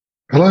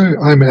Hello,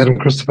 I'm Adam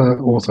Christopher,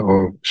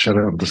 author of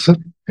Shadow of the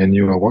Sith, and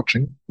you are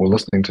watching or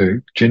listening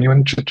to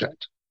Genuine Chit Chat.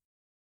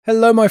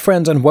 Hello, my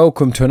friends, and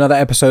welcome to another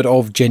episode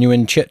of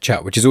Genuine Chit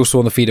Chat, which is also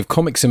on the feed of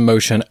Comics in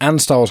Motion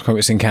and Star Wars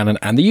Comics in Canon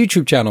and the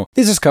YouTube channel.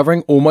 This is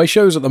covering all my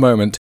shows at the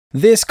moment.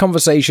 This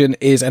conversation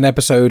is an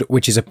episode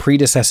which is a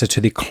predecessor to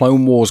the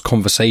Clone Wars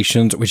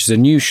Conversations, which is a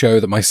new show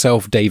that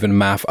myself, Dave, and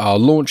Maff are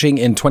launching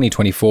in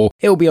 2024.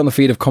 It will be on the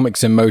feed of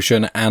Comics in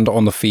Motion and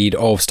on the feed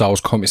of Star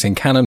Wars Comics in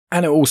Canon.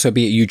 And it'll also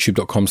be at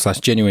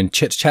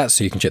youtube.com/genuinechitchat,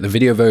 so you can check the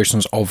video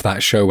versions of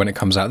that show when it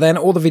comes out then,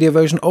 or the video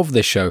version of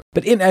this show.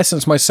 But in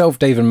essence, myself,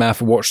 Dave, and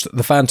Maff watched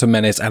The Phantom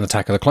Menace and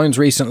Attack of the Clones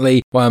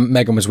recently.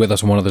 Megan was with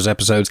us on one of those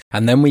episodes,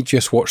 and then we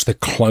just watched the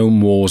Clone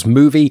Wars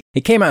movie.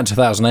 It came out in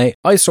 2008.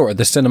 I saw it at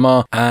the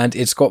cinema, and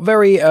it's got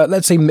very,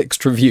 let's say,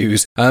 mixed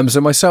reviews. So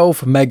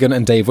myself, Megan,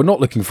 and Dave were not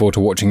looking forward to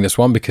watching this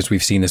one because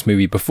we've seen this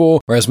movie before,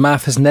 whereas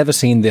Maff has never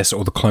seen this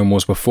or the Clone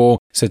Wars before,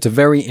 so it's a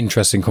very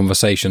interesting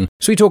conversation.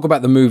 So we talk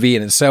about the movie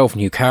in itself,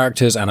 new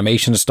characters,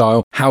 animation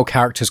style, how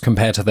characters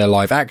compare to their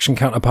live action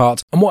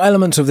counterparts, and what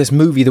elements of this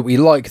movie that we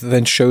like that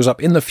then shows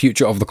up in the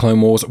future of the Clone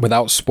Wars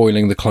without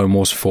spoiling the Clone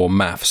Wars for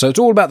Maff. So it's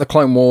all about the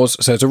Clone Wars,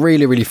 so it's a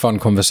really, really fun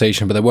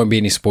conversation, but there won't be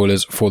any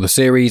spoilers for the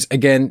series.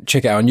 Again,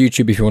 check it out on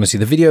YouTube if you want to see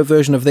the video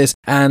version of this,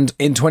 and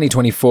in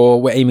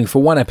 2024, we're aiming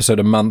for one episode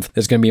a month.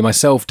 There's going to be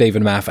myself, Dave,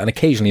 and Maff, and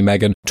occasionally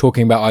Megan,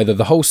 talking about either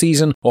the whole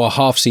season or a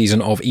half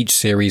season of each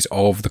series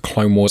of the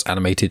Clone Wars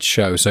animated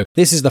show. So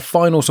this is the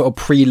final sort of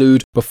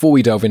prelude before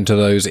we delve into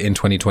those in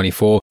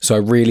 2024, so I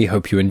really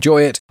hope you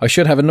enjoy it. I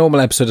should have a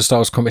normal episode of Star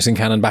Wars Comics in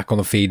Canon back on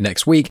the feed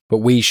next week, but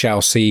we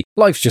shall see.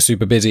 Life's just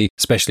super busy,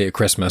 especially at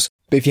Christmas.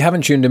 But if you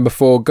haven't tuned in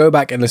before, go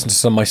back and listen to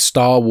some of my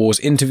Star Wars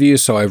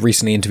interviews. So I've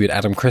recently interviewed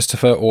Adam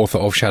Christopher, author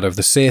of Shadow of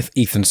the Sith,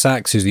 Ethan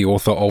Sachs, who's the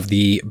author of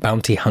the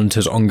Bounty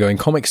Hunters ongoing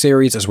comic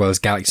series, as well as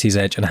Galaxy's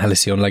Edge and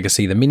Halcyon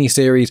Legacy, the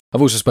miniseries.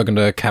 I've also spoken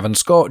to Cavan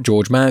Scott,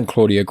 George Mann,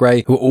 Claudia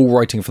Gray, who are all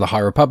writing for the High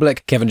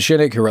Republic, Kevin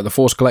Shinnick, who wrote The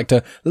Force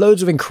Collector,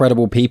 loads of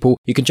incredible people.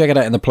 You can check it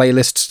out in the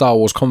playlist Star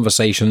Wars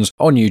Conversations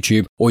on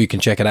YouTube, or you can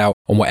check it out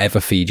on whatever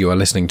feed you are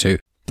listening to.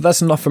 But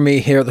that's enough from me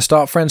here at the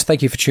start, friends.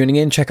 Thank you for tuning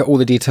in. Check out all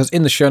the details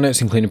in the show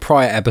notes, including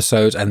prior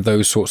episodes and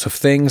those sorts of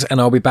things.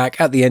 And I'll be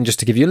back at the end just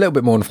to give you a little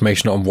bit more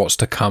information on what's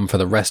to come for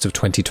the rest of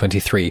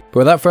 2023. But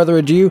without further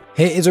ado,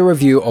 here is a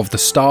review of the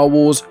Star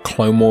Wars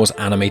Clone Wars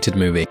animated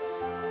movie.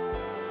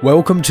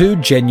 Welcome to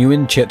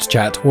Genuine Chit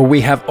Chat, where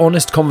we have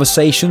honest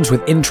conversations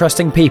with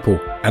interesting people.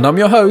 And I'm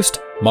your host,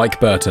 Mike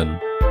Burton.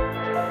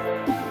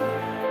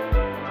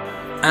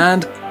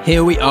 And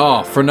here we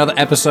are for another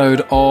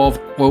episode of,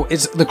 well,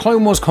 it's the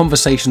Clone Wars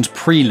Conversations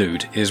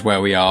prelude is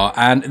where we are.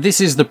 And this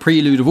is the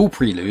prelude of all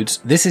preludes.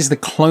 This is the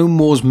Clone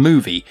Wars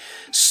movie.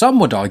 Some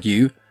would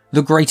argue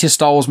the greatest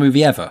Star Wars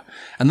movie ever.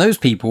 And those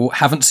people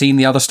haven't seen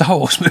the other Star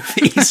Wars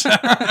movies.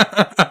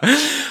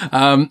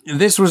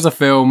 This was the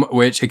film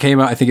which it came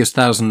out, I think it was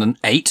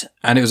 2008.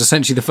 And it was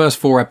essentially the first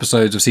 4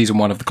 episodes of season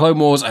 1 of the Clone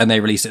Wars. And they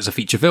released it as a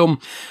feature film.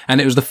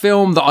 And it was the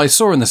film that I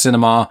saw in the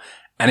cinema.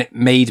 And it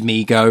made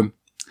me go,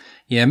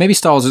 yeah, maybe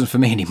Star Wars isn't for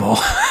me anymore.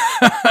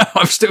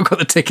 I've still got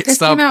the ticket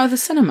stub. It came out of the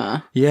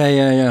cinema?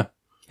 Yeah.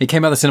 It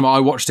came out of the cinema, I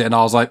watched it, and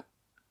I was like,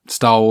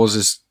 Star Wars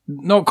is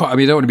not quite, I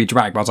mean, I don't want to be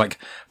dragged, but I was like,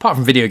 apart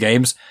from video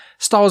games,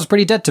 Star Wars is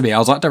pretty dead to me. I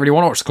was like, I don't really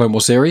want to watch the Clone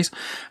Wars series.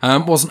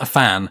 Wasn't a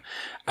fan.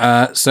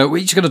 So we're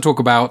each going to talk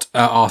about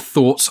our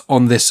thoughts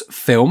on this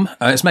film.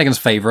 It's Megan's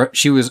favourite.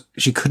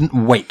 She couldn't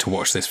wait to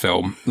watch this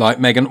film. Like,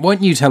 Megan, why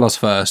don't you tell us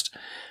first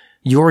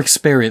your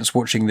experience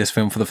watching this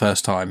film for the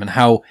first time and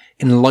how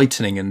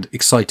enlightening and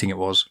exciting it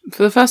was?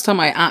 For the first time,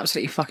 I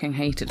absolutely fucking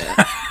hated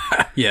it.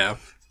 Yeah.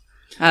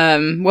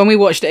 When we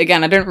watched it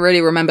again, I don't really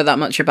remember that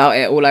much about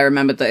it. All I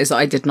remembered is that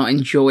I did not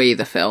enjoy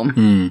the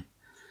film.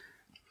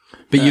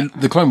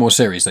 But the Clone Wars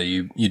series, though,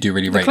 you do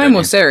really rate, the Clone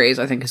Wars series,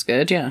 I think, is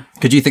good, yeah.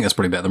 Because you think that's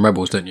probably better than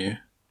Rebels, don't you?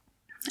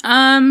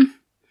 I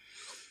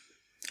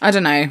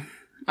don't know.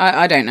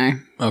 I don't know.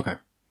 Okay,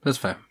 that's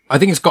fair. I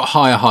think it's got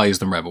higher highs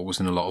than Rebels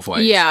in a lot of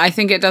ways. Yeah, I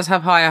think it does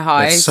have higher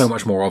highs. There's so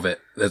much more of it.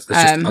 There's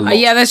just a lot.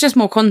 Yeah, there's just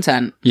more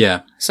content.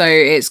 Yeah. So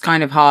it's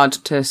kind of hard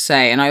to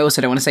say. And I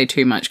also don't want to say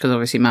too much because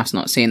obviously Maff's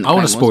not seen the I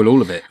want to Clone Wars. spoil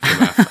all of it for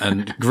Maff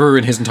and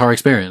ruin his entire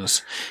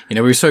experience. You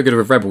know, we were so good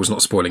with Rebels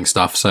not spoiling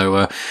stuff.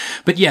 So,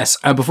 but yes,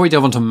 before we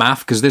delve onto Maff,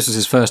 because this was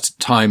his first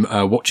time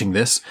watching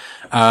this,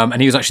 and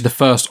he was actually the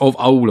first of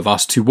all of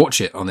us to watch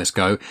it on this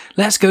go,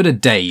 let's go to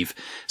Dave.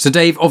 So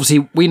Dave,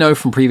 obviously we know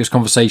from previous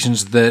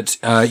conversations that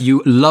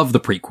you love the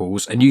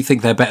prequels and you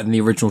think they're better than the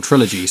original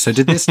trilogy. So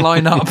did this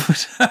line up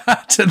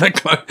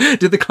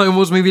did the Clone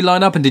Wars movie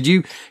line up? And did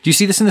you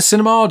see this in the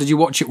cinema, or did you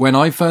watch it when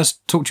I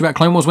first talked to you about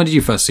Clone Wars? When did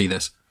you first see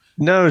this?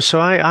 No, so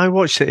I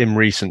watched it in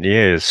recent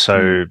years,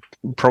 so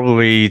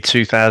probably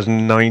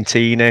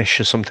 2019-ish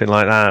or something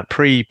like that,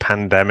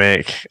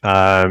 pre-pandemic,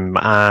 and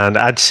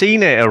I'd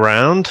seen it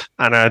around,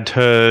 and I'd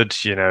heard,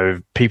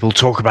 people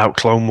talk about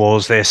Clone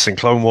Wars this and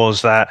Clone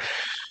Wars that,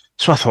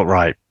 so I thought,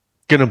 right,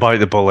 gonna bite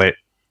the bullet,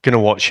 gonna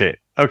watch it.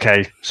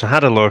 Okay, so I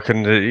had a look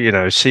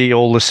and, see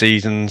all the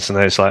seasons, and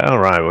it's like, all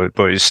right,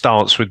 but it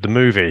starts with the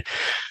movie.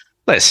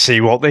 let's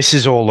see what this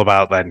is all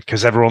about then,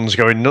 because everyone's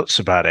going nuts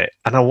about it.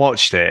 And I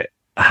watched it,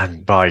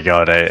 and by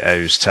God,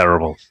 it was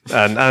terrible.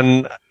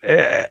 And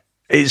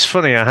it's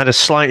funny, I had a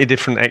slightly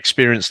different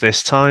experience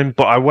this time,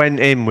 but I went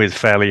in with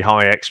fairly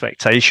high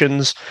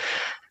expectations,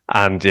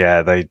 and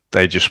yeah,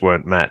 they just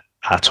weren't met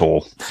at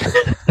all.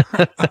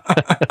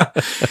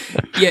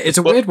 Yeah, it's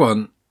a weird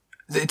one.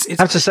 I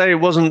have to say, it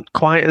wasn't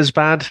quite as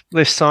bad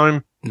this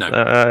time. No.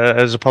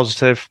 As a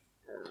positive.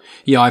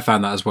 Yeah, I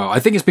found that as well. I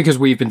think it's because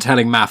we've been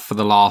telling Maff for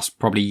the last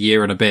probably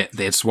year and a bit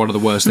that it's one of the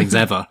worst things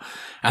ever.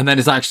 And then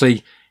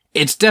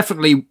it's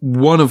definitely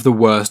one of the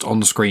worst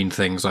on-screen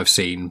things I've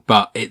seen,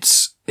 but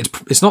it's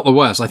not the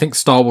worst. I think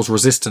Star Wars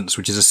Resistance,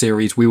 which is a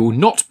series we will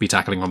not be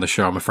tackling on the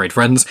show, I'm afraid,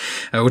 friends.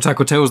 We'll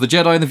tackle Tales of the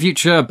Jedi in the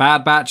future,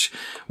 Bad Batch.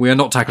 We are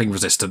not tackling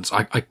Resistance.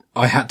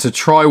 I had to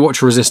try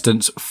watch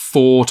Resistance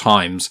 4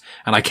 times,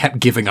 and I kept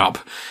giving up.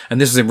 And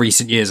this was in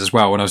recent years as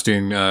well, when I was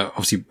doing,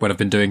 obviously, when I've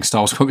been doing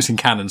Star Wars comics in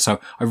canon, so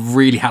I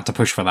really had to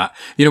push for that.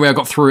 The only way I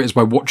got through it is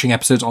by watching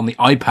episodes on the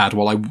iPad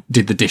while I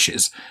did the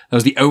dishes. That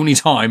was the only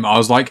time I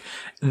was like,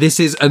 this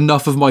is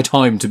enough of my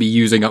time to be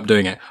using up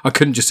doing it. I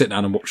couldn't just sit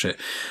down and watch it.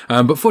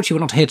 But fortunately,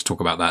 we're not here to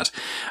talk about that.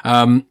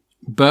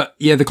 But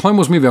yeah, the Clone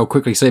Wars movie, I'll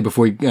quickly say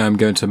before we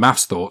go into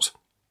Maff's thoughts,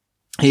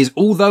 is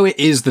although it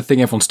is the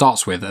thing everyone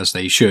starts with, as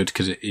they should,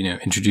 because it,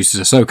 introduces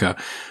Ahsoka,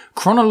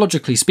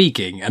 chronologically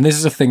speaking, and this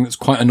is a thing that's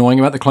quite annoying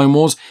about the Clone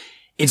Wars,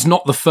 it's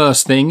not the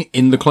first thing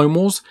in the Clone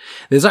Wars.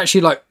 There's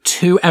actually like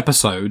 2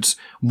 episodes,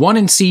 one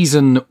in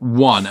season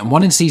 1 and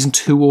one in season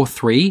 2 or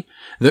 3,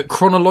 that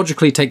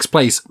chronologically takes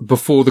place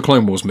before the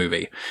Clone Wars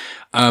movie.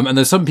 And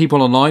there's some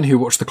people online who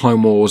watch the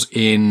Clone Wars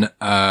in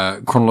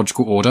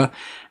chronological order,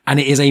 and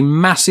it is a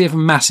massive,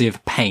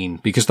 massive pain,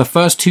 because the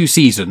first 2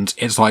 seasons,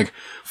 it's like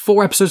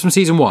 4 episodes from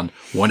season 1,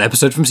 1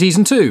 episode from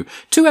season 2,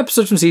 2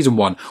 episodes from season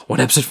 1, 1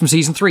 episode from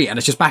season 3, and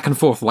it's just back and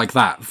forth like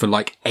that for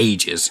like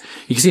ages.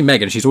 You can see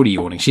Megan, she's already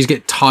yawning. She's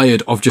getting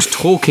tired of just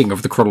talking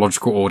of the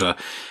chronological order.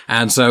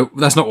 And so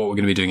that's not what we're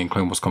going to be doing in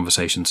Clone Wars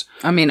conversations.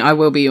 I mean, I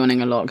will be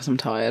yawning a lot because I'm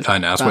tired. I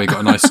know, that's why you got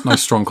a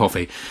nice strong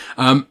coffee.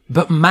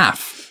 But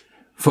Maff,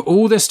 for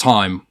all this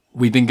time,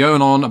 we've been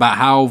going on about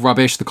how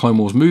rubbish the Clone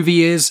Wars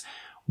movie is.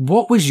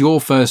 What was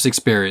your first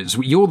experience?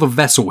 You're the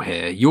vessel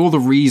here. You're the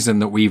reason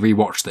that we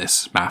rewatched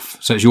this,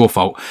 Maff. So it's your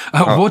fault.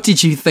 What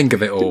did you think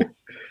of it all?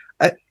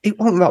 It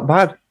wasn't that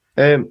bad.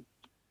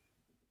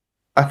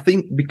 I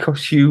think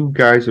because you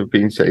guys have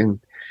been saying,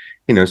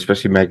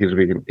 especially Megan's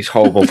been, it's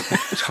horrible.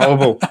 It's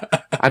horrible.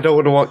 I don't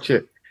want to watch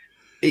it.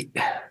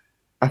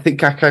 I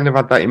think I kind of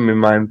had that in my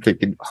mind,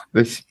 thinking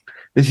this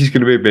is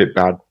going to be a bit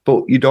bad.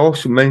 But you'd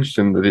also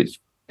mentioned that it's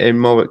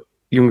more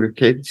younger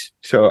kids.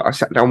 So I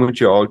sat down with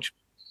George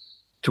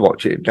to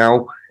watch it.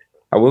 Now,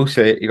 I will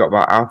say he got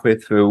about halfway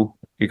through,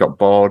 he got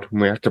bored,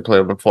 and we had to play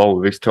on the floor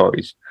with his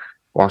toys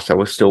whilst I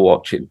was still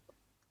watching.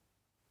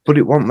 But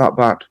it wasn't that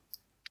bad.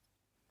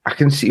 I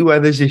can see where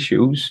there's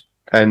issues,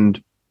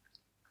 and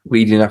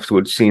reading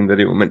afterwards, seeing that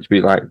it was meant to be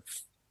like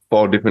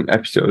 4 different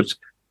episodes,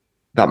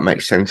 that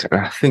makes sense, and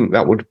I think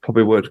that would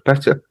probably work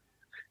better.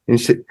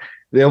 Instead,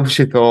 they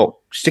obviously thought,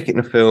 stick it in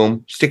a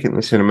film, stick it in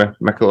the cinema,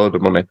 make a load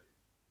of money,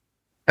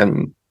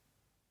 and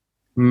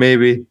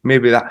maybe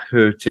that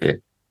hurt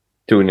it,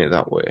 doing it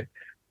that way.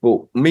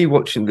 But me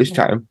watching this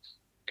time,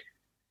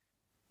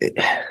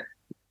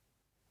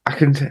 I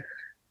can.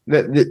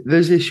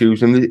 There's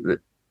issues, and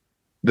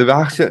there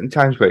are certain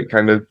times where it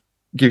kind of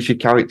gives you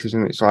characters,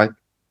 and it's like,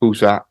 who's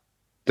that?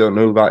 Don't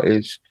know who that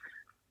is.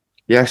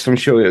 Yes, I'm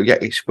sure it'll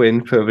get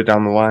explained further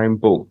down the line,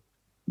 but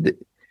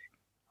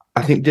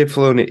I think Dave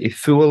Filoni, he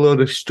threw a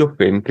load of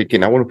stuff in,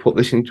 thinking, I want to put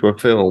this into a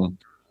film,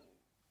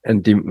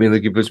 and didn't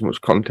really give us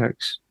much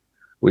context,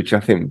 which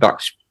I think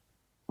that's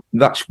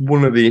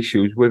one of the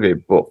issues with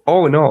it. But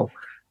all in all,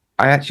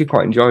 I actually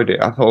quite enjoyed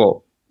it. I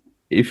thought,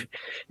 if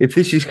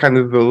this is kind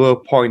of the low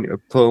point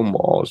of Clone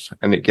Wars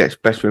and it gets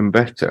better and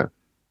better,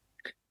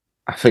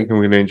 I think I'm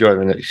going to enjoy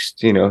the next,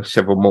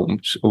 several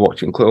months of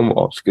watching Clone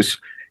Wars,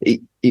 because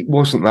it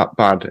wasn't that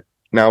bad.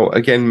 Now,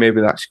 again, maybe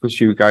that's because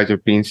you guys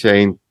have been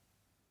saying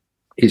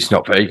it's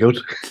not very good.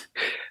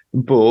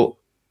 But,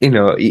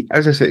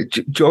 as I said,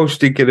 George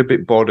did get a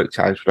bit bored at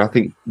times, but I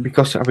think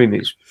because,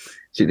 is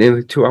it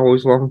nearly 2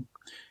 hours long?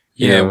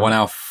 Yeah, 1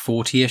 hour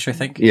 40-ish, I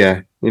think.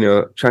 Yeah,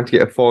 trying to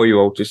get a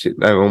 4-year-old to sit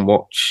there and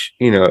watch,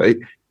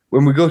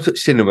 when we go to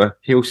cinema,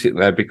 he'll sit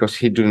there because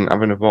he doesn't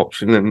have enough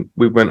option, and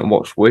we went and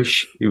watched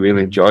Wish. He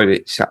really enjoyed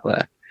it, sat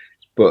there.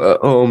 But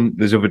at home,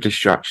 there's other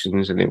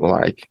distractions, and it was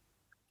like,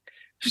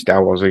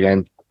 Star Wars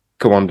again.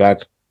 Come on,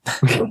 Dad.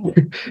 Can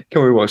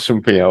we watch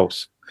something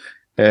else?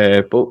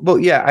 But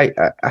yeah,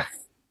 I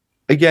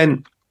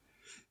again,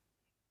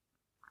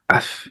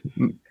 I've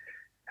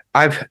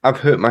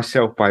hurt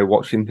myself by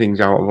watching things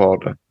out of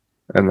order,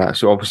 and that.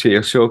 So obviously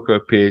Ahsoka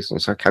appears, and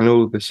it's like, I know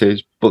who this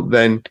is, but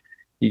then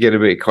you get a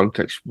bit of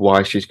context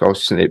why she's got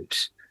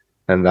snips,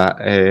 and that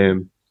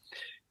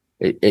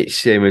it's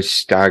same as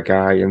Star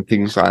Guy and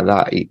things like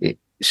that.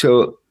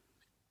 So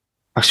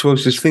I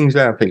suppose there's things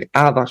there I think,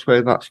 that's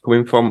where that's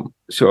coming from.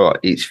 So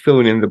it's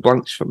filling in the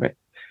blanks for me.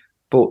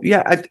 But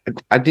yeah,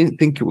 I didn't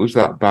think it was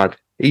that bad.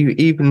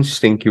 Even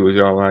Stinky was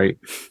all right.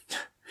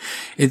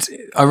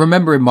 I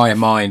remember in my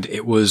mind,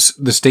 it was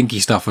the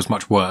Stinky stuff was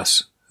much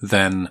worse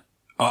than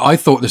I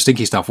thought. The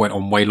Stinky stuff went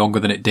on way longer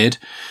than it did.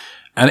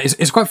 And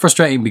it's quite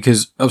frustrating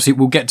because obviously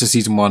we'll get to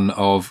season 1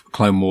 of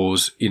Clone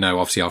Wars,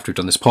 obviously after we've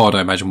done this pod,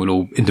 I imagine we'll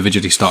all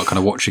individually start kind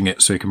of watching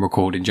it so we can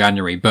record in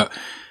January. But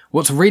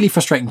what's really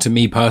frustrating to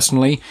me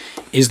personally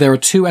is there are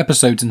 2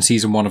 episodes in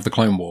season 1 of the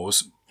Clone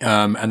Wars,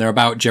 and they're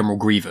about General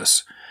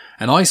Grievous.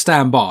 And I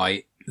stand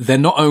by, they're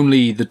not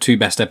only the 2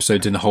 best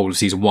episodes in the whole of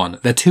season 1,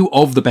 they're 2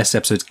 of the best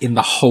episodes in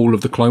the whole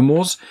of the Clone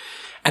Wars.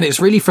 And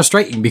it's really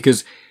frustrating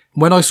because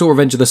when I saw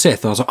Revenge of the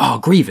Sith, I was like, oh,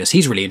 Grievous,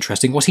 he's really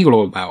interesting. What's he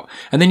all about?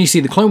 And then you see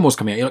the Clone Wars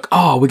coming out. You're like,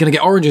 oh, we're going to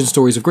get origin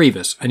stories of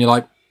Grievous. And you're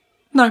like,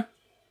 no,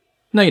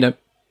 you don't.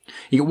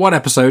 You get 1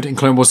 episode in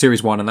Clone Wars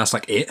Series 1 and that's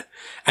like it.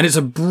 And it's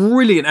a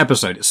brilliant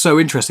episode. It's so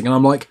interesting. And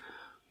I'm like,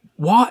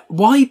 why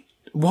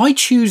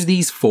choose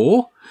these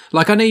 4?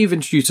 Like, I know you've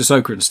introduced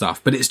Ahsoka and stuff,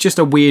 but it's just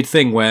a weird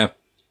thing where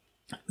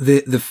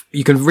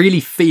you can really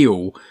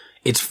feel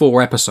it's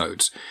 4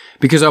 episodes.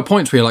 Because there are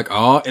points where you're like,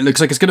 oh, it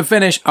looks like it's going to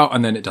finish. Oh,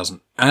 and then it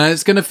doesn't. And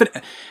it's going to finish.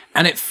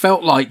 And it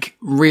felt like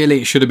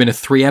really it should have been a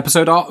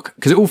 3-episode arc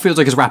because it all feels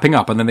like it's wrapping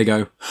up. And then they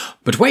go,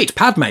 but wait,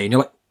 Padme. And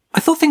you're like, I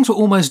thought things were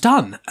almost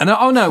done. And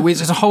oh no,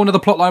 it's a whole other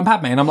plotline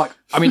Padme. And I'm like,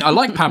 I mean, I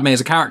like Padme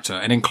as a character.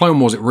 And in Clone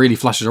Wars, it really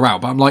flushes her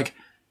out. But I'm like,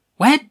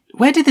 where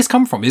did this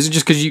come from? Is it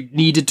just because you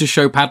needed to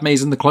show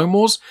Padme's in the Clone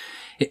Wars?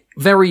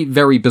 Very,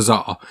 very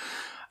bizarre.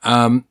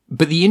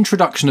 But the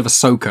introduction of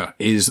Ahsoka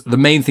is the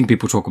main thing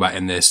people talk about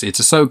in this. It's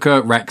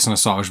Ahsoka, Rex, and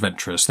Asajj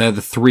Ventress. They're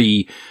the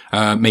 3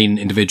 main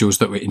individuals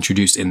that were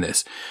introduced in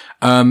this.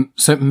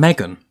 So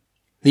Megan,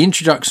 the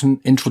introduction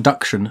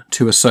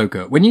to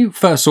Ahsoka. When you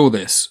first saw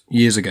this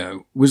years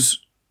ago,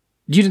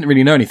 you didn't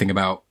really know anything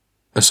about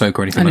Ahsoka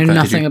or anything like that? I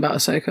knew nothing about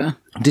Ahsoka.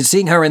 Did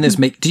seeing her in this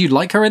do you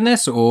like her in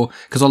this, or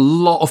because a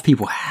lot of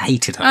people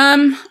hated her?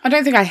 I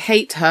don't think I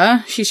hate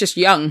her. She's just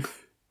young.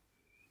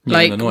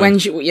 Like when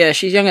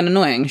she's young and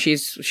annoying.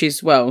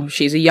 She's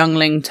a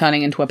youngling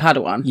turning into a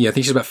Padawan. Yeah, I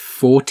think she's about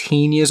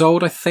 14 years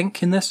old, I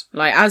think, in this.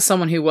 Like, as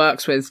someone who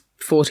works with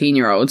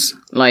 14-year-olds,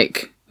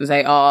 like,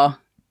 they are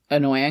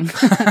annoying.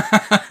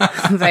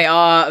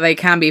 They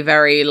can be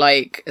very,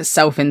 like,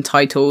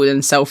 self-entitled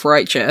and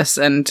self-righteous,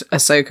 and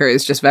Ahsoka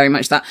is just very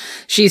much that.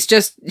 She's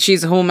just a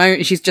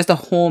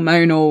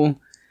hormonal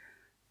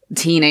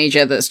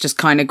teenager that's just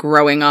kind of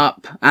growing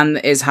up and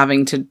is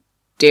having to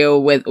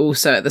deal with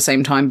also at the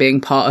same time being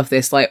part of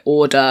this like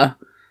order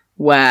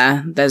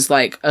where there's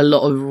like a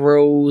lot of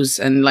rules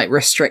and like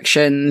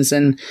restrictions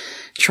and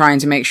trying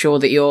to make sure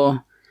that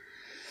you're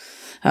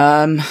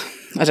I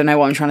don't know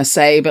what I'm trying to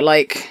say, but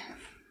like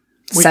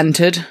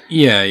centered.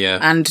 Yeah.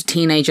 And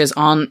teenagers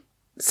aren't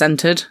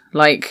centered.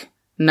 Like,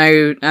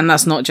 no, and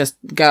that's not just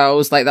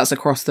girls, like that's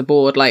across the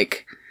board.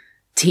 Like,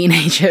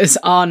 teenagers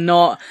are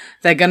not,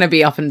 they're gonna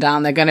be up and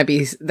down, they're gonna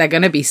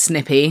be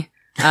snippy.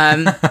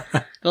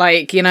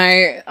 Like, you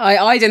know,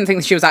 I didn't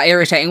think she was that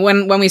irritating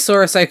when we saw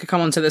Ahsoka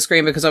come onto the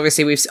screen, because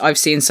obviously I've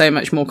seen so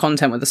much more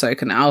content with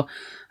Ahsoka now,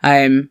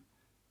 and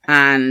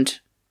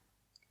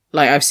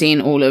like I've seen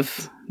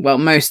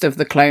most of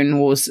the Clone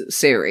Wars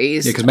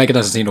series. Yeah, because Megan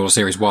hasn't seen all of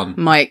Series 1.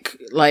 Mike,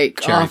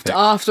 like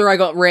after I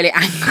got really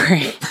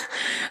angry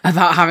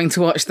about having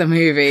to watch the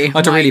movie, I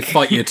had to really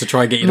fight you to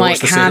try and get you to watch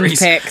the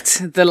series. Mike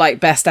handpicked the like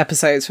best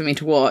episodes for me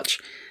to watch,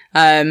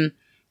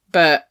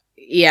 but.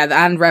 Yeah,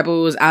 and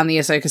Rebels and the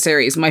Ahsoka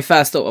series. My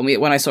first thought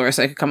when I saw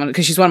Ahsoka come on,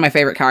 because she's one of my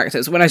favorite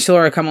characters. When I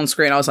saw her come on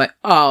screen, I was like,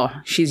 "Oh,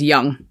 she's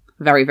young,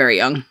 very, very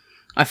young."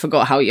 I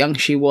forgot how young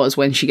she was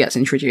when she gets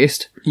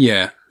introduced.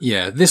 Yeah.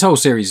 This whole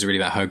series is really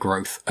about her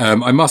growth.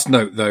 I must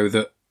note though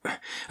that,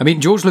 I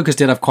mean, George Lucas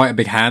did have quite a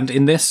big hand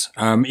in this.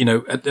 You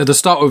know, at the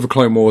start of the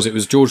Clone Wars, it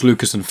was George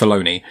Lucas and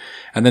Filoni,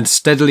 and then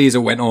steadily as it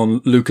went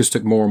on, Lucas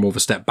took more and more of a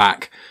step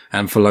back,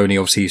 and Filoni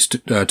obviously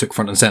took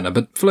front and center.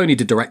 But Filoni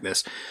did direct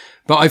this.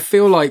 But I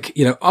feel like,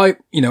 I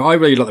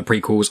really like the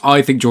prequels.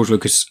 I think George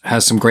Lucas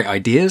has some great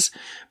ideas,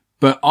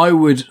 but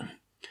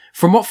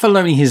from what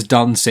Filoni has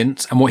done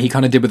since and what he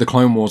kind of did with the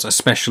Clone Wars,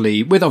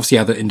 especially with obviously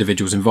other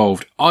individuals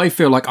involved, I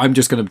feel like I'm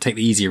just going to take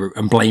the easy route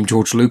and blame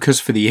George Lucas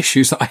for the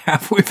issues that I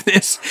have with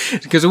this,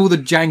 because all the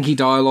janky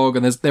dialogue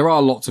and there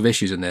are lots of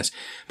issues in this.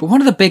 But one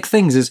of the big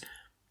things is,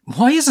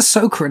 why is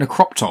Ahsoka in a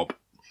crop top?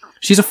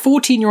 She's a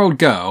 14-year-old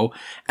girl,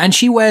 and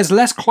she wears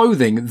less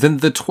clothing than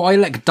the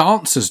Twi'lek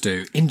dancers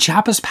do in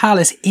Jabba's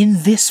palace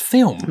in this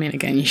film. I mean,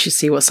 again, you should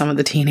see what some of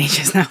the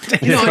teenagers now do.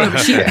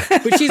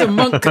 But she's a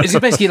monk. She's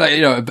basically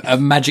like, a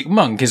magic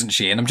monk, isn't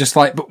she? And I'm just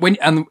like, but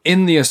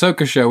in the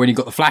Ahsoka show, when you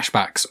got the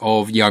flashbacks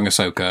of young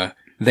Ahsoka,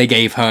 they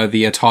gave her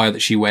the attire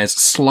that she wears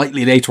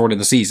slightly later on in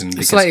the season.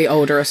 Slightly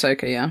older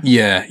Ahsoka, yeah.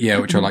 Yeah,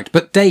 which I liked.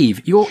 But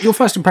Dave, your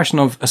first impression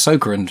of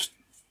Ahsoka and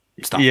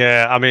stuff.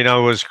 Yeah, I mean, I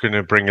was going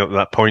to bring up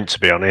that point, to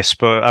be honest.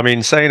 But, I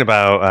mean, saying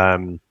about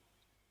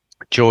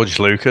George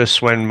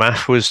Lucas, when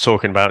Maff was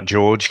talking about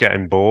George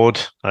getting bored,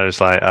 I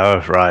was like,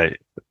 oh, right,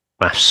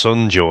 Maff's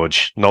son,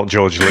 George, not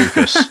George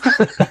Lucas.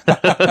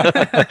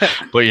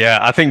 But, yeah,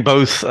 I think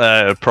both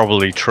are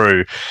probably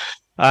true.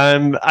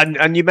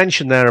 And you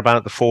mentioned there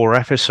about the 4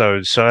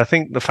 episodes. So I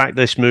think the fact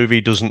this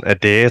movie doesn't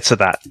adhere to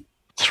that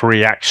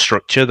 3-act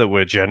structure that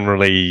we're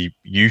generally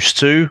used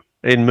to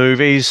in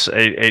movies,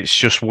 it's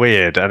just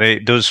weird, and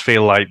it does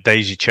feel like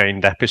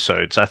daisy-chained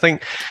episodes. I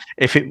think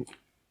if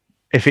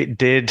it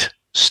did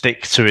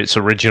stick to its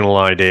original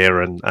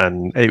idea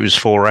and it was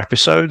 4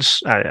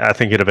 episodes, I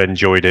think I'd have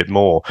enjoyed it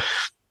more.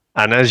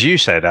 And as you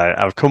said,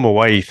 I've come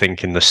away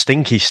thinking the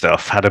stinky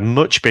stuff had a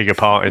much bigger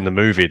part in the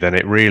movie than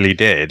it really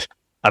did.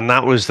 And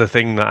that was the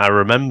thing that I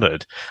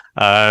remembered.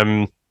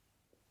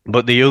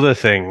 But the other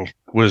thing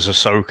was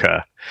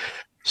Ahsoka.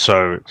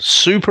 So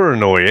super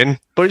annoying.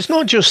 But it's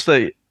not just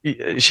that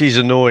she's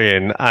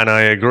annoying, and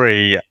I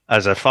agree,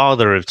 as a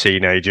father of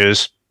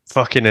teenagers,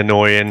 fucking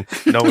annoying,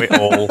 know it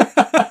all.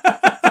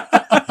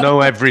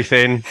 Know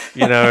everything,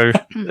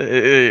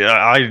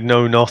 I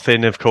know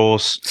nothing, of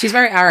course. She's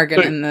very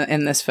arrogant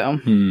in this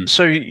film.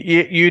 So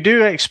you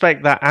do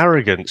expect that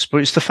arrogance, but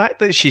it's the fact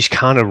that she's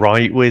kind of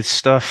right with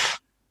stuff,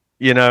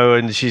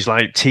 and she's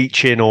like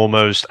teaching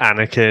almost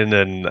Anakin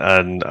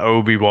and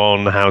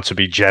Obi-Wan how to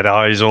be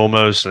Jedis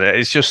almost.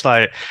 It's just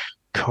like,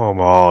 come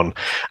on.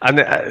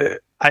 And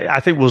I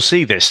think we'll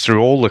see this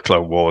through all the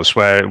Clone Wars,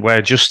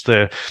 where just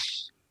the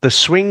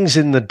swings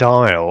in the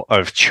dial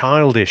of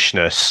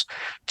childishness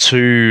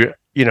to,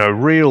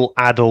 real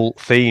adult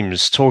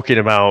themes, talking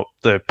about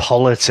the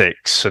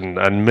politics and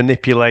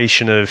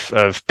manipulation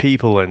of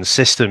people and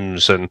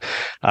systems and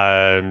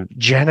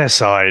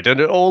genocide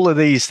and all of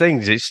these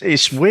things.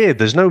 It's weird.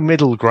 There's no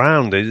middle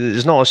ground.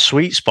 There's not a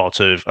sweet spot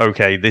of,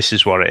 okay, this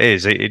is what it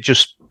is. It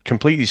just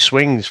completely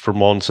swings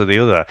from one to the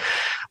other.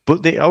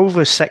 But the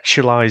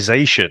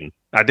over-sexualization,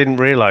 I didn't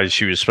realize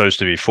she was supposed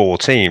to be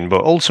 14,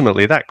 but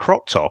ultimately that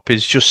crop top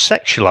is just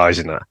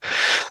sexualizing her.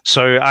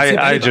 So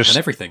I just... And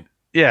everything.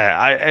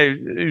 Yeah,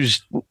 it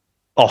was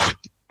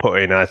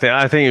off-putting. I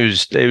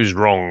think it was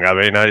wrong. I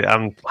mean,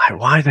 I'm like,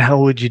 why the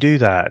hell would you do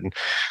that? And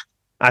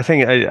I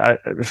think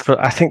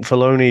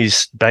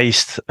Filoni's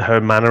based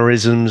her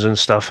mannerisms and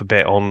stuff a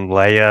bit on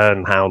Leia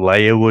and how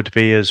Leia would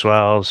be as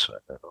well. So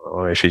I don't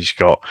know if he's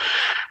got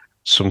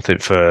something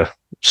for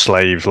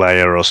slave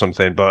Leia or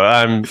something,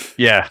 but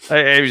yeah,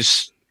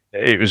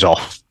 it was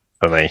off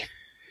for me.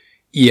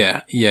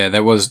 Yeah,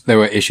 there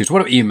were issues.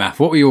 What about you, Maff?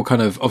 What were your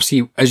kind of,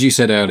 obviously, as you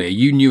said earlier,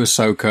 you knew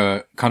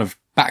Ahsoka kind of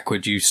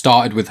backwards. You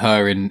started with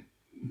her in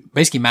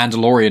basically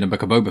Mandalorian and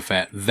Book of Boba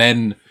Fett,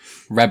 then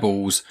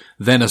Rebels,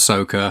 then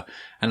Ahsoka,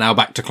 and now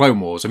back to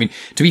Clone Wars. I mean,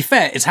 to be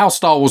fair, it's how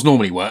Star Wars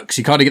normally works.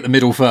 You kind of get the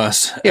middle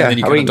first, and then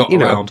you kind of dot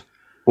around.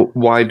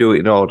 Why do it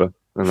in order?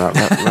 And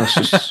that's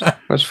just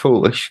that's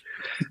foolish.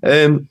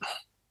 I've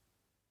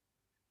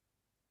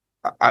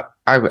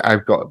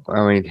got,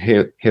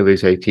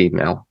 Hillary's 18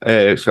 now.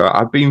 So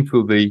I've been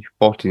through the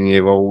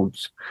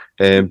 14-year-olds.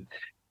 And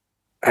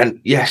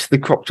yes, the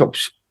crop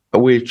top's a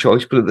weird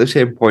choice, but at the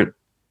same point,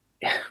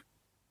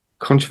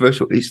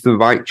 controversial, it's the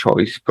right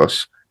choice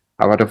because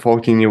I've had a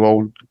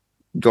 14-year-old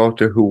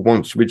daughter who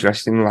wants to be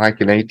dressing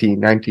like an 18,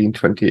 19,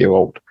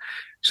 20-year-old.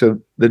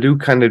 So they do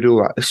kind of do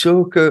that.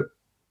 Ahsoka,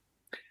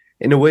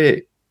 in a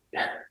way,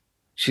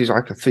 she's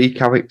like a 3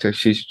 character.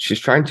 She's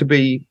trying to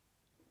be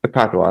a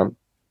Padawan.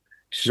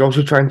 She's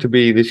also trying to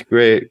be this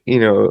great,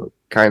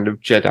 kind of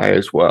Jedi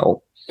as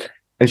well.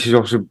 And she's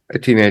also a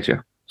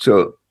teenager.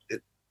 So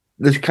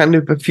there's kind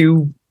of a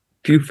few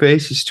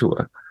faces to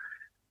her.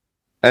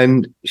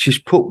 And she's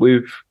put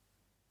with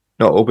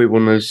not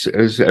Obi-Wan as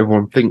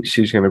everyone thinks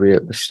she's going to be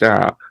at the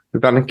start,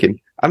 with Anakin.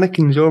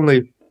 Anakin's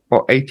only,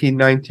 18,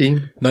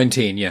 19?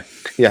 19, yeah.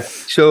 Yeah.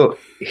 So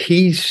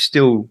he's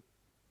still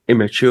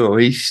immature.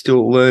 He's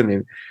still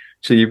learning.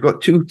 So you've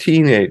got 2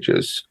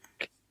 teenagers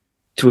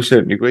to a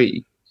certain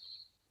degree.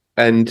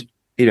 And,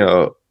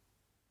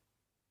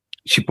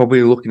 she's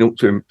probably looking up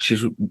to him.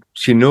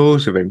 She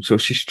knows of him. So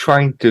she's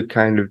trying to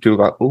kind of do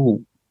that.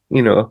 Oh,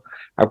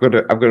 I've got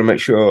to make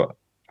sure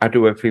I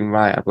do everything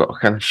right. I've got to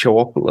kind of show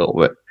up a little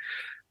bit.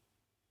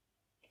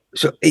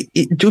 So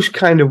it does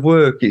kind of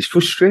work. It's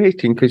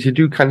frustrating because you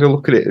do kind of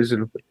look at it as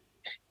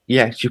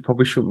yes, you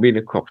probably shouldn't be in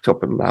a crop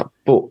top and that.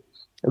 But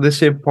at the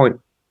same point,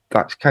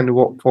 that's kind of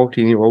what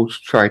 14-year-olds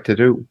try to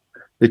do.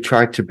 They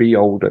try to be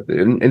older.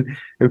 And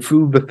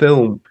through the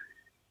film,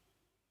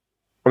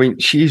 I mean,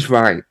 she's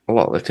right a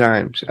lot of the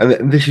times.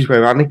 And this is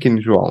where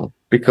Anakin's wrong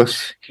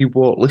because he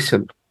won't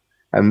listen.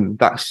 And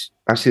that's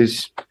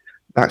his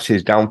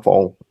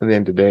downfall at the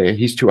end of the day.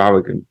 He's too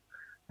arrogant.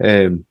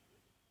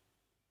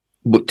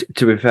 But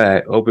to be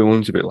fair,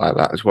 Obi-Wan's a bit like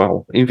that as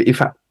well. In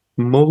fact,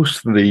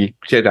 most of the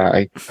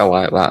Jedi are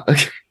like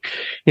that.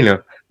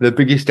 The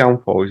biggest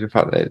downfall is the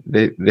fact that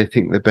they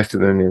think they're better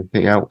than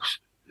anything else.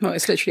 Well,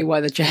 it's literally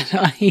why the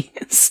Jedi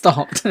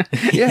stopped.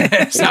 Yeah.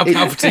 It's now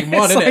Palpatine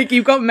 1, isn't like it?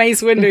 you've got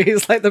Mace Windu,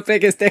 who's like the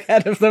biggest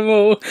dickhead of them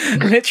all.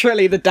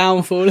 Literally the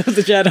downfall of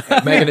the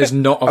Jedi. Megan is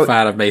not a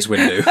fan of Mace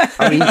Windu.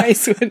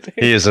 Mace Windu.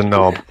 He is a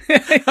knob.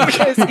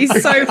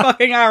 He's so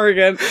fucking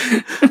arrogant.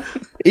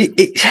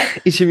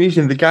 It's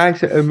amusing. The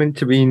guys that are meant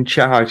to be in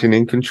charge and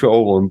in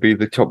control and be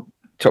the top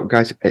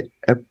guys are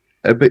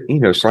a bit,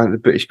 it's like the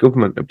British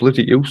government are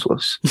bloody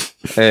useless.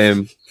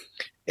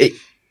 it,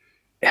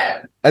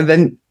 and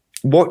then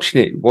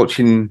watching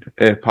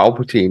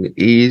Palpatine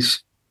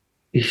is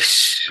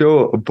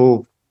so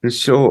above and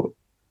so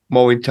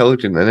more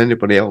intelligent than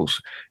anybody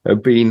else,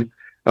 being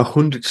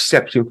 100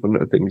 steps in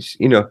front of things.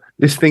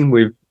 This thing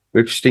with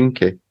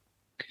Stinky,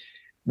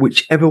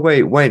 whichever way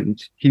it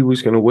went, he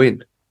was going to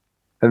win.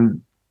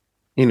 And,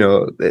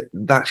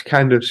 that's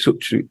kind of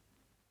such a,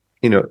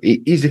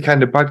 he's the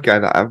kind of bad guy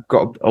that I've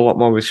got a lot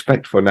more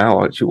respect for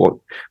now, actually,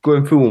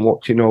 going through and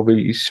watching all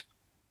these,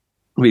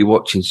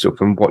 rewatching stuff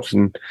and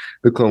watching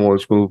the Clone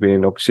Wars movie,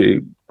 and obviously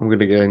I'm going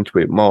to get into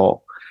it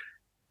more.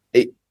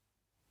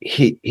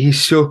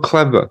 He's so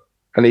clever,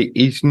 and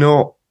he's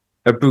not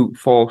a brute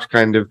force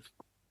kind of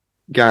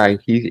guy.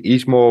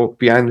 He's more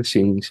behind the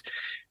scenes,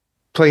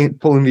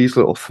 pulling these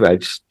little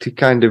threads to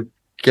kind of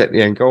get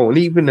the end goal. And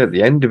even at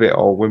the end of it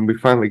all, when we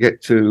finally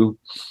get to,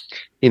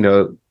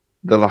 the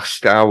last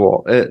Star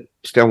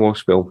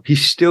Wars film,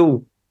 he's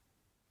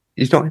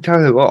not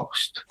entirely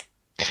lost.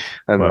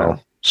 And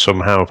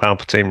somehow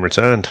Palpatine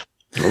returned.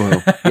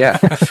 Well, yeah.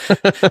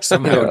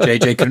 Somehow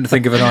JJ couldn't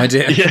think of an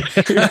idea.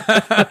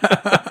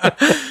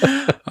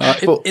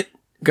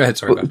 Go ahead,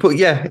 sorry. But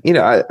yeah,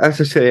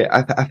 as I say,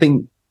 I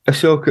think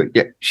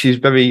Ahsoka, she's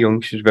very young,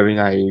 she's very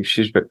naive,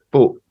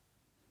 but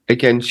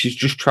again, she's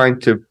just trying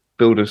to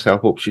build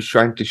herself up. She's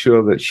trying to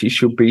show that she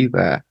should be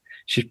there.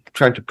 She's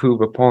trying to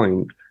prove a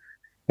point.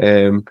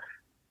 And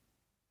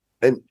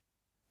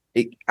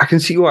I can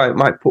see why it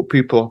might put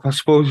people off. I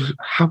suppose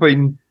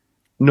having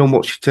known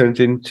what she turns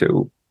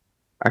into,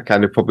 I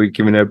kind of probably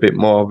given her a bit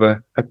more of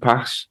a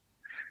pass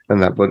than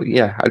that. But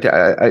yeah,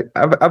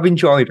 I've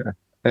enjoyed her.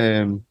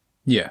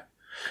 Yeah.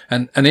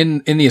 And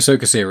in the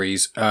Ahsoka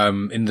series,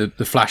 in the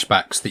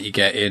flashbacks that you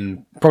get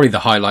in, probably the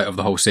highlight of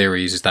the whole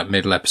series is that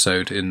middle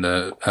episode in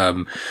the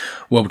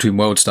World Between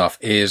Worlds stuff,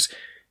 is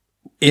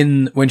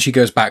when she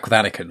goes back with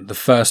Anakin, the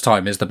first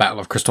time is the Battle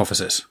of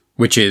Christophsis,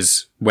 which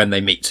is when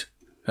they meet.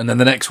 And then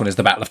the next one is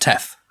the Battle of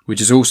Teth, which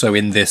is also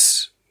in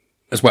this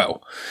as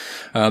well.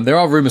 There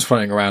are rumours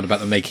floating around about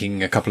them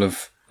making a couple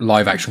of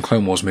live-action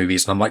Clone Wars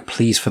movies, and I'm like,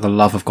 please, for the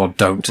love of God,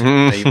 don't.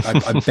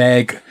 I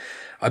beg.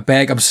 I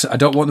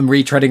don't want them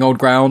retreading old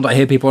ground. I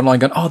hear people online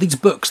going, oh, these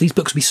books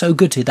would be so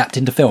good to adapt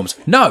into films.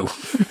 No!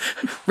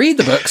 Read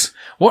the books,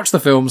 watch the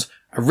films,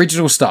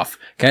 original stuff,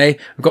 okay?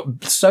 We've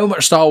got so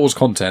much Star Wars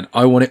content.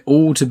 I want it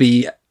all to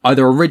be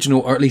either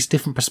original or at least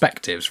different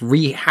perspectives.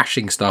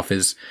 Rehashing stuff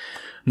is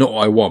not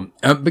what I want.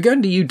 But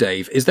going to you,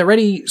 Dave, is there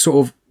any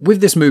sort of,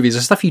 with this movie, is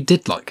there stuff you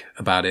did like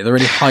about it? Are there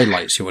any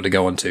highlights you want to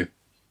go on to?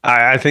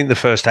 I think the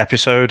first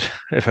episode,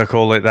 if I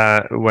call it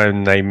that,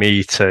 when they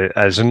meet,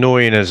 as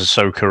annoying as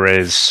Ahsoka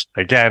is,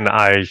 again,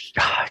 I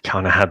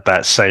kind of had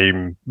that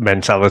same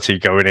mentality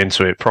going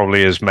into it,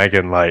 probably as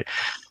Megan, like,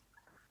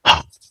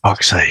 oh,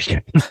 fuck's sake.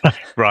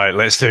 Right,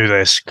 let's do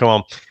this. Come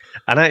on.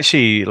 And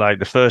actually, like,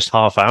 the first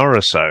half hour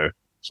or so,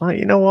 it's like,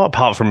 you know what?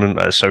 Apart from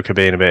Ahsoka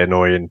being a bit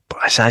annoying, but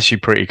it's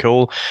actually pretty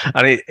cool.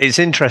 And it's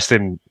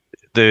interesting,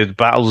 the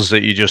battles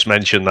that you just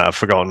mentioned that I've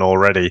forgotten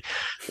already,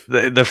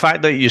 the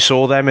fact that you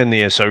saw them in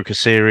the Ahsoka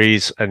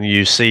series and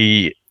you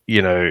see,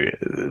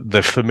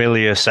 the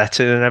familiar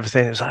setting and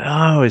everything, it's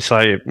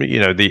like,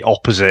 the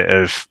opposite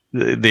of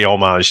the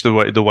homage,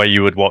 the way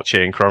you would watch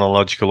it in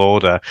chronological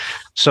order.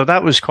 So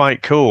that was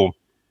quite cool.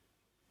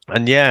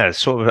 And yeah,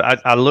 sort of,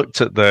 I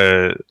looked at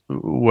where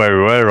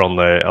we were on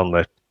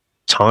the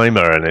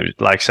timer, and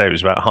it, like I say, it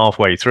was about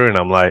halfway through, and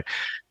I'm like,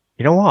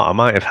 you know what? I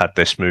might have had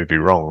this movie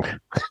wrong.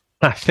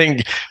 I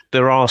think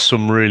there are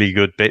some really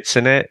good bits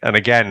in it. And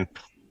again,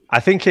 I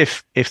think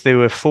if there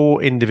were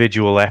 4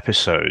 individual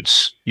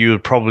episodes, you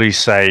would probably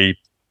say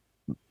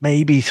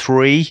maybe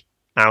 3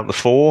 out of the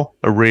 4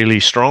 are really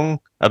strong.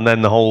 And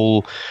then the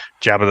whole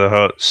Jabba the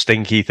Hutt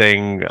stinky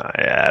thing,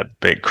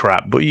 bit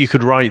crap. But you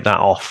could write that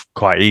off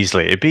quite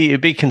easily.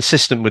 It'd be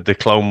consistent with the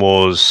Clone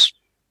Wars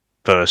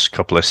first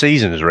couple of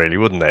seasons, really,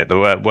 wouldn't it?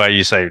 Where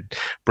you say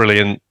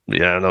brilliant,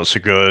 not so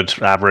good,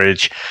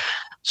 average.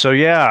 So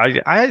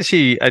yeah, I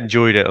actually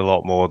enjoyed it a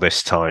lot more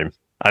this time,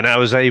 and I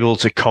was able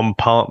to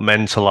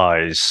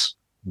compartmentalize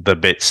the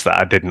bits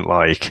that I didn't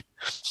like.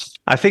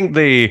 I think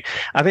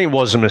it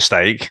was a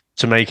mistake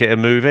to make it a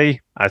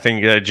movie. I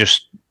think it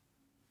just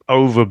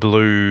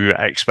overblew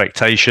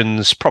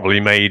expectations. Probably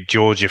made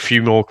George a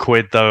few more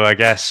quid, though, I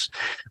guess.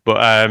 But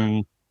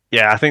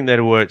I think they'd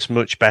worked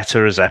much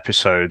better as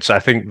episodes. I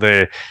think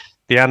the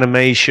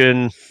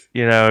animation,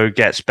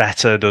 gets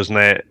better, doesn't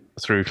it,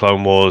 through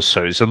Clone Wars,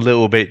 so it's a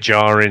little bit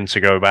jarring to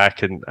go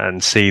back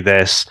and see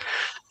this.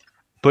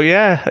 But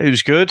yeah, it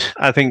was good.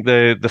 I think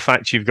the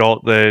fact you've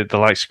got the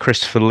likes of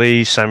Christopher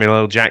Lee, Samuel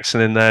L. Jackson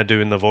in there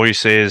doing the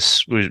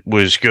voices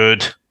was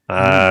good.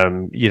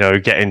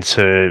 Getting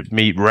to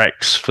meet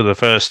Rex for the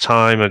first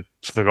time. I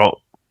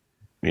forgot,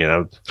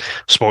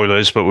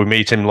 spoilers, but we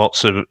meet him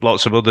lots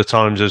of other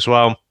times as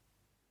well.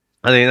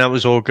 I think that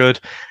was all good.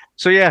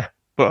 So yeah,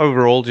 but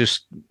overall,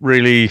 just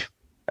really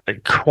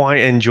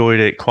quite enjoyed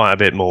it quite a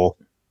bit more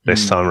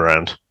this time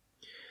around.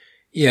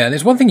 Yeah,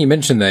 there's one thing you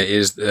mentioned there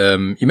is,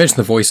 you mentioned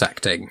the voice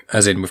acting,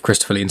 as in with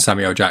Christopher Lee and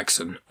Samuel L.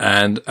 Jackson,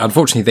 and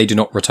unfortunately they do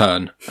not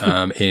return,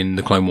 in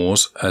the Clone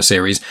Wars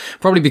series,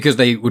 probably because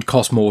they would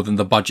cost more than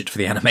the budget for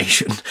the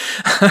animation.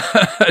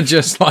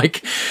 Just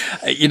like,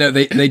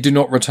 they do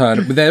not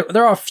return.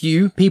 There are a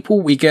few people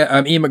we get,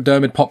 Ian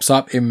McDiarmid pops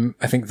up in,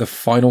 I think, the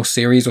final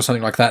series or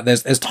something like that.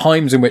 There's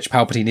times in which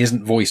Palpatine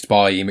isn't voiced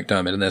by Ian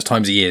McDiarmid, and there's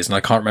times he is, and I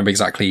can't remember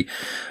exactly,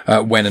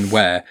 when and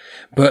where,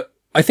 but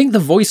I think the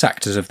voice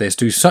actors of this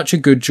do such a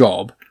good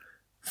job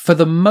for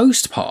the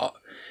most part,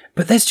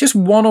 but there's just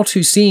one or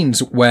two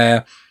scenes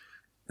where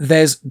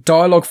there's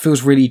dialogue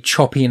feels really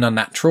choppy and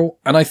unnatural.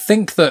 And I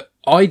think that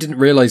I didn't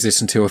realize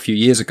this until a few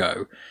years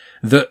ago,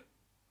 that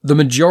the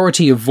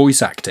majority of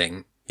voice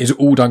acting is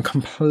all done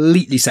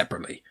completely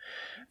separately.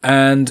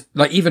 And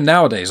like even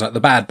nowadays, like the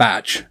Bad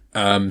Batch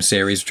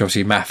series, which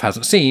obviously Maff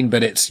hasn't seen,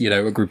 but it's,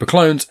 a group of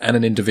clones and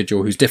an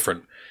individual who's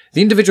different.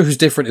 The individual who's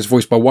different is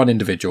voiced by one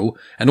individual,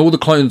 and all the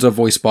clones are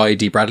voiced by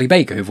D. Bradley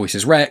Baker, who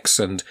voices Rex,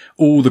 and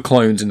all the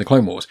clones in the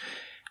Clone Wars.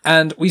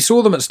 And we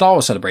saw them at Star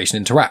Wars Celebration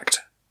interact.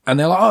 And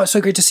they're like, oh, it's so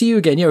great to see you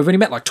again. We've only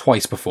met like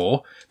twice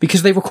before,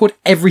 because they record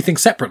everything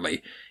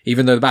separately,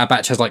 even though the Bad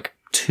Batch has like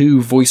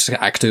 2 voice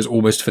actors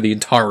almost for the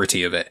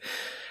entirety of it.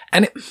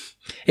 And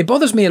it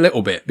bothers me a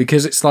little bit,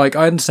 because it's like,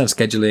 I understand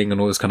scheduling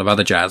and all this kind of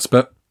other jazz,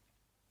 but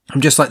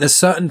I'm just like, there's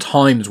certain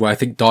times where I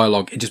think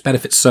dialogue, it just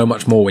benefits so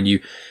much more when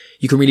you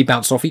can really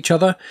bounce off each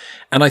other.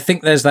 And I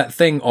think there's that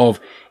thing of,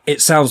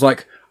 it sounds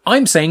like,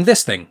 I'm saying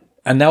this thing,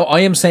 and now I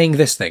am saying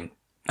this thing,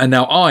 and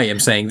now I am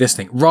saying this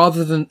thing,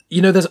 rather than,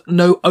 there's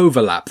no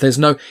overlap.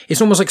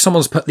 It's almost like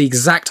someone's put the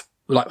exact,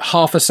 like,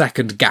 half a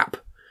second gap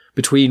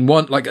between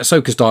one, like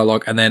Ahsoka's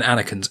dialogue and then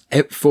Anakin's.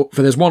 For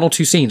there's one or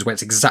two scenes where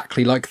it's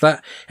exactly like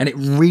that, and it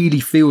really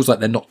feels like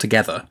they're not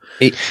together.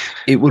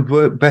 It would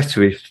work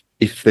better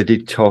if they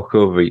did talk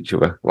over each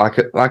other, like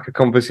a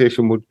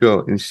conversation would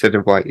go, instead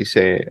of, like you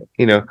say,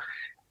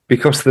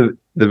 because they're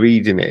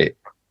reading it,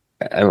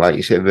 and like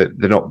you say, they're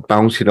not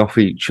bouncing off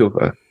each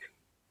other.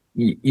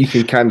 You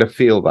can kind of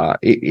feel that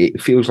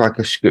it feels like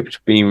a script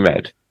being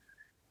read.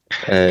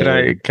 Can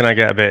I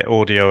get a bit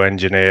audio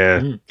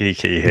engineer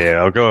geeky here?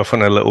 I'll go off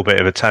on a little bit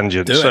of a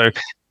tangent. So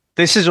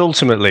this is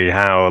ultimately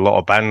how a lot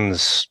of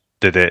bands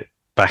did it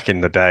back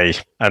in the day,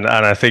 and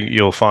I think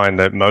you'll find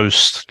that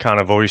most kind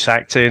of voice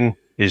acting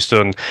is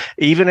done,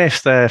 even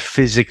if they're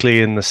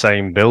physically in the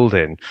same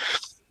building,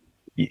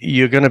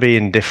 you're going to be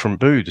in different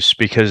booths,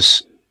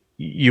 because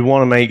you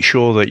want to make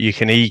sure that you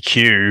can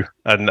EQ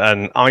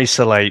and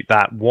isolate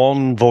that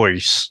one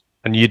voice,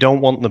 and you don't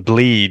want the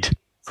bleed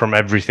from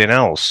everything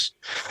else.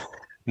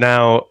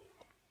 Now,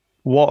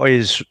 what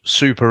is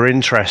super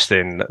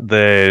interesting,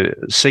 the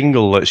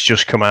single that's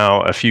just come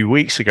out a few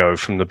weeks ago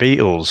from the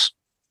Beatles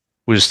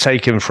was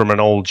taken from an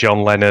old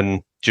John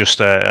Lennon, just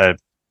a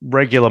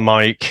regular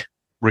mic,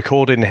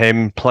 recording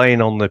him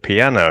playing on the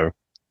piano.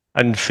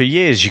 And for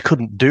years, you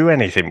couldn't do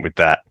anything with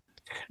that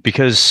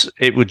because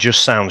it would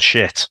just sound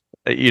shit.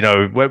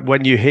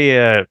 When you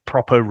hear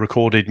proper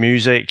recorded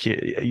music,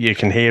 you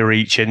can hear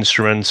each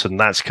instrument, and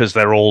that's because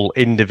they're all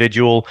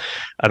individual,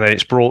 and then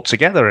it's brought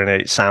together and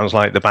it sounds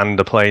like the band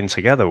are playing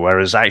together,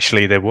 whereas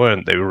actually they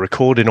weren't. They were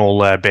recording all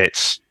their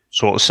bits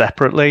sort of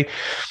separately.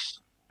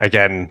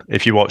 Again,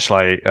 if you watch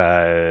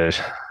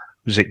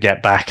was it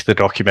Get Back, the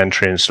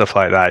documentary and stuff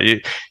like that,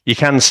 you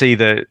can see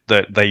that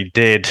they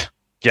did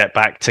get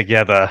back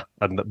together,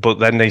 but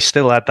then they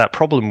still had that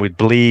problem with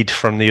bleed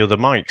from the other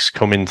mics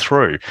coming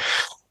through,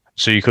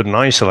 so you couldn't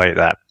isolate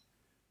that.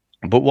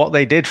 But what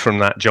they did from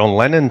that John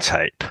Lennon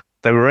tape,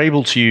 they were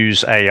able to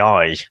use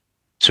AI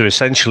to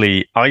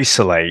essentially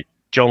isolate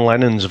John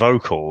Lennon's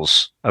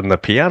vocals and the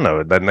piano,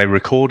 and then they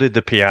recorded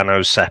the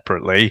piano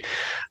separately,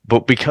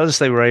 but because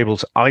they were able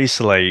to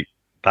isolate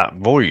that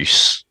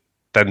voice,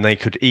 then they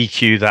could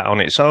EQ that on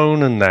its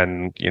own, and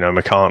then,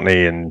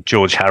 McCartney and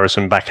George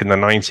Harrison back in the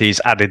 90s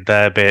added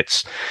their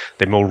bits.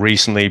 They more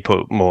recently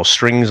put more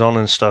strings on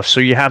and stuff. So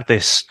you have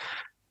this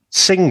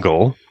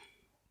single,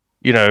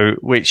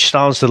 which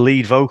stars the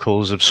lead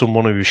vocals of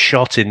someone who was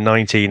shot in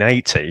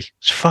 1980.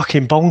 It's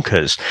fucking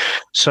bonkers.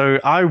 So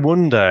I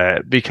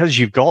wonder, because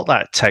you've got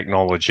that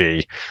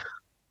technology,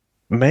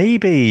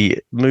 maybe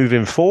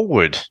moving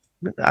forward,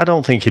 I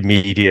don't think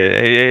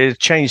immediate.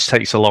 Change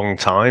takes a long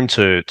time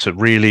to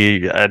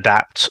really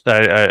adopt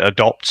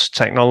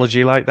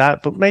technology like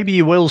that. But maybe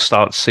you will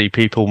start to see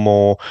people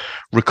more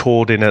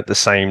recording at the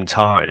same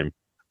time.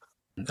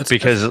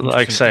 Because,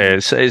 like I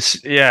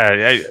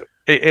say,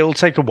 it'll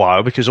take a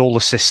while because all the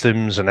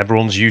systems and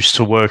everyone's used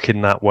to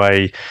working that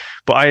way.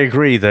 But I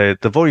agree, the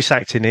voice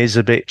acting is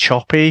a bit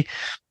choppy,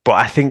 but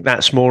I think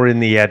that's more in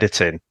the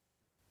editing.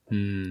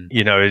 And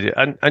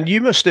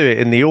you must do it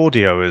in the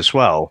audio as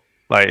well.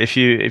 Like if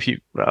you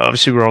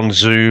obviously we're on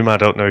Zoom, I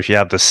don't know if you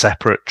have the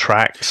separate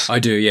tracks. I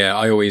do, yeah.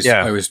 I always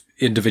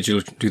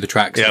individually do the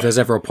tracks. Yep. If there's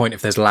ever a point,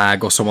 if there's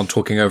lag or someone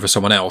talking over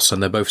someone else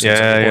and they're both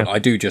saying I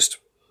do just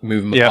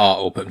move them apart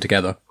or put them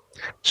together.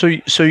 So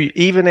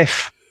even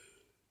if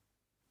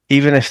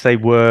they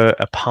were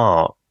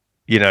apart,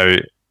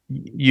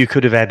 you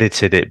could have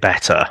edited it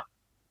better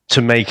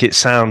to make it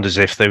sound as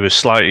if they were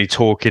slightly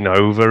talking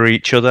over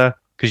each other,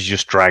 because you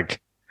just drag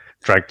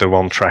the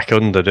one track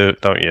under,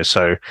 don't you?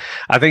 So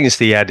I think it's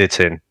the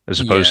editing as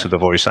opposed to the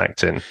voice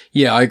acting.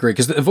 Yeah, I agree,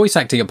 because the voice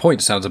acting at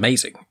points sounds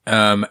amazing.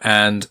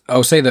 And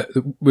I'll say that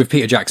with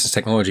Peter Jackson's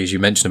technology, as you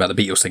mentioned about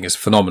the Beatles thing, is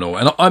phenomenal.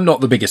 And I'm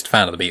not the biggest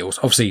fan of the Beatles.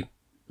 Obviously,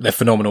 they're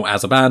phenomenal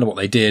as a band and what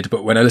they did,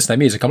 but when I listen to their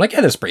music, I'm like,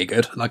 yeah, that's pretty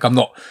good. Like, I'm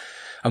not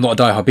a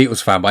diehard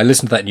Beatles fan, but I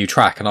listened to that new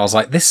track and I was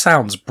like, this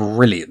sounds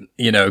brilliant.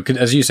 You know,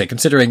 as you say,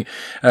 considering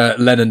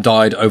Lennon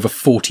died over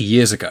 40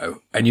 years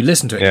ago, and you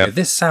listen to it, and you go,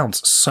 this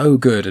sounds so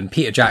good. And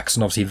Peter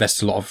Jackson obviously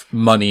invested a lot of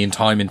money and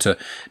time into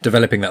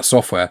developing that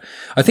software.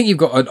 I think you've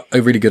got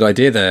a really good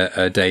idea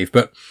there, Dave.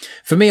 But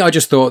for me, I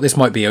just thought this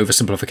might be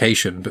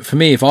oversimplification. But for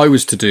me, if I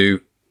was to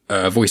do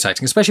voice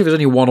acting, especially if there's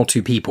only one or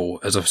two people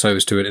as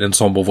opposed to an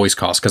ensemble voice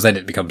cast, because then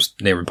it becomes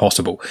near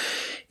impossible,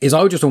 is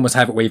I would just almost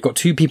have it where you've got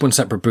two people in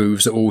separate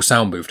booths that are all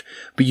sound boothed,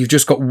 but you've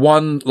just got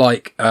one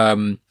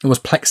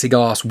almost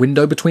plexiglass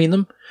window between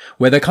them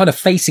where they're kind of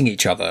facing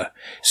each other,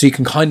 so you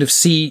can kind of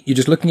see, you're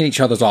just looking in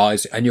each other's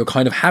eyes and you're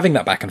kind of having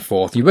that back and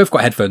forth. You both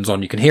got headphones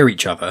on, you can hear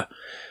each other.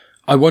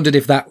 I wondered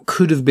if that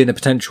could have been a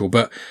potential,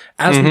 but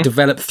as we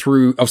develop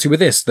through, obviously with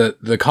this,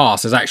 the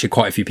cast, there's actually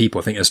quite a few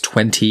people. I think there's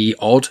 20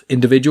 odd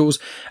individuals.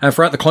 And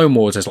throughout the Clone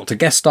Wars, there's lots of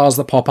guest stars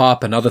that pop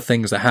up and other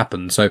things that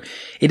happen. So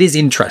it is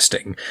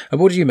interesting.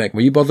 And what did you make?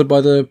 Were you bothered by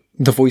the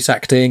voice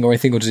acting or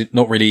anything, or does it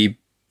not really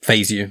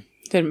faze you?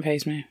 Didn't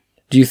faze me.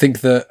 Do you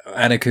think that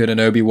Anakin and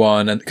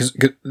Obi-Wan, and because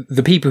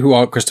the people who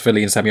are Christopher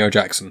Lee and Samuel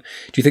Jackson,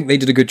 do you think they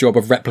did a good job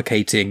of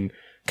replicating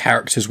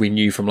characters we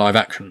knew from live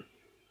action?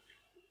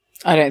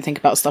 I don't think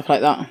about stuff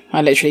like that.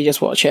 I literally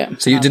just watch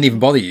it. So it didn't even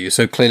bother you,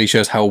 so it clearly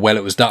shows how well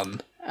it was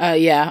done.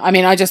 Yeah, I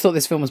mean, I just thought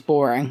this film was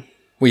boring.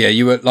 Well, yeah,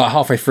 you were like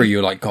halfway through, you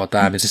were like, God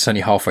damn, is this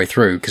only halfway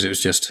through? Because it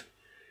was just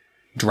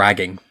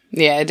dragging.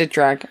 Yeah, it did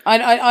drag.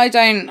 I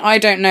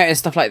don't notice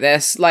stuff like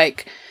this.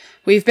 Like,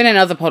 we've been in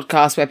other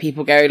podcasts where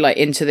people go like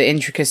into the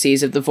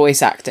intricacies of the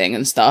voice acting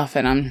and stuff,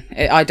 and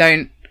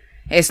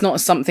it's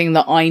not something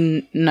that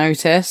I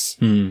notice.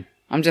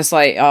 I'm just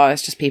like, oh,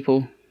 it's just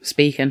people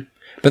speaking.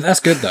 But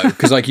that's good though,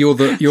 because like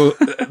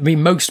I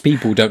mean, most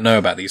people don't know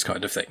about these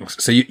kind of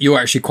things, so you're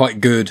actually quite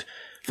good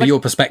for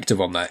your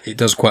perspective on that. It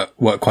does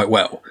work quite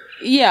well.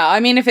 Yeah, I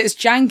mean, if it's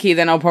janky,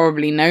 then I'll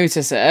probably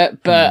notice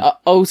it.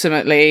 But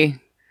ultimately,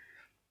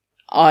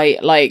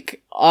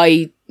 if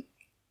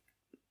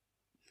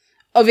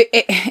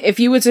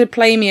you were to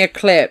play me a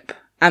clip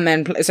and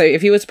then so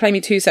if you were to play me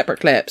two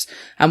separate clips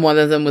and one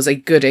of them was a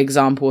good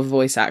example of a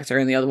voice actor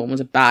and the other one was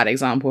a bad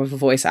example of a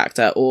voice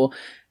actor, or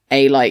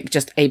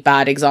just a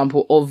bad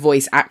example of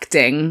voice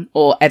acting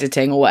or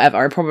editing or whatever,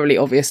 I probably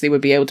obviously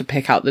would be able to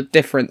pick out the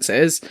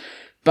differences.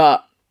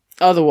 But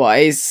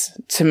otherwise,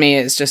 to me,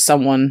 it's just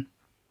someone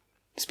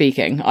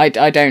speaking. I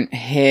don't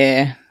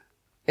hear,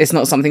 it's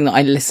not something that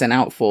I listen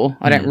out for.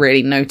 I don't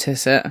really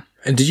notice it.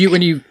 And did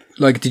you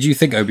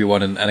think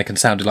Obi-Wan and Anakin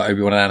sounded like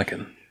Obi-Wan and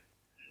Anakin?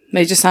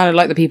 They just sounded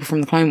like the people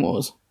from the Clone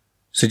Wars.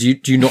 So do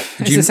you not?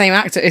 The same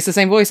actor. It's the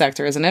same voice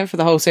actor, isn't it, for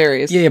the whole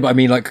series? Yeah, but I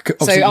mean, like,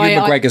 obviously, Ewan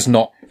McGregor's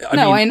not.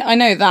 I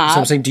know that. So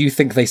I'm saying, do you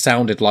think they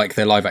sounded like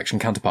their live action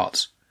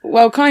counterparts?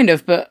 Well, kind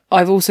of, but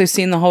I've also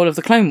seen the whole of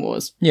the Clone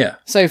Wars. Yeah.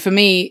 So for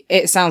me,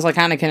 it sounds like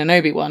Anakin and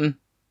Obi-Wan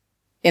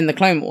in the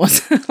Clone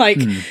Wars. Like,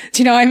 do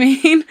you know what I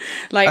mean?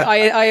 Like,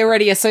 I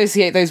already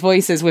associate those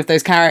voices with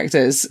those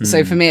characters.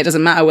 So for me, it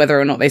doesn't matter whether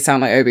or not they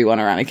sound like Obi-Wan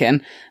or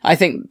Anakin. I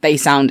think they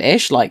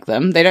sound-ish like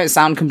them. They don't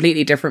sound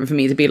completely different for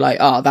me to be like,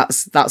 oh,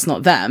 that's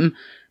not them.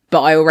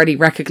 But I already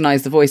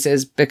recognize the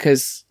voices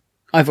because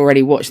I've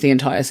already watched the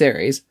entire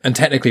series. And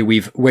technically,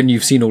 when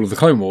you've seen all of the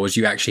Clone Wars,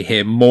 you actually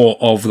hear more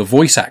of the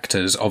voice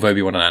actors of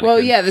Obi-Wan and Anakin.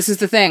 Well, yeah, this is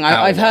the thing.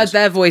 I've heard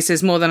their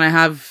voices more than I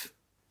have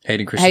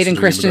Hayden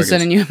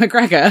Christensen and Ewan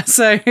McGregor.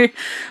 So,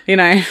 you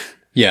know.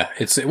 Yeah.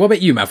 What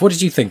about you, Maff? What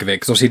did you think of it?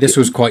 Because obviously this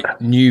was quite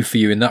new for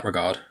you in that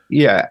regard.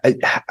 Yeah,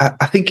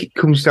 I think it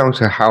comes down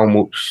to how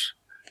much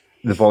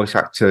the voice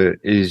actor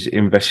is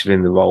invested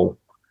in the role.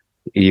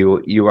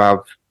 You have,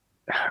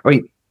 I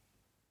mean,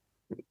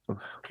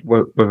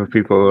 whether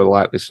people are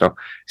like this stuff,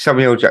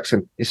 Samuel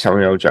Jackson is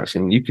Samuel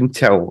Jackson. You can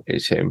tell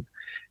it's him.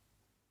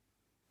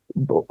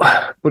 But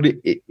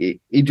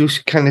it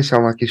just kind of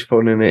sounds like he's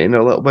phoning it in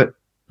a little bit.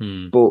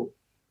 But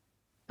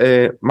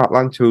Matt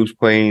Lanter's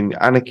playing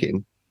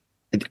Anakin.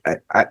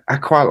 I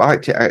quite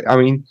liked it. I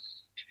mean,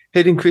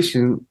 Hayden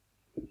Christensen,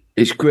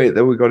 it's great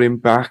that we got him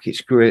back.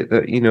 It's great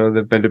that, you know,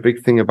 they've made a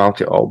big thing about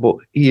it all. But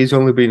he has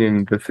only been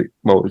in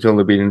he's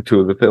only been in two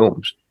of the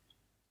films,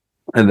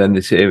 and then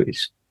the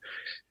series.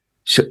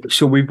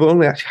 So we've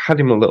only actually had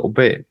him a little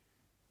bit.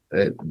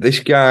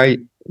 This guy,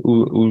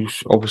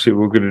 who's obviously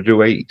we're going to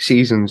do 8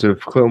 seasons of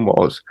Clone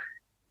Wars,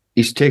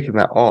 he's taken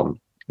that on.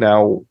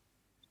 Now,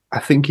 I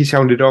think he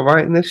sounded all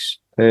right in this.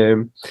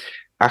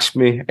 Ask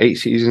me 8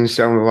 seasons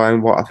down the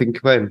line what I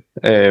think of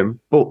him.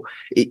 But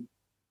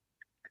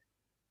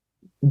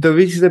there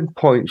is the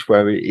points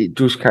where it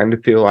does kind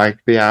of feel like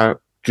they are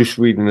just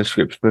reading the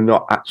scripts. They're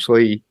not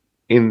actually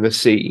in the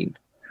scene.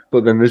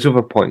 But then there's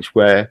other points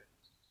where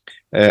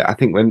I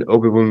think when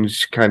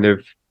Obi-Wan's kind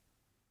of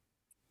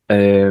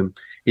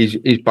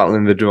He's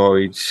battling the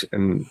droids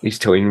and he's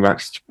telling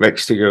Rex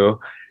to go.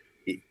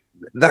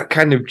 That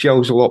kind of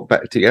gels a lot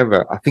better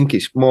together. I think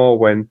it's more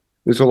when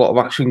there's a lot of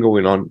action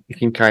going on, you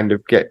can kind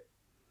of get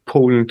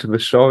pulled into the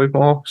story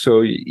more,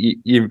 so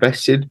you're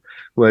invested.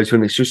 Whereas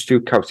when it's just two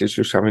characters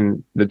just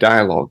having the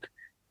dialogue,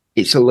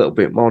 it's a little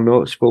bit more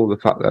noticeable, the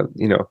fact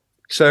that,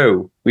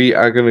 so we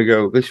are going to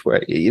go this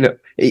way,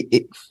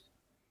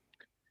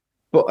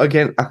 But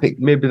again, I think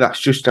maybe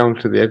that's just down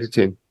to the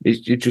editing.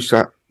 It's just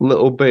that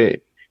little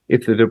bit,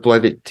 if they'd have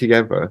bled it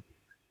together,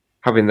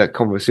 having that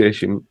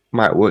conversation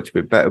might work a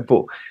bit better.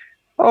 But,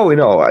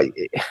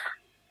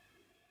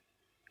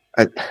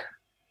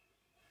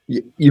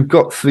 you've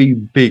got three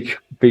big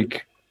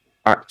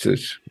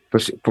actors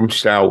from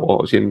Star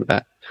Wars in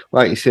there.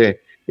 Like you say,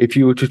 if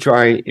you were to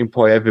try and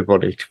employ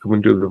everybody to come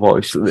and do the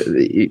voice,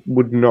 it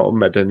would not have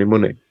made any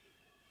money.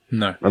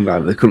 No. And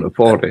that they couldn't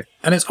afford it.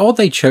 And it's odd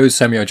they chose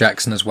Samuel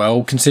Jackson as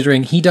well,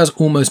 considering he does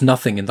almost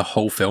nothing in the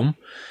whole film.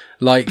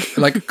 Like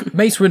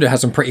Mace Windu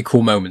has some pretty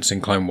cool moments in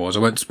Clone Wars. I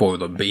won't spoil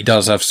them, but he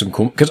does have some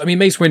cool. Because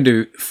Mace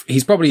Windu,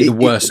 he's probably the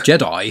worst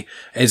Jedi,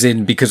 as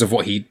in because of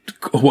what he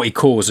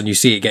caused, and you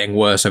see it getting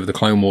worse over the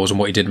Clone Wars and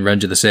what he did in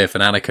Revenge of the Sith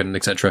and Anakin,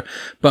 etc.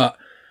 But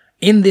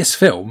in this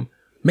film,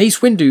 Mace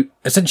Windu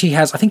essentially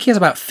has, I think he has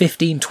about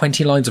 15,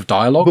 20 lines of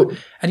dialogue, But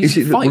and he's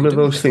is it fine. one of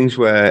those things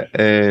where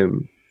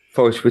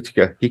Forrest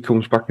Whitaker, he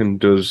comes back and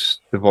does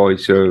the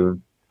voice of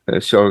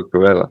Saw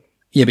Gerrera?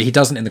 Yeah, but he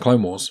doesn't in the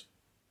Clone Wars.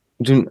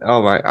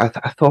 All right,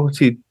 I thought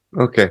he.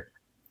 Okay.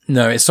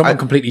 No, it's someone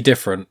completely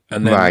different.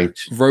 And then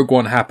Rogue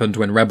One happened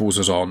when Rebels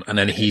was on, and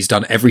then he's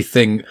done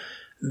everything.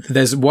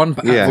 There's one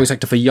voice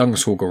actor for young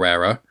Saw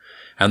Gerrera,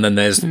 and then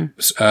there's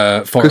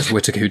Forrest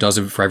Whitaker who does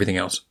it for everything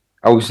else.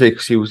 I was there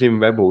because he was in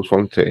Rebels,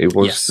 wasn't it? It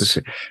was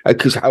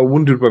because I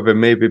wondered whether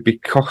maybe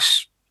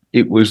because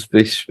it was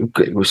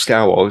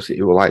Star Wars,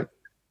 it was like,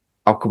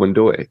 I'll come and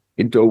do it.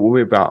 Don't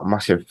worry about a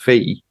massive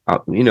fee.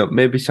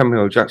 Maybe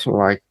Samuel Jackson was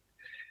like,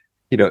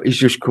 he's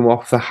just come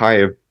off the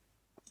high of,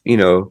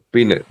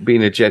 being a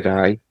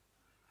Jedi.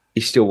 He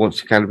still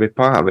wants to kind of be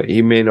part of it.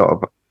 He may not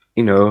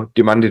have,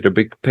 demanded a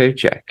big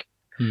paycheck,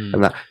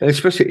 and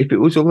especially if it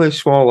was only a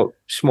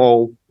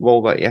small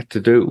role that he had to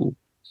do.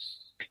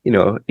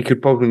 He could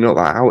probably knock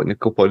that out in a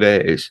couple of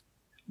days,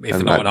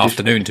 if not an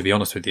afternoon. To be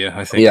honest with you,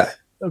 I think. Yeah,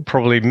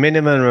 probably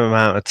minimum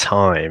amount of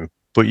time,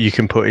 but you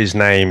can put his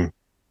name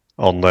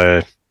on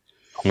the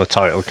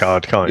title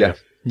card, can't you?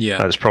 Yeah,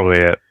 that's probably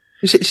it.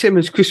 It's the same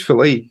as Christopher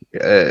Lee,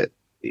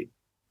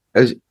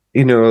 as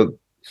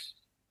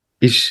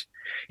he's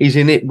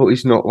in it, but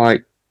he's not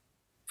like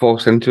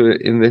forced into it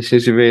in this.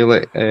 Is he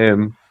really?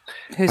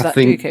 Who's that?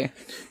 Dooku?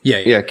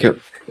 Yeah.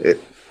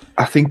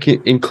 I think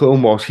in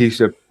Clone Wars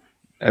he's a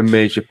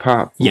major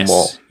part.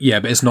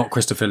 Yeah, but it's not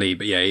Christopher Lee.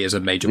 But yeah, he is a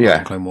major part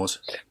in Clone Wars.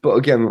 But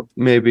again,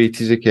 maybe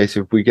it is a case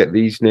of we get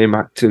these name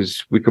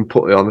actors, we can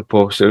put it on the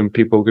poster, and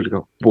people are going to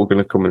go, we're going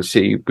to come and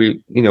see.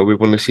 We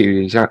want to see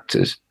these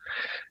actors.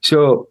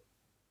 So.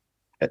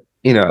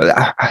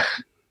 I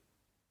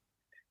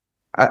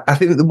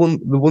think the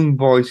one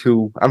voice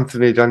who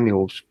Anthony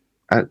Daniels,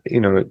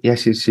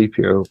 yes, he's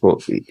CPO, but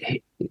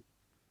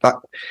that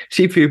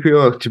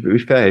CPO, to be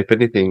fair, if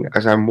anything,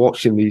 as I'm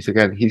watching these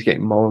again, he's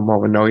getting more and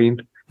more annoying.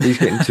 He's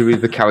getting to be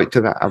the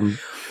character that I'm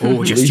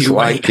just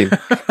liking.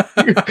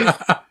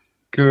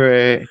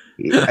 Great.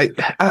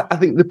 I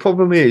think the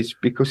problem is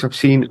because I've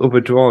seen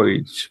other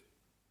droids,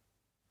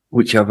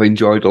 which I've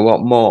enjoyed a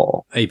lot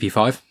more.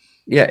 AP5.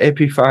 Yeah,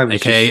 AP5.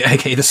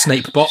 AKA the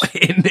Snape bot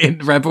in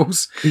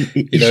Rebels.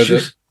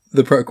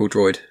 The protocol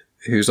droid,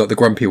 who's like the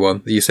grumpy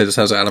one that you said just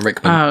has Alan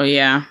Rickman. Oh,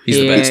 yeah. He's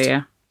the best.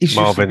 Yeah.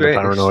 Marvin, the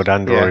paranoid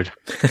android.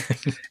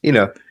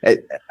 Yeah.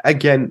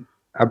 Again,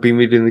 I've been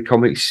reading the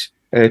comics,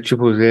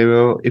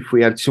 000. If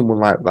we had someone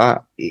like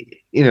that,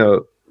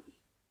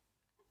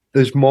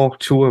 there's more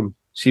to him.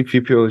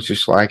 C-3PO is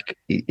just like,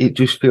 it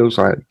just feels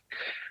like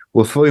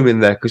we'll throw him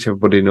in there because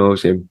everybody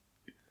knows him.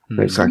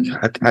 It's like,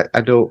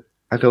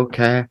 I don't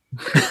care.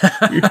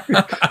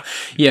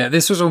 Yeah,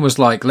 this was almost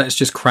like, let's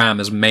just cram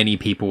as many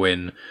people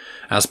in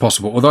as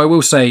possible. Although I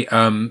will say,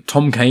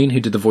 Tom Kane, who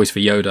did the voice for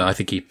Yoda, I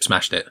think he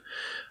smashed it.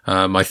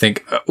 I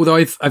think, although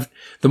I've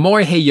the more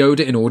I hear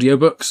Yoda in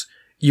audiobooks,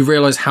 you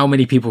realise how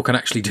many people can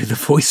actually do the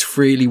voice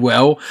really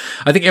well.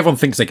 I think everyone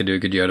thinks they can do a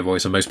good Yoda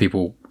voice, and most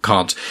people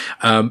can't.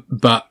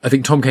 But I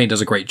think Tom Kane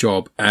does a great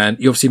job. And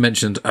you obviously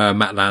mentioned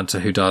Matt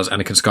Lanter, who does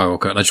Anakin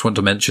Skywalker, and I just want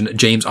to mention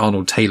James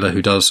Arnold Taylor,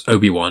 who does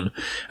Obi-Wan.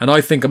 And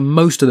I think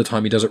most of the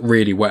time he does it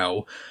really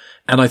well.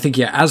 And I think,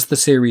 as the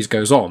series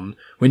goes on,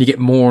 when you get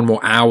more and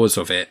more hours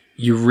of it,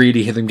 you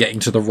really hear them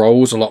getting to the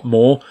roles a lot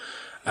more.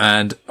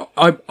 And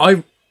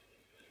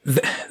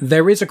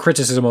there is a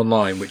criticism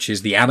online, which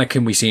is the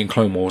Anakin we see in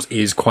Clone Wars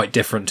is quite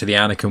different to the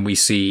Anakin we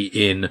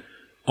see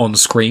on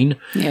screen.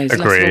 Yeah, he's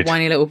less of a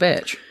whiny little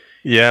bitch.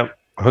 Yeah,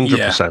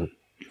 100%.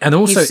 And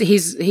also,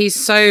 he's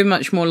so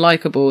much more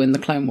likable in the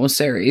Clone Wars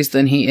series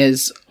than he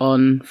is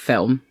on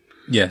film.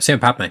 Yeah, same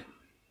Padme.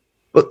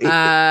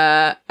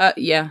 Yeah.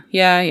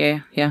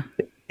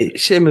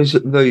 It's same as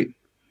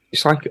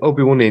it's like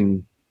Obi-Wan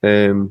in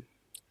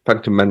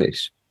Phantom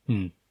Menace.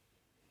 Hmm.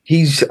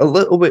 He's a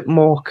little bit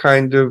more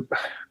kind of,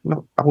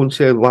 I wouldn't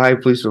say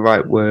lively is the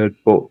right word,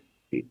 but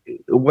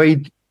the way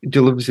he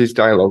delivers his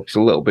dialogue is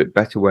a little bit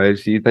better.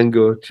 Whereas you then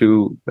go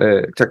to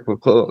Attack of the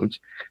Clones,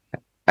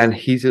 and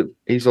he's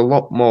a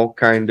lot more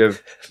kind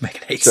of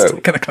Making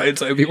haste. Kind of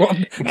clones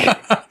Obi-Wan.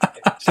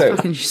 So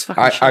fucking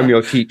I'm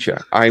your teacher.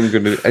 I'm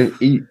gonna, and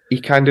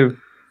he kind of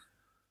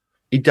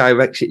he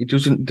directs it. He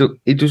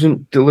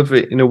doesn't deliver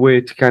it in a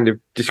way to kind of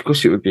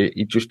discuss it with you.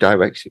 He just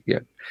directs it. Yeah.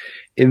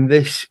 In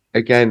this,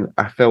 again,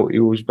 I felt he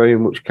was very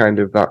much kind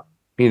of that,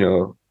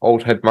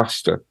 old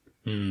headmaster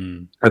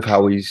of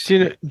how he's.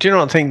 Do you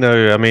not think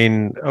though? I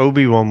mean,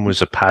 Obi-Wan was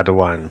a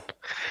Padawan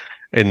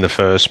in the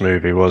first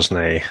movie, wasn't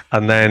he?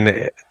 And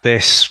then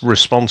this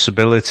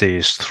responsibility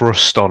is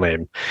thrust on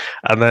him.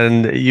 And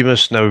then you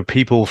must know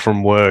people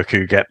from work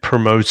who get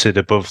promoted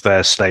above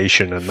their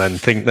station and then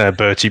think they're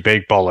Bertie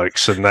Big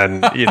Bollocks. And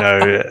then,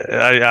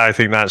 I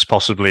think that's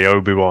possibly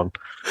Obi-Wan.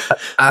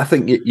 I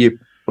think you're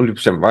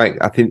 100% right.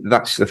 I think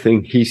that's the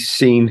thing.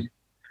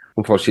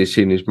 Unfortunately, he's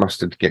seen his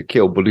master get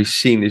killed, but he's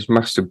seen his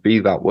master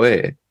be that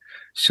way.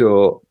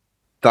 So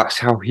that's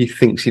how he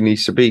thinks he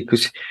needs to be,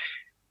 because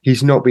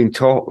he's not been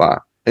taught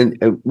that.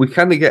 And we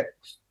kind of get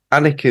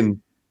Anakin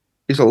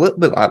is a little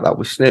bit like that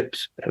with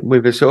Snips,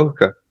 with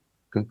Ahsoka.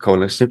 I'm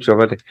calling her Snips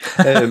already.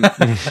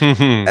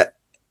 At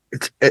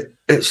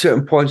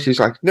certain points, he's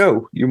like,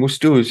 no, you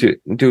must do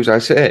as I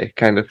say,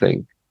 kind of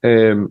thing.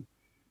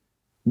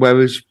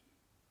 Whereas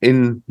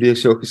in the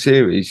Ahsoka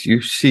series,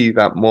 you see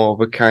that more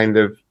of a kind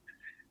of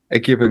a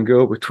give and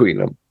go between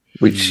them,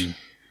 which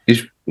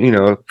is,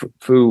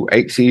 through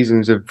 8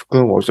 seasons of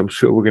Clone Wars, I'm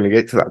sure we're going to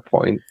get to that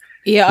point.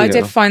 Yeah, I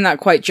did find that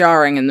quite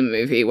jarring in the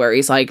movie, where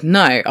he's like,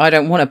 no, I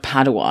don't want a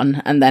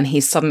Padawan. And then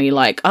he's suddenly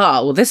like,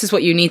 well, this is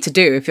what you need to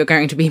do if you're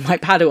going to be my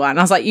Padawan.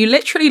 I was like, you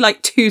literally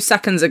 2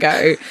 seconds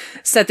ago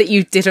said that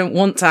you didn't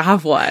want to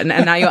have one,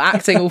 and now you're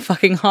acting all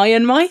fucking high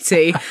and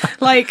mighty.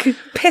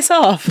 Piss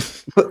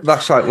off. But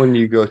that's like when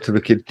you go to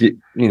the kid,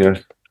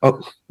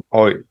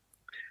 or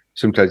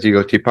sometimes you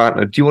go to your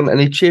partner, do you want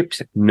any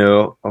chips?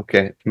 No.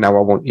 Okay, now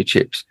I want your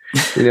chips.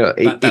 Tastes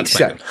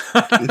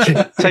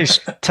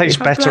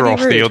better off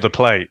the other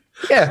plate.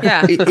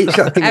 Yeah. It's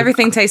that thing.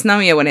 Everything tastes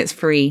nummier when it's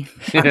free.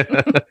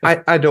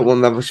 I don't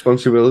want that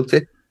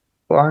responsibility.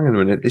 Well, hang on a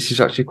minute. This is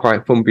actually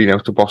quite fun being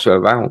able to boss her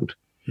around.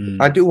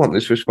 I do want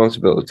this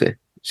responsibility.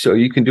 So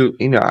you can do,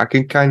 I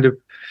can try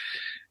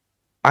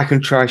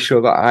to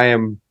show that I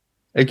am,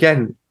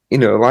 again,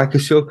 like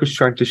Ahsoka's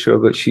trying to show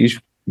that she's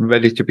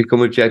ready to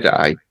become a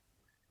Jedi,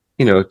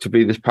 to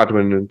be this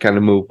Padawan and kind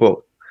of move up.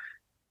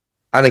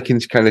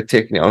 Anakin's kind of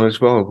taking it on as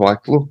well.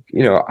 Like, look,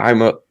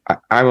 I'm a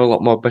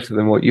lot more better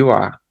than what you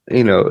are.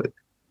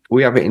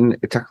 We have it in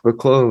Attack of the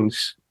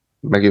Clones,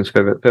 Megan's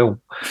favorite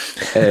film,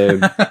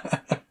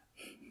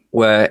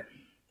 where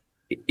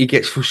he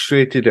gets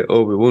frustrated at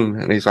Obi-Wan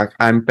and he's like,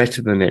 I'm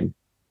better than him.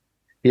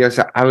 He has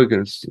that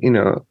arrogance,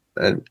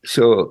 and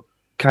so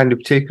kind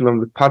of taking on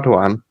the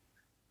Padawan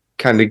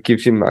kind of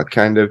gives him that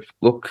kind of,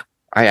 look,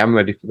 I am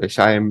ready for this.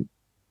 I am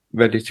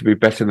ready to be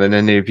better than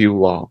any of you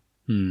lot.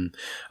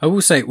 I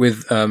will say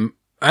with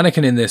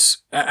Anakin in this,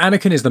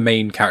 Anakin is the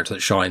main character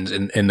that shines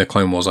in the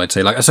Clone Wars, I'd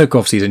say. Ahsoka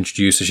obviously is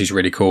introduced, so she's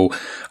really cool.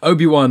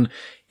 Obi-Wan,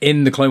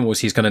 in the Clone Wars,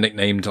 he's kind of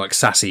nicknamed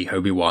Sassy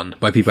Obi-Wan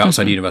by people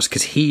outside the universe,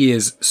 because he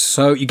is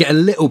so, you get a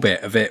little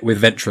bit of it with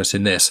Ventress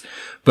in this,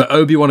 but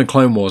Obi-Wan in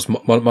Clone Wars, my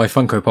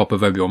Funko Pop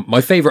of Obi-Wan, my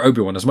favourite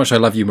Obi-Wan, as much as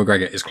I love you,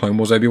 McGregor, is Clone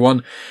Wars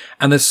Obi-Wan,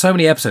 and there's so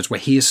many episodes where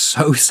he is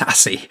so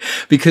sassy,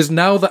 because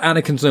now that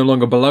Anakin's no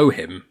longer below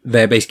him,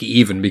 they're basically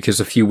even, because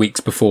a few weeks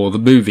before the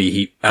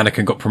movie,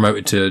 Anakin got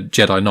promoted to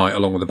Jedi Knight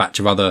along with a batch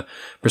of other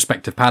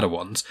prospective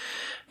Padawans,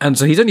 and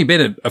so he's only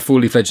been a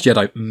fully fledged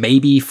Jedi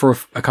maybe for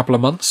a couple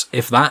of months,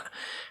 if that.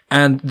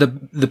 And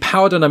the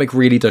power dynamic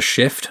really does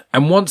shift.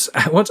 And once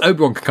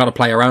Obi-Wan can kind of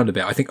play around a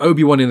bit, I think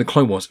Obi-Wan in the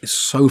Clone Wars is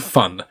so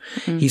fun.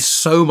 He's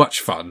so much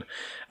fun.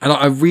 And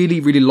I really,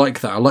 really like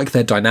that. I like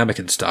their dynamic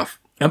and stuff.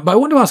 But I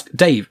want to ask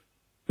Dave,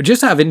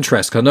 just out of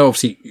interest, because I know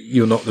obviously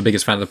you're not the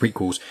biggest fan of the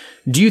prequels,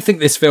 do you think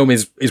this film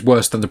is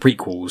worse than the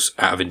prequels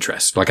out of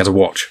interest, as a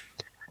watch?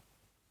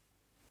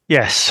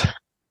 Yes.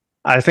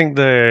 I think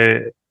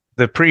the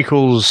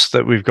prequels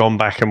that we've gone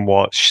back and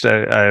watched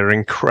are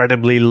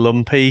incredibly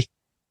lumpy.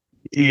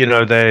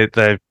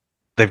 They've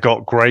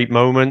got great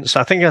moments.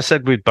 I think I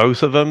said with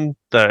both of them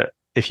that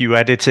if you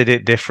edited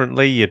it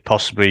differently, you'd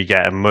possibly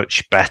get a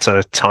much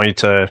better,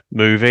 tighter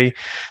movie.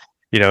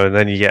 And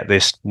then you get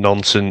this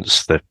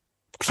nonsense, the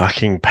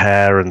fucking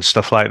pair and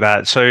stuff like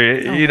that. So,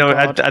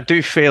 I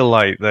do feel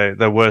like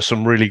there were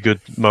some really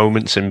good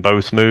moments in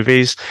both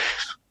movies.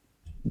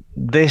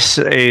 This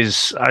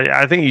is,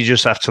 I think you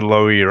just have to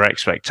lower your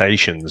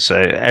expectations.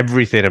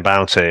 Everything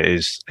about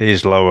it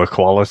is lower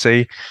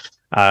quality.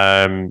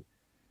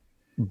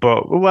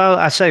 But,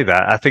 I say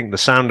that. I think the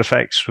sound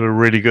effects were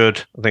really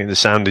good. I think the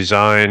sound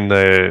design,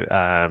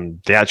 the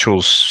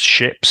actual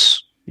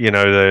ships,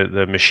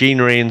 the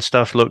machinery and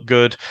stuff looked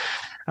good.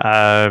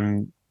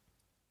 But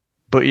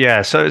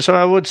yeah, so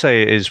I would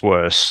say it is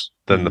worse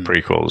than the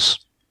prequels.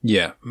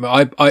 Yeah,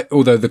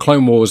 although the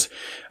Clone Wars,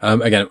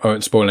 again, I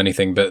won't spoil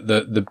anything, but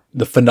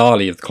the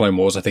finale of the Clone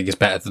Wars, I think, is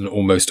better than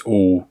almost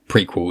all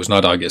prequels, and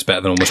I'd argue it's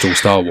better than almost all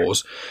Star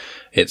Wars.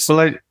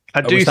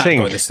 I do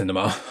think the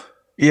cinema.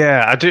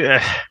 Yeah, I do.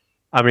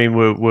 I mean,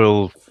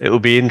 it'll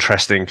be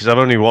interesting because I've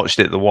only watched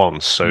it the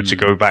once, so to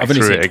go back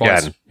through it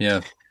again, yeah.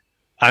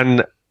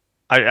 And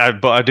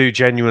but I do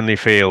genuinely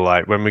feel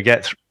like when we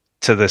get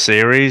to the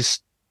series,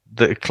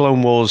 the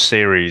Clone Wars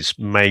series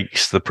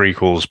makes the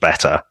prequels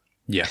better.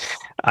 Yeah.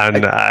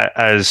 And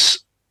as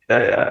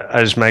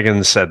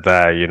Megan said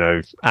there, you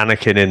know,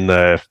 Anakin in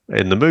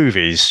the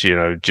movies, you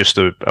know, just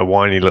a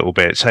whiny little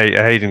bit.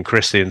 Hayden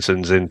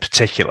Christensen's in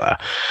particular,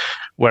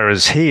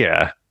 whereas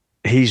here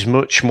he's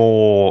much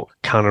more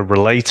kind of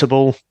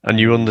relatable, and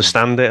you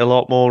understand it a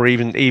lot more,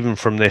 even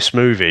from this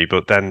movie.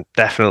 But then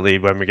definitely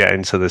when we get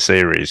into the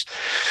series,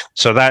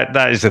 so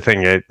that is the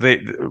thing.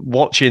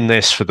 Watching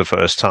this for the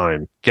first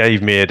time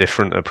gave me a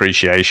different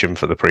appreciation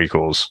for the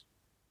prequels.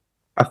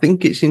 I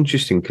think it's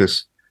interesting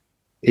because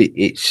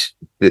it's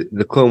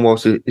the Clone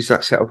Wars. Is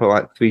that set up for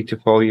like 3 to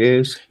 4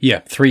 years? Yeah,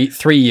 3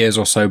 years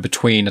or so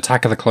between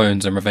Attack of the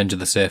Clones and Revenge of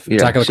the Sith. Yeah,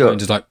 Attack of the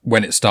Clones is like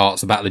when it starts,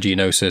 the Battle of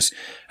Geonosis,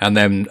 and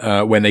then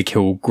when they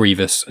kill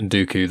Grievous and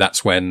Dooku,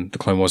 that's when the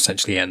Clone Wars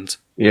essentially ends.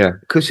 Yeah,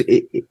 because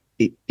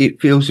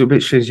it feels a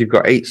bit strange. You've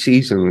got 8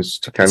 seasons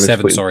to kind of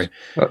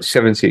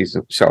 7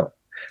 seasons. So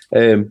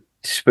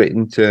split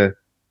into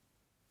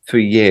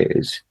 3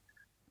 years,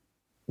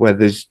 where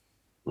there's,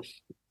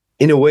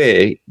 in a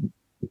way,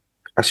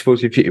 I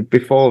suppose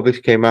before this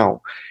came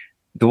out,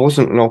 there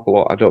wasn't an awful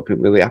lot, I don't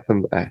think, really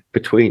happened there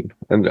between.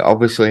 And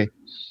obviously,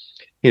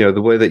 you know,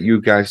 the way that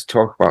you guys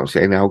talk about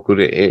saying how good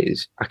it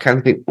is, I kind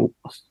of think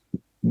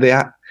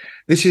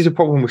this is a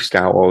problem with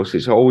Star Wars.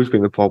 It's always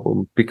been a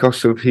problem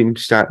because of him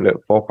starting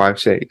at 4, 5,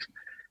 6.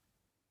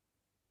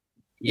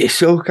 You're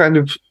so kind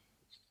of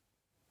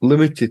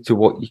limited to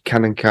what you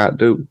can and can't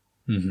do,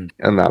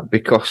 and that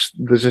because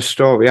there's a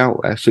story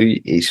out there. So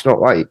it's not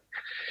like,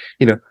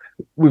 you know,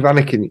 with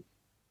Anakin.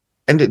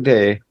 End of the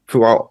day,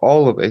 throughout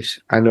all of this,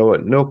 I know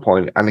at no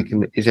point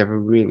Anakin is ever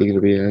really going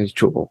to be in any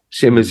trouble.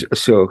 Same as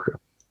Ahsoka,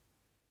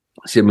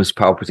 same as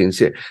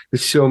Palpatine.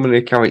 There's so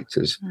many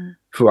characters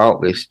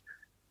throughout this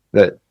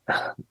that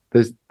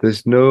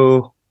there's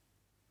no,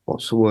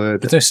 what's the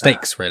word? There's no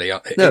stakes really.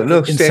 No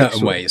in stakes,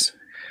 certain ways.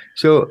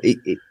 So,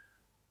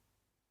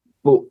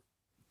 but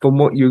from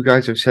what you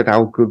guys have said,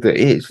 how good it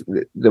is,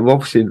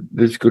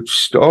 there's good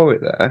story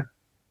there.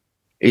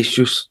 It's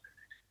just,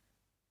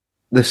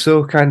 they're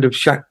so kind of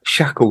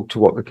shackled to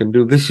what they can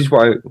do. This is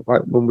why,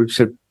 like when we've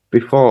said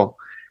before,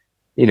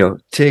 you know,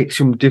 take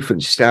some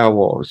different Star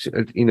Wars,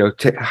 you know,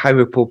 take High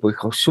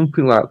Republic or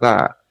something like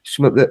that,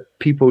 something that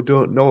people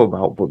don't know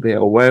about, but they're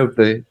aware of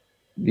the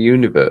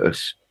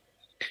universe,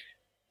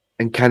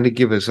 and kind of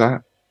give us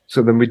that.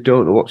 So then we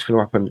don't know what's going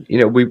to happen.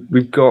 You know,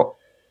 we've got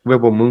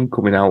Rebel Moon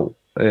coming out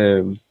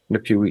in a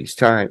few weeks'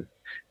 time.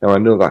 Now, I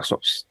know that's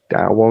not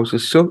Star Wars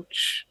as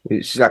such.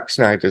 It's Zack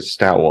Snyder's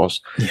Star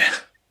Wars.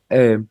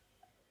 Yeah.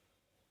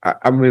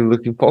 I'm really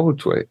looking forward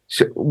to it.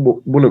 So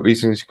one of the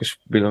reasons is because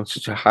we've been on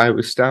such a high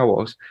with Star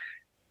Wars,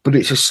 but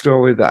it's a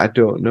story that I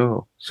don't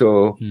know.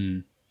 So,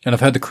 and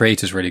I've heard the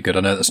creator's really good. I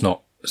know that's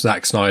not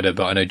Zack Snyder,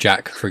 but I know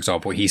Jack, for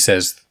example, he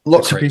says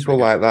lots of people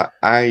like that.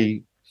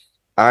 I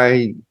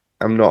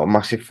am not a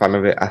massive fan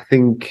of it. I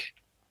think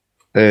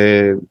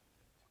I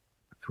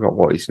forgot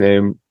what his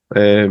name.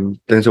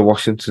 Denzel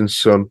Washington's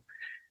son.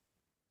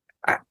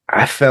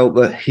 I felt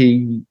that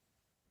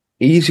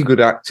he's a good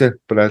actor,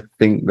 but I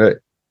think that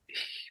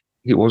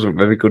he wasn't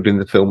very good in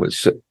the film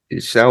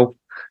itself.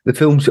 The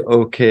film's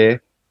okay,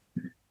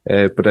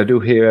 but I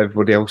do hear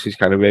everybody else is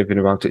kind of raving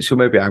about it, so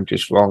maybe I'm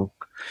just wrong.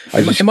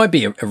 It might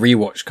be a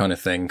rewatch kind of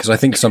thing, because I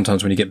think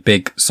sometimes when you get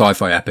big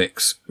sci-fi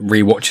epics,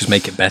 rewatches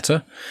make it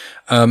better.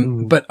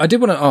 But I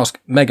did want to ask,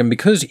 Megan,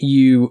 because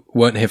you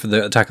weren't here for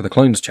the Attack of the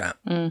Clones chat,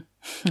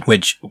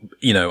 which,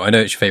 you know, I know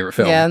it's your favourite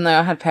film. Yeah, no,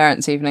 I had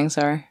parents' evening,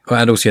 sorry.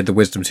 And also you had the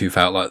Wisdom Tooth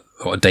out like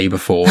a day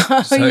before.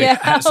 So, yeah.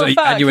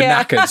 And you were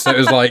knackered, so it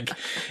was like,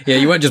 yeah,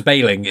 you weren't just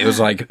bailing. It was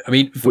like, I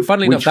mean,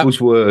 funnily enough, which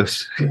was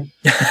worse?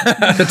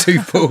 the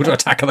tooth pulled or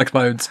Attack of the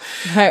Clones.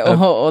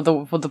 Or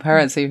the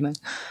parents' evening.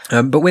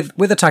 But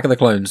with Attack of the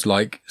Clones,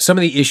 like, some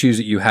of the issues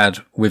that you had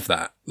with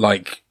that,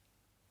 like,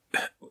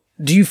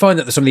 do you find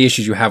that some of the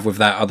issues you have with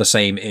that are the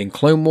same in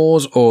Clone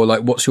Wars, or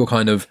like, what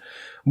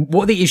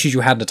are the issues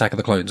you had in Attack of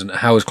the Clones, and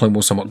how is Clone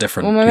Wars somewhat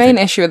different? Well, my main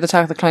issue with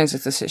Attack of the Clones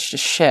is this: it's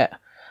just shit.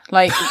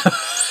 Like,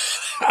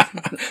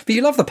 but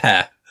you love the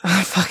pear.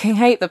 I fucking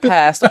hate the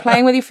pear. Stop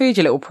playing with your food,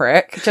 you little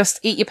prick. Just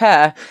eat your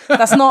pear.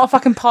 That's not a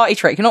fucking party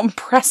trick. You're not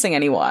impressing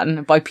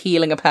anyone by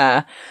peeling a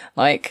pear.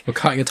 Like, or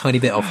cutting a tiny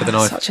bit off with a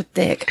knife. Such a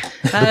dick.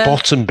 The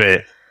bottom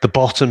bit.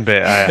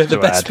 I have the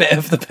to best add. bit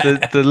of the pear.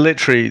 The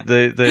literally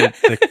the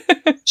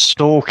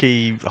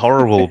stalky,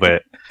 horrible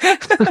bit.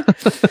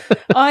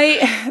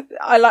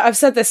 I've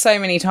said this so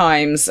many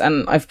times,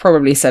 and I've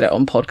probably said it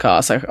on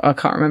podcasts. I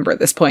can't remember at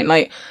this point.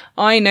 Like,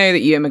 I know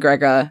that Ewan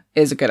McGregor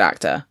is a good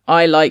actor.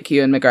 I like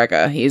Ewan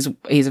McGregor. He's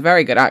a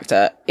very good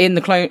actor. In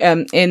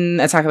the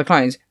in Attack of the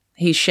Clones,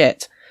 he's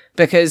shit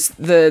because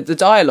the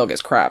dialogue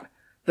is crap.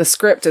 The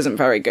script isn't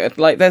very good.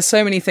 Like, there's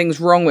so many things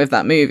wrong with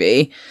that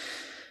movie.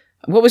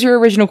 What was your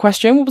original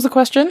question? What was the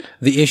question?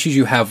 The issues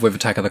you have with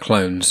Attack of the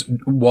Clones.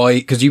 Why?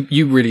 Because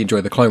you really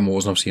enjoy the Clone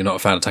Wars, and obviously you're not a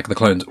fan of Attack of the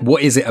Clones.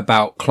 What is it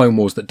about Clone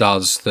Wars that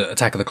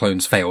Attack of the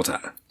Clones failed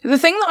at? The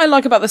thing that I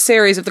like about the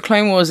series of the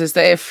Clone Wars is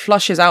that it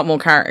flushes out more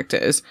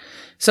characters.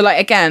 So, like,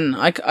 again,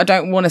 I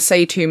don't want to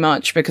say too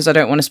much because I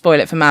don't want to spoil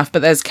it for Maff,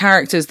 but there's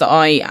characters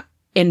that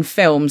in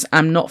films,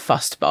 am not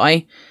fussed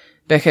by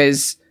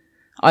because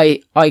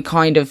I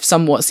kind of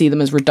somewhat see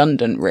them as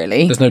redundant,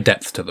 really. There's no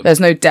depth to them. There's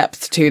no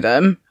depth to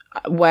them.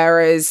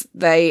 Whereas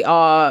they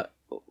are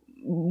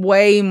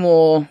way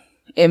more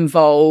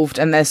involved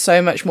and there's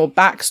so much more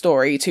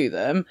backstory to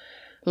them.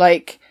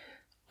 Like,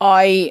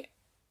 I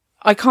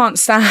can't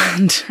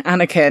stand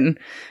Anakin.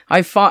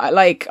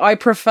 I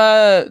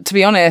prefer, to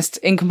be honest,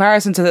 in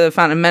comparison to the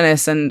Phantom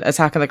Menace and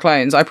Attack of the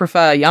Clones, I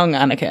prefer young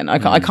Anakin.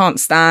 I can't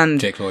stand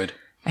Jake Lloyd.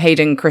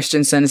 Hayden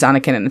Christensen's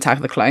Anakin in Attack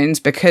of the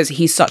Clones because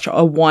he's such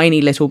a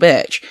whiny little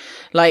bitch.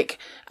 Like,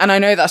 and I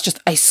know that's just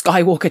a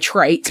Skywalker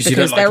trait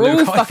because they're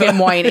all fucking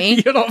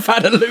whiny. You're not a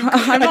fan of Luke.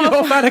 I'm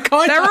not a fan of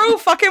Kylo. They're all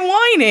fucking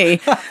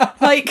whiny.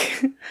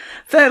 Like,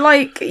 they're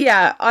like,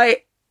 yeah,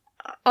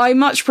 I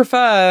much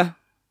prefer,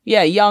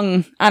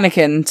 young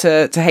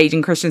Anakin to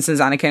Hayden Christensen's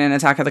Anakin in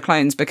Attack of the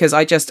Clones because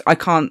I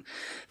can't,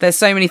 there's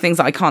so many things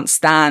that I can't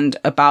stand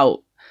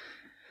about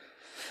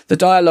the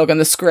dialogue and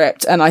the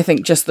script, and I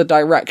think just the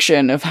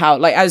direction of how,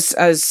 like, as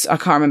I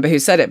can't remember who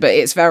said it, but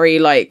it's very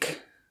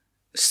like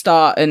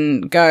start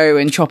and go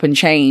and chop and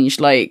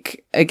change.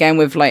 Like, again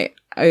with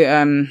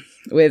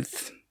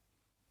with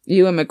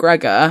Ewan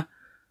McGregor,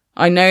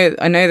 I know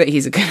that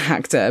he's a good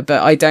actor,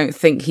 but I don't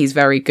think he's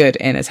very good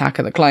in Attack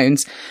of the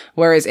Clones.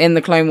 Whereas in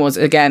the Clone Wars,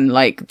 again,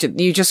 like,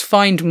 you just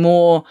find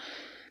more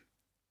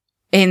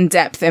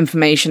in-depth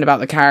information about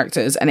the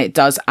characters, and it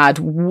does add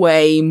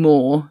way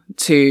more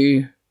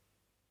to,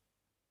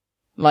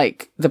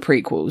 like, the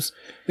prequels.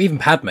 Even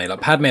Padme and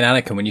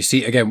Anakin, when you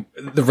see, again,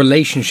 the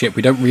relationship,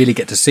 we don't really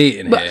get to see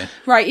it in here.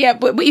 Right, yeah,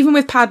 but even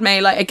with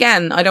Padme, like,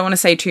 again, I don't want to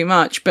say too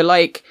much, but,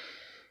 like,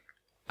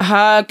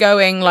 her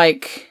going,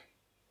 like,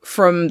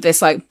 from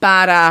this, like,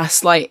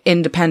 badass, like,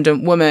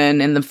 independent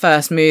woman in the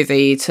first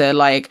movie to,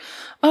 like,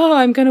 oh,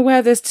 I'm going to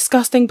wear this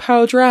disgusting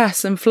pearl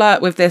dress and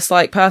flirt with this,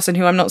 like, person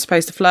who I'm not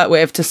supposed to flirt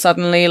with, to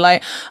suddenly,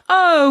 like,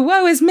 oh,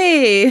 woe is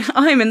me.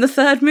 I'm in the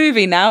third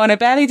movie now and I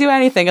barely do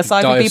anything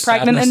aside from be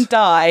pregnant and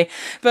die.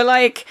 But,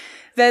 like,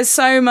 there's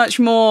so much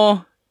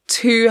more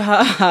to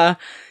her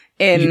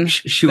in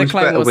she the was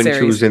Clone better Wars when series.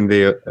 she was in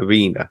the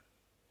arena.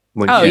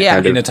 In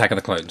Attack of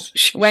the Clones.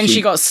 When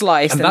she got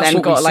sliced and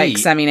then got, like,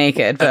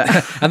 semi-naked. But,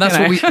 and that's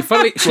what we...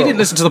 Funny, she didn't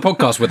listen to the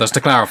podcast with us,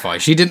 to clarify.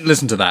 She didn't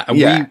listen to that.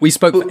 And we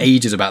spoke for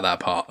ages about that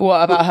part.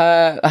 What about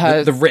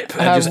her the rip,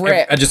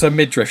 and just her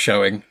midriff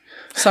showing.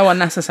 So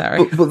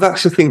unnecessary. But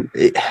that's the thing.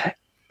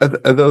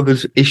 Although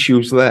there's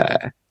issues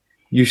there,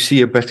 you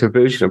see a better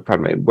version of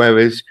Padme.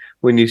 Whereas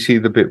when you see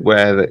the bit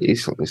where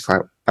it's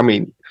like... I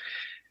mean...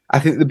 I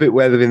think the bit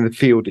where they're in the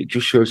field, it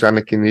just shows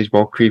Anakin is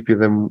more creepy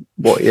than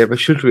what he ever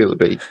should really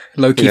be.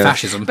 Low-key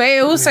fascism. But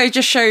it also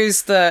just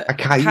shows that... I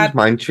can't use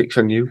mind tricks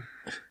on you.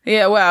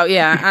 Yeah, well,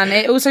 yeah. And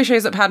it also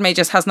shows that Padme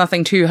just has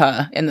nothing to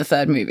her in the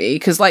third movie.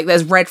 Because, like,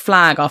 there's red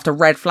flag after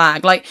red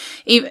flag. Like,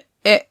 is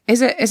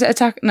it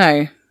Attack?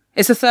 No.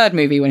 It's the third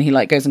movie when he,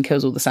 like, goes and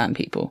kills all the sand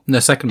people. No,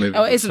 second movie.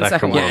 Oh, it is the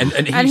second one.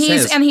 Yeah,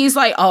 and he's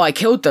like, oh, I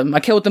killed them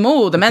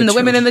all, the men, the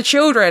women, and the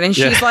children. And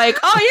she's like,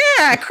 oh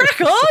yeah,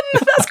 crack on,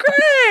 that's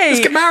great. Let's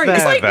get married.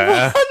 It's like,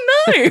 oh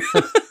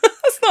no,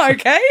 that's not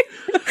okay.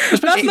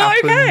 That's not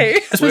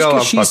okay. Especially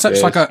because she's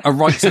such like a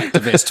rights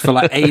activist for,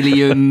 like,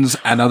 aliens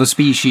and other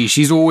species.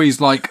 She's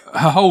always like,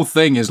 her whole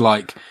thing is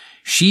like,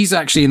 she's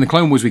actually in the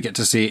Clone Wars, we get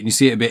to see it, and you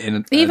see it a bit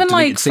in even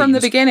like scenes. from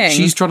the beginning.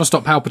 She's trying to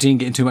stop Palpatine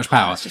getting too much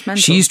power.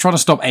 She's trying to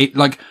stop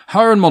like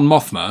her and Mon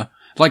Mothma.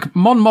 Like,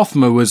 Mon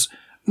Mothma was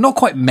not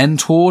quite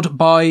mentored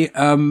by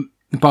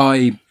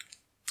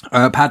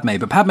Padme,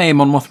 but Padme and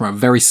Mon Mothma are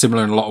very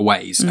similar in a lot of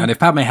ways. And if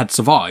Padme had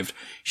survived,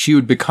 she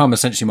would become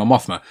essentially Mon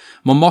Mothma.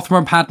 Mon Mothma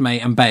and Padme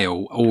and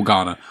Bail,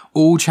 Organa,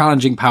 all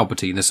challenging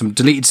Palpatine. There's some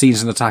deleted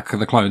scenes in Attack of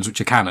the Clones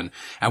which are canon,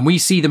 and we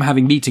see them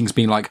having meetings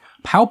being like,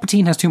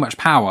 Palpatine has too much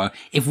power.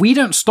 If we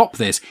don't stop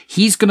this,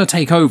 he's going to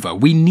take over.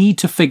 We need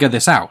to figure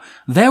this out.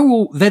 They're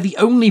the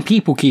only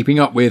people keeping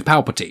up with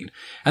Palpatine.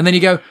 And then you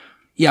go,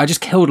 yeah, I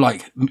just killed,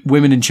 like,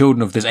 women and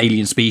children of this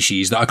alien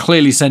species that are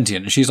clearly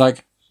sentient. And she's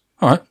like,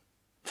 all right.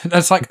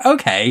 That's like,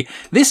 okay,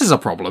 this is a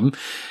problem.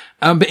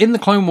 But in the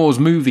Clone Wars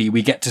movie,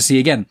 we get to see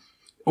again,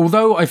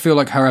 although I feel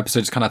like her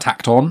episode's kind of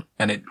tacked on,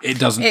 and it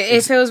doesn't...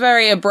 It feels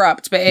very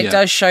abrupt, but it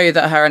does show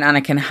that her and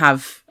Anakin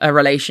have a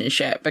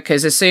relationship,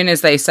 because as soon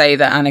as they say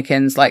that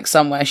Anakin's, like,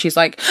 somewhere, she's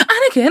like,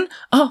 Anakin?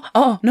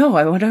 No,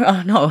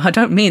 I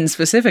don't mean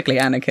specifically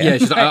Anakin. Yeah,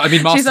 she's like, I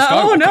mean Master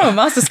Skywalker. Oh no,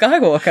 Master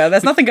Skywalker,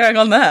 there's nothing going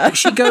on there.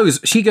 She goes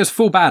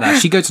full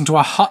badass. She goes into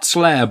a Hutt's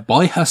lair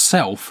by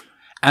herself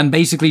and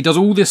basically does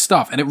all this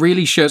stuff. And it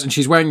really shows, and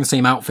she's wearing the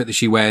same outfit that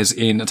she wears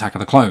in Attack of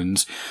the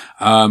Clones,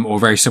 or a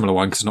very similar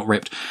one because it's not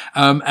ripped.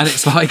 And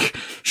it's like,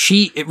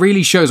 it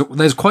really shows,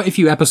 there's quite a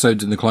few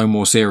episodes in the Clone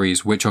Wars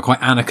series which are quite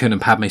Anakin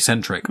and Padme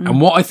centric. And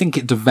what I think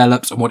it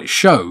develops and what it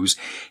shows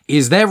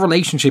is their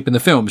relationship in the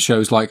film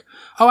shows like,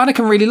 oh,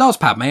 Anakin really loves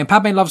Padme and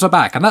Padme loves her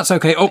back, and that's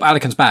okay. Oh,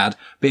 Anakin's bad.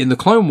 But in the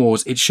Clone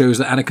Wars, it shows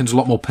that Anakin's a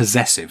lot more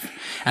possessive.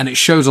 And it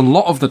shows a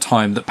lot of the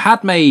time that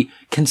Padme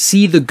can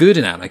see the good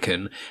in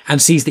Anakin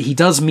and sees that he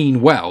does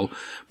mean well.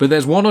 But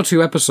there's one or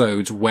two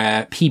episodes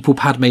where people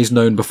Padme's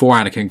known before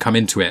Anakin come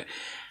into it.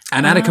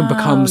 And Anakin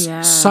becomes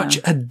such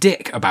a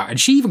dick about it. And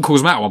she even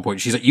calls him out at one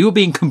point. She's like, you're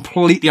being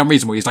completely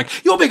unreasonable. He's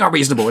like, you're being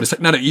unreasonable. And it's like,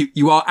 no,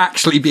 you are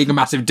actually being a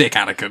massive dick,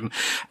 Anakin.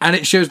 And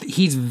it shows that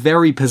he's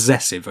very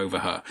possessive over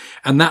her.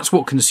 And that's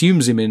what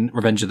consumes him in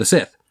Revenge of the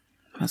Sith.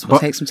 That's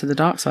what takes him to the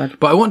dark side.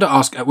 But I wanted to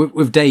ask,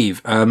 with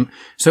Dave,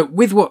 so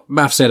with what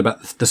Maff said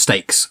about the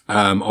stakes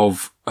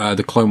of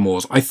the Clone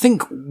Wars, I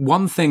think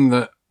one thing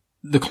that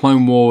the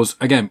Clone Wars,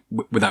 again,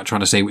 without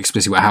trying to say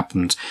explicitly what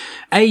happened,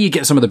 you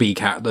get some of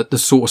the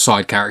sort of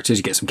side characters,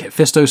 you get some Kit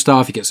Fisto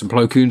stuff, you get some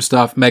Plo Koon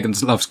stuff. Megan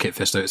loves Kit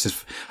Fisto.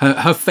 It's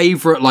her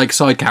favourite, like,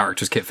 side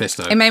character is Kit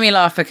Fisto. It made me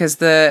laugh because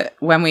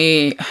when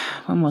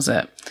was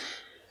it?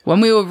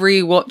 When we were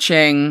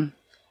rewatching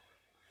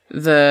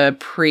the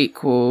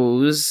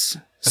prequels.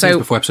 I think it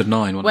was before episode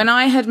 9, wasn't when it?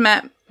 I had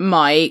met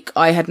Mike,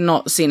 I had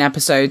not seen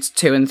episodes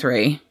 2 and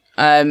 3.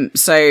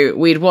 So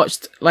we'd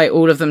watched like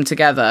all of them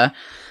together.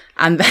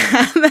 And then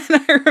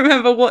I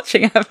remember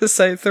watching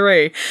episode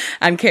 3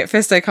 and Kit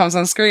Fisto comes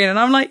on screen and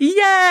I'm like,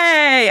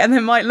 yay! And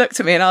then Mike looked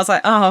at me and I was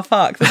like, oh,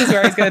 fuck, this is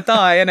where he's going to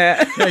die, isn't it?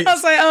 I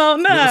was like, oh,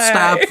 no. Little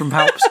stab from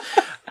Palps.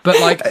 But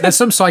like, there's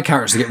some side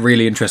characters that get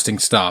really interesting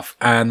stuff.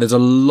 And there's a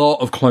lot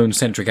of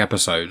clone-centric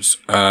episodes,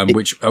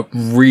 which are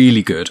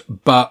really good.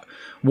 But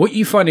what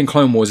you find in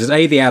Clone Wars is,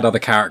 they add other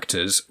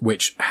characters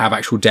which have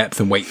actual depth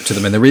and weight to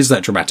them, and there is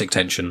that dramatic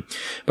tension.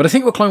 But I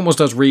think what Clone Wars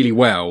does really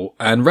well,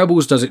 and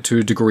Rebels does it to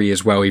a degree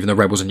as well, even though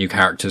Rebels are new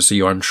characters, so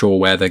you're unsure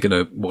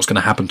what's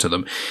gonna happen to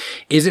them,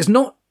 is it's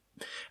not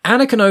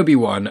Anakin,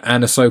 Obi-Wan,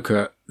 and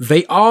Ahsoka,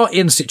 they are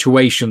in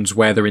situations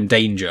where they're in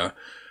danger,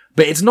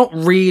 but it's not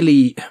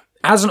really,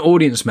 as an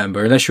audience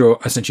member, unless you're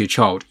essentially a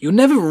child, you're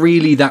never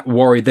really that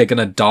worried they're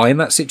gonna die in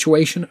that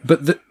situation,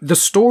 but the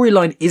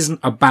storyline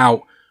isn't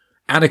about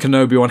Anakin and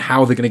Obi-Wan,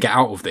 how they're going to get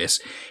out of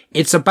this.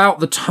 It's about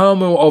the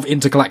turmoil of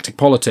intergalactic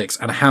politics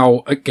and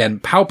how,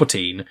 again,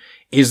 Palpatine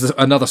is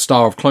another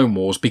star of Clone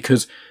Wars,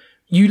 because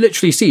you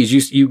literally see,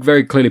 as you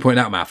very clearly point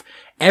out, Maff,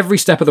 every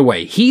step of the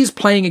way, he's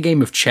playing a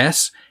game of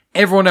chess,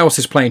 everyone else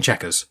is playing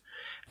checkers.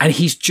 And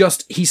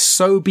he's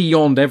so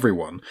beyond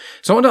everyone.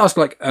 So I want to ask,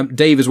 like,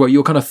 Dave as well,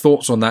 your kind of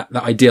thoughts on that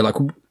idea, like,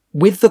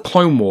 with the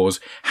Clone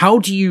Wars, how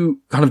do you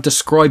kind of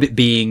describe it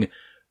being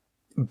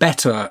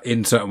better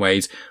in certain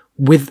ways,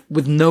 with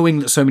knowing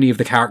that so many of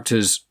the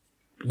characters,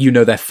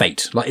 their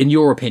fate, like, in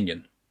your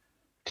opinion?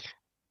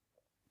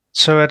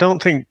 So I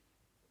don't think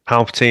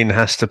Palpatine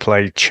has to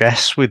play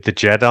chess with the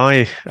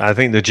Jedi. I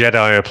think the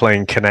Jedi are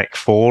playing Connect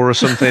 4 or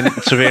something,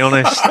 to be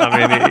honest.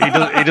 I mean,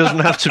 he doesn't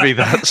have to be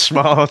that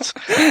smart.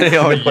 They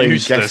are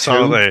useless,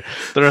 aren't they?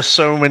 There are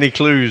so many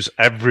clues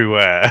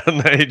everywhere,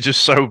 and they're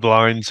just so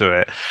blind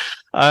to it.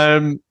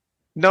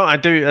 No, I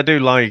do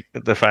like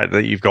the fact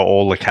that you've got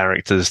all the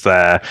characters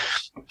there.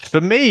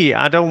 For me,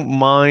 I don't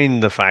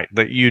mind the fact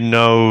that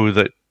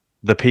that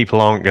the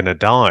people aren't going to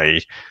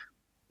die.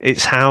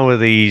 It's how are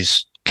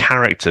these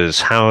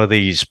characters, how are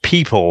these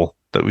people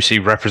that we see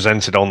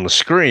represented on the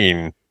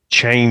screen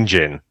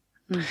changing?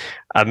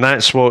 And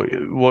that's what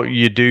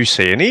you do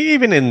see. And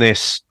even in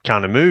this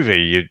kind of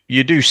movie,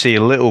 you do see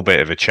a little bit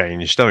of a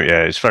change, don't you?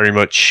 It's very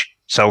much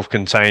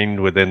self-contained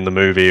within the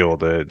movie, or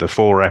the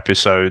 4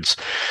 episodes,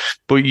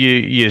 but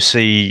you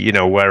see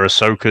where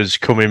Ahsoka's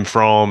coming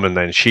from, and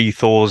then she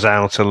thaws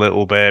out a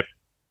little bit.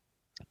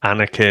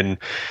 Anakin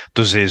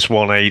does his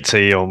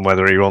 180 on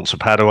whether he wants a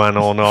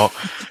Padawan or not.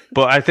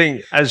 But I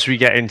think as we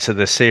get into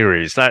the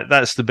series,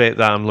 that's the bit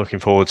that I'm looking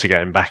forward to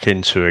getting back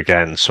into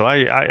again. So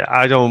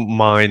I don't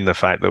mind the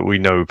fact that we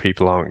know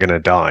people aren't going to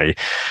die.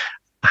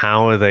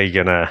 How are they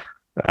going to...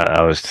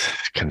 I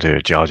can do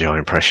a Jar Jar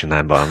impression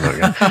then, but I'm not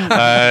going.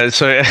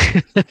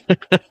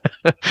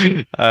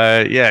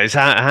 It's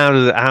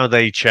how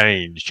they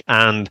change,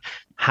 and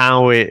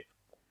how it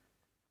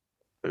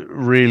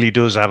really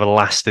does have a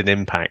lasting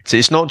impact.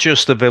 It's not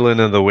just the villain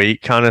of the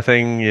week kind of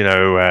thing, you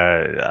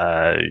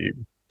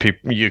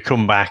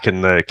come back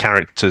and the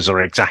characters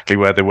are exactly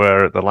where they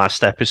were at the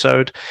last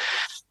episode.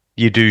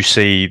 You do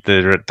see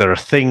there are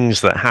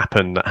things that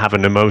happen that have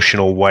an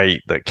emotional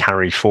weight that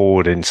carry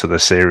forward into the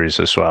series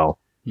as well.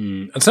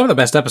 And some of the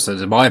best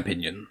episodes, in my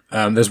opinion.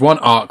 There's one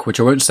arc, which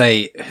I won't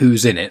say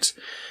who's in it,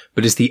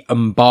 but it's the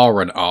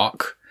Umbaran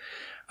arc.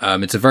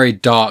 It's a very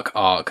dark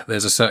arc.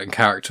 There's a certain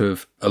character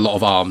with a lot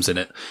of arms in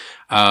it.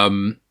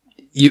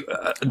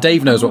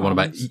 Dave knows what one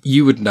about.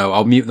 You would know.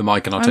 I'll mute the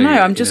mic and I'll tell you.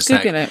 I'm just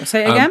Googling it.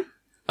 Say it again.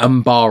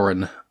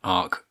 Umbaran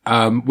arc,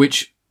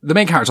 which the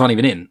main characters aren't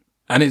even in.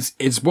 And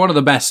it's one of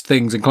the best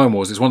things in Clone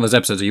Wars. It's one of those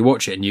episodes where you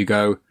watch it and you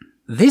go,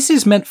 this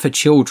is meant for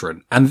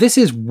children, and this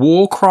is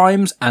war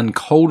crimes and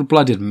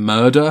cold-blooded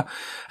murder.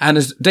 And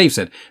as Dave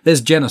said,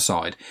 there's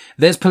genocide.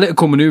 There's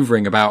political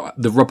maneuvering about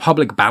the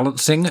Republic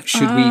balancing.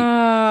 Should we?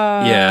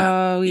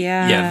 Yeah. Oh,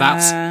 yeah. Yeah,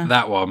 that's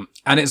that one.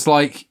 And it's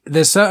like,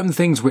 there's certain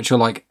things which are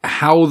like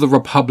how the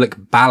Republic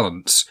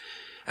balance.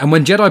 And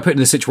when Jedi put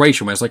in a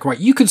situation where it's like, right,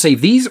 you can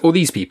save these or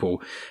these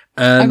people.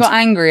 I got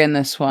angry in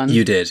this one.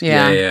 You did.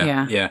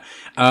 Yeah.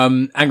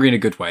 Angry in a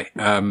good way.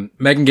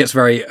 Megan gets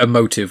very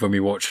emotive when we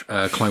watch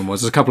Clone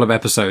Wars. There's a couple of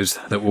episodes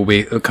that will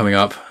be coming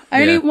up.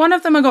 Only one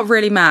of them I got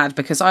really mad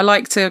because I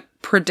like to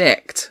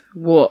predict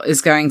what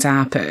is going to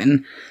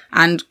happen.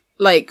 And,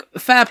 like,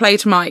 fair play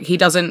to Mike, he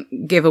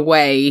doesn't give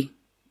away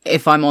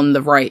if I'm on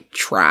the right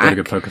track. Very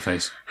good poker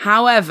face.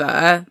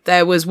 However,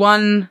 there was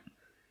one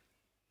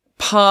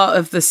part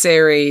of the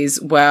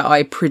series where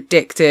I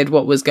predicted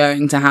what was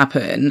going to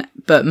happen,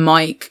 but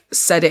Mike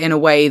said it in a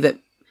way that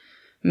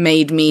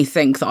made me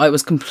think that I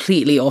was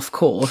completely off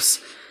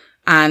course.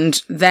 And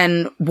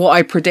then what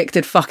I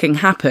predicted fucking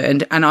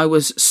happened, and I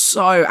was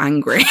so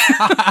angry.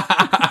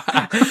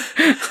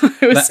 I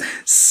was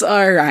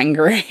so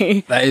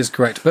angry. That is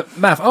correct. But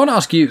Maff, I want to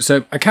ask you,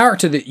 so a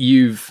character that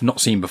you've not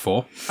seen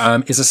before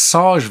is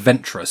Asajj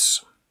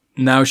Ventress.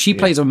 Now, she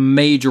plays a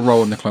major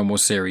role in the Clone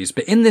Wars series,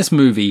 but in this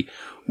movie,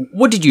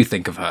 what did you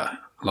think of her?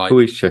 Like, who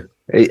is she?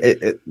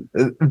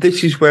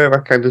 This is where I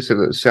kind of said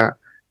at the start,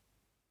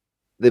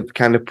 they've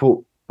kind of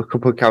put a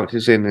couple of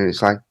characters in, and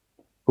it's like,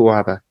 who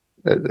are they?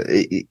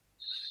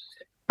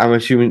 I'm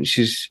assuming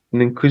she's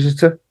an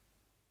Inquisitor?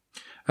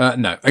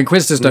 No,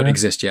 Inquisitors don't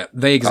exist yet.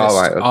 They exist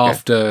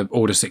after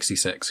Order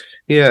 66.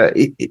 Yeah,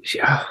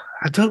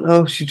 I don't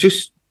know.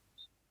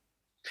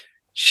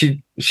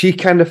 She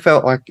kind of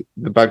felt like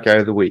the bad guy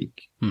of the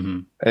week.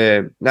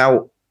 Mm-hmm.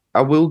 Now,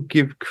 I will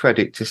give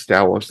credit to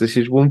Star Wars. This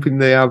is one thing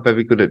they are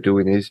very good at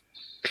doing, is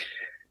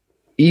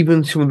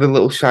even some of the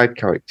little side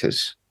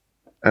characters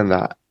and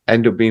that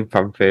end up being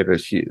fan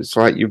favorites. It's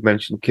like you've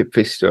mentioned Kit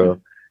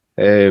Fisto.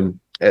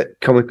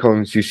 At Comic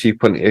Cons, you see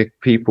plenty of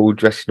people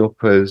dressing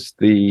up as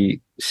the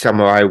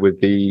samurai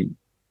with the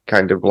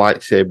kind of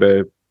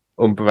lightsaber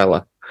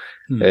umbrella.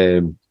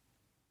 They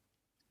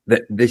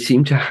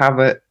seem to have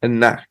a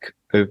knack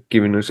of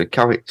giving us a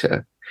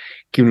character,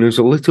 giving us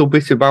a little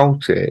bit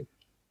about it,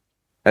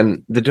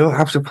 and they don't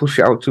have to push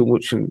it out too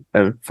much, and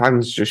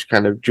fans just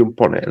kind of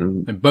jump on it.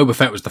 And Boba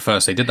Fett was the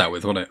first they did that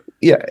with, wasn't it?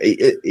 Yeah,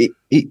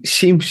 it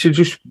seems to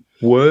just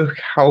work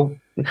how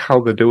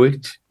they do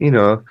it. You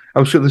know,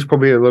 I'm sure there's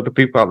probably a lot of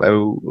people out there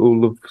who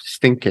love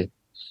Stinky.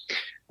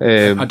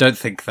 I don't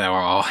think there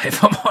are,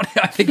 if I'm honest.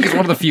 I think he's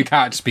one of the few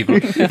characters people.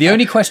 The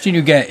only question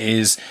you get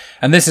is,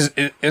 and this is,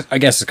 I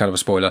guess it's kind of a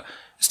spoiler,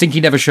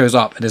 Stinky never shows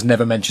up and is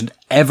never mentioned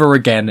ever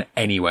again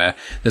anywhere.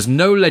 There's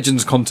no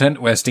Legends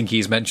content where Stinky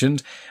is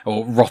mentioned,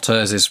 or Rotter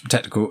as his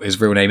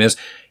real name is.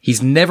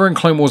 He's never in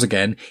Clone Wars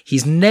again.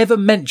 He's never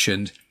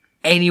mentioned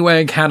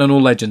anywhere in canon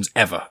or Legends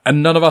ever.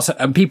 And none of us,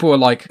 and people are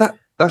like,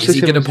 is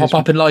he going to pop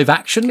up in live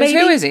action maybe?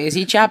 Who is he? Is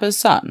he Jabba's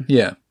son?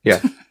 Yeah.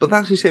 Yeah. But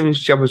that's the same as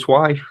Jabba's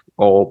wife,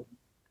 or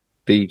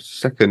the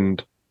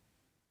second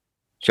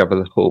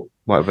Jabba the Hutt,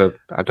 whatever.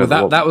 I don't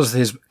know. That was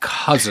his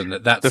cousin.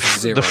 That's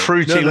Zero. The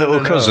fruity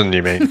little cousin,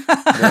 you mean?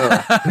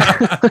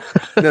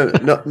 No,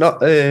 not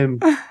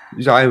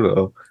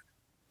Zyro.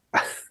 I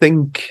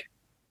think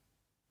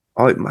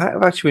it might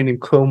have actually been in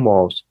Clone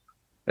Wars.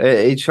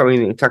 It's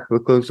showing Attack of the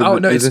Clones.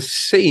 There's a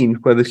scene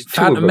where there's two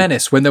Phantom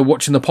Menace when they're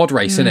watching the pod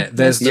race, isn't it?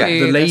 There's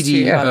the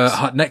lady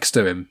next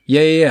to him.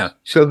 Yeah.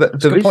 So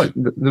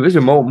there is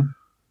a mom.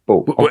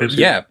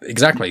 Yeah,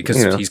 exactly,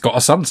 because he's got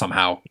a son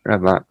somehow.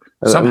 And that.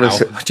 Somehow,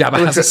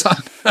 Jabba has a son.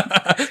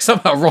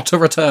 Somehow, Rotter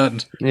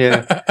returned.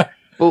 Yeah.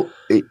 Well,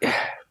 I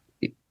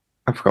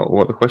forgot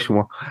what the question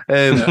was.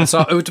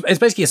 So it's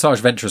basically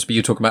Asajj Ventress, but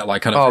you're talking about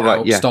like kind of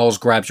how Star Wars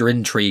grabs your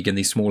intrigue in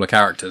these smaller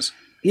characters.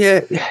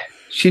 Yeah,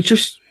 she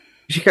turned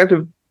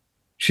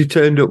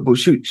up, but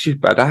she's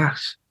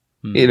badass,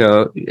 you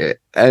know.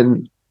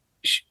 And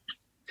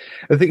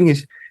the thing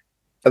is,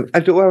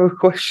 I do have a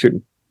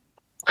question.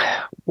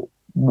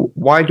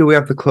 Why do we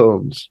have the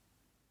clones?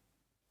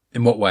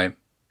 In what way?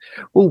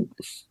 Well,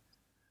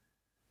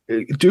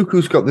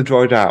 Dooku's got the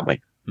droid army.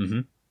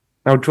 Mm-hmm.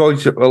 Now,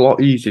 droids are a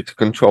lot easier to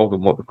control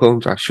than what the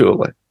clones are,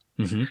 surely.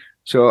 Mm-hmm.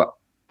 So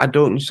I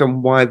don't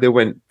understand why they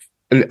went.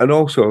 And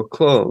also,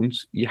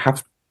 clones, they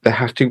have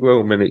to grow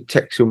them, and it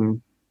takes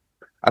them.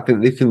 I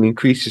think they can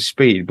increase the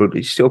speed, but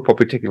it's still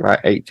probably taking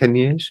like 8-10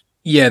 years.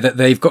 Yeah,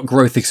 they've got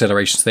growth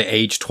acceleration, so they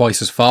age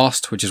twice as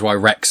fast, which is why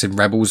Rex in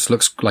Rebels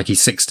looks like he's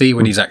 60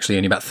 when he's actually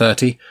only about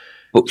 30.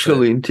 But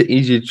surely it's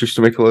easier just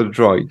to make a load of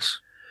droids.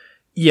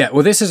 Yeah,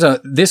 well, this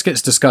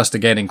gets discussed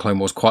again in Clone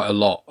Wars quite a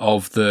lot.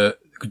 Of the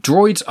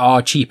droids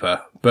are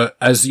cheaper, but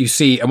as you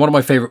see, and one of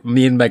my favorite,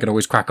 me and Megan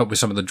always crack up with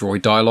some of the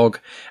droid dialogue.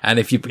 And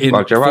if you in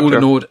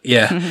Fallen Order,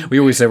 we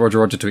always say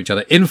Roger to each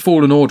other. In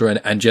Fallen Order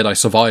and Jedi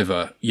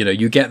Survivor, you know,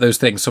 you get those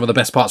things. Some of the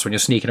best parts when you're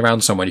sneaking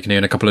around somewhere, you can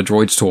hear a couple of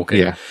droids talking.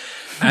 Yeah.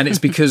 And it's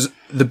because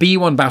the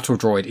B1 battle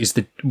droid is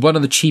one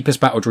of the cheapest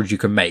battle droids you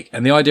can make.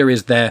 And the idea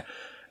is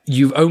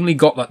you've only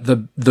got like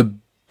the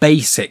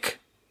basic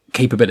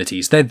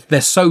capabilities.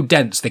 They're so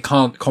dense they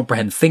can't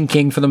comprehend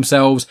thinking for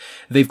themselves.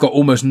 They've got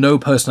almost no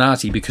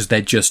personality because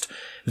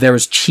they're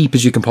as cheap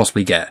as you can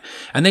possibly get.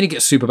 And then you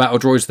get super battle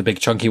droids, the big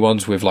chunky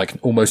ones with like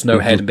almost no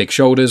head and big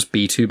shoulders,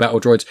 B2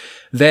 battle droids.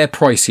 They're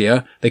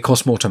pricier, they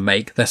cost more to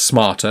make, they're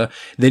smarter.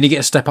 Then you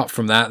get a step up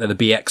from that, they're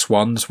the BX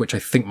ones, which I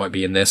think might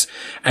be in this.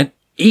 And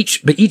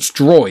each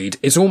droid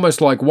is almost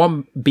like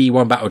one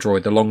B1 battle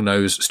droid, the long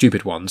nose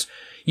stupid ones.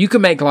 You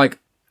can make like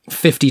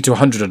 50 to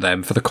 100 of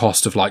them for the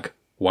cost of like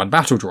one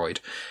battle droid.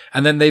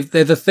 And then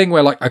they're the thing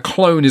where like a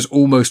clone is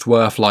almost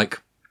worth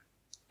like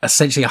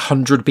essentially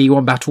 100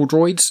 B1 battle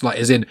droids. Like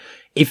as in,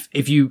 if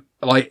you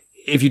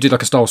did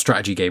like a style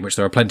strategy game, which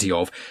there are plenty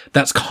of,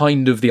 that's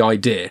kind of the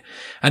idea.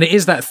 And it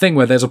is that thing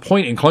where there's a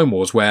point in Clone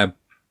Wars where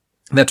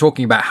they're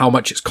talking about how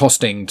much it's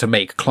costing to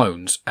make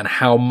clones and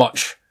how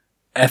much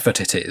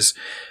effort it is.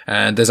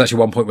 And there's actually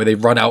one point where they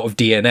run out of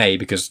DNA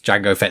because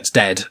Jango Fett's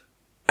dead.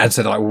 And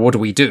so they're like, well, what do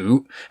we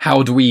do?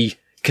 How do we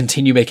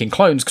continue making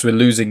clones because we're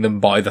losing them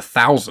by the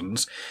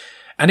thousands?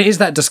 And it is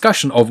that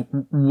discussion of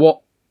what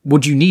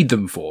would you need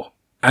them for?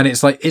 And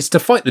it's like, it's to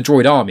fight the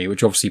droid army,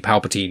 which obviously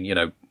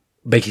Palpatine,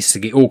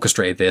 basically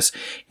orchestrated this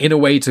in a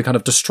way to kind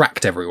of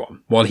distract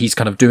everyone while he's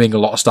kind of doing a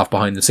lot of stuff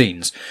behind the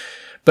scenes.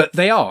 But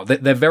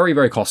they're very,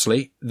 very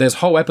costly. There's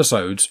whole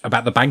episodes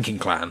about the banking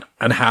clan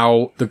and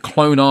how the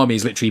clone army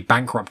is literally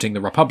bankrupting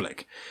the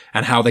Republic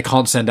and how they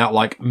can't send out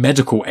like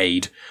medical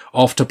aid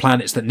off to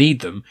planets that need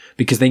them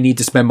because they need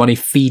to spend money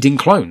feeding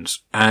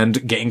clones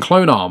and getting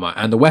clone armor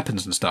and the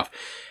weapons and stuff.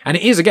 And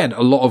it is, again,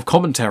 a lot of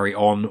commentary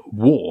on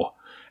war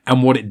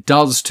and what it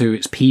does to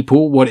its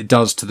people, what it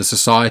does to the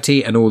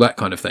society and all that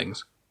kind of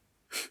things.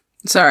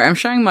 Sorry, I'm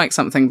showing Mike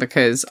something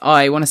because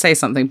I want to say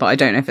something, but I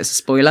don't know if it's a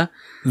spoiler.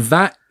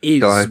 That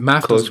is,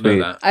 Maff doesn't know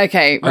that.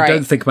 Okay, right. I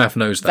don't think Maff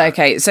knows that.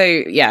 Okay, so,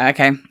 yeah,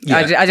 okay. Yeah.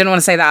 I didn't want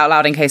to say that out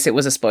loud in case it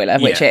was a spoiler,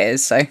 which it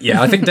is, so.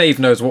 Yeah, I think Dave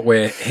knows what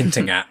we're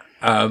hinting at.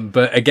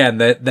 But again,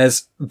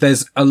 there's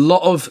a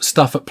lot of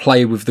stuff at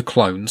play with the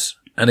clones.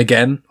 And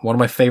again, one of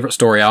my favourite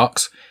story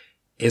arcs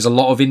is a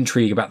lot of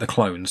intrigue about the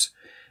clones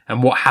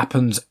and what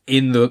happens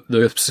in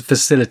the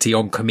facility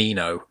on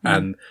Camino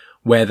and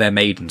where they're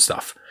made and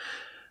stuff.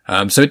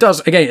 So it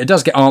does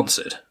get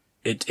answered.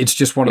 It's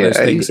just one of those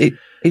things.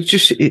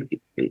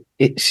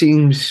 It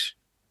seems,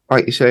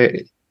 like you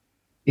say,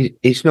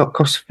 it's not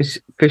cost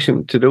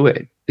efficient to do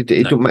it.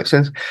 It doesn't make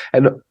sense.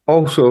 And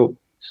also,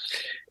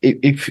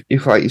 if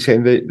like you're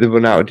saying, they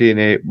run out of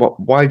DNA,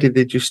 why did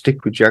they just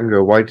stick with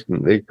Django? Why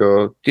didn't they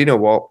go, do you know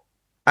what?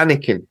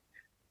 Anakin.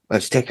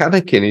 Let's take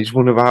Anakin. He's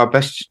one of our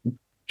best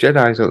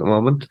Jedis at the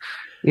moment.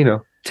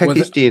 Take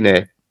his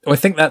DNA. I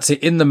think that's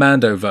it in the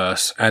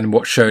Mandoverse and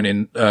what's shown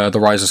in The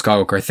Rise of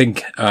Skywalker. I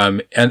think,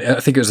 and I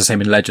think it was the same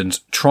in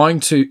Legends.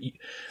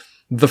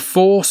 The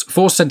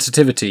Force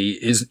sensitivity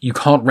is, you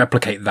can't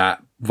replicate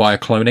that via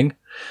cloning.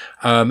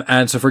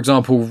 And so, for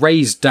example,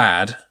 Rey's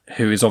dad,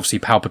 who is obviously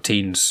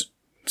Palpatine's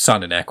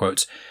son in air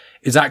quotes,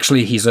 is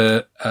actually, he's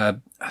a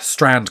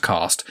strand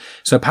cast.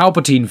 So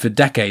Palpatine for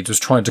decades was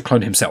trying to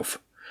clone himself.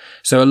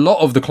 So a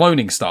lot of the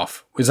cloning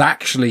stuff was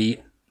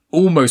actually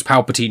almost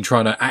Palpatine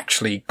trying to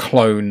actually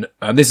clone,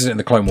 this isn't in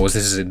the Clone Wars,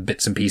 this is in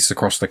bits and pieces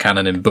across the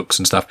canon in books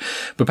and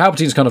stuff, but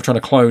Palpatine's kind of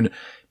trying to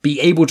be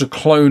able to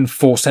clone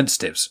Force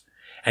sensitives.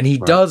 And he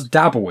does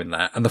dabble in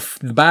that, and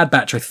the Bad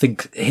Batch, I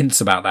think,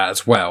 hints about that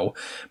as well.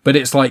 But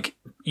it's like,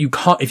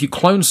 if you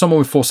clone someone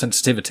with Force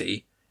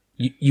sensitivity,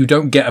 you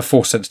don't get a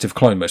Force sensitive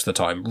clone most of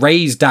the time.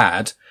 Rey's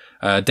dad,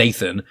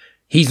 Dathan,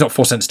 he's not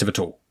Force sensitive at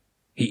all.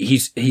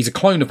 He's a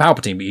clone of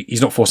Palpatine, but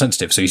he's not Force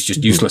sensitive, so he's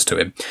just useless to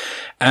him.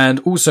 And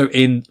also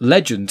in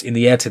Legends, in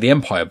the Heir to the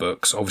Empire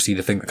books, obviously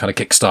the thing that kind of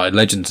kickstarted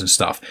Legends and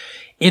stuff,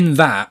 in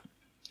that,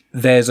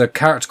 there's a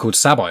character called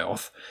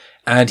Sabayoth,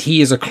 and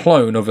he is a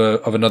clone of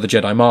another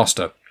Jedi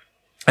Master.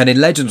 And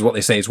in Legends, what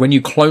they say is when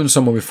you clone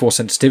someone with Force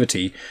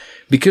sensitivity,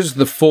 because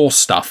the Force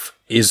stuff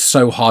is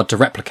so hard to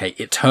replicate,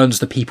 it turns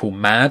the people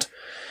mad.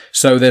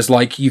 So there's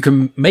like, you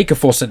can make a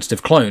Force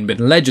sensitive clone, but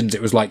in Legends,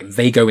 it was like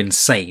they go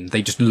insane.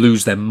 They just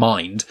lose their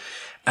mind.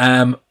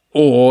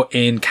 Or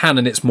in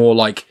canon, it's more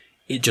like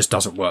it just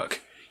doesn't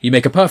work. You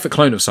make a perfect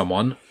clone of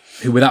someone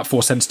who without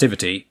Force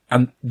sensitivity,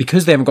 and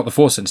because they haven't got the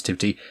Force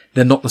sensitivity,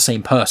 they're not the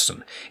same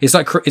person. It's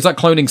like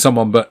cloning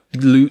someone, but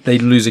they're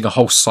losing a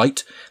whole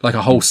sight, like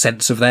a whole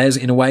sense of theirs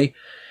in a way.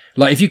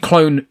 Like if you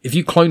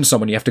clone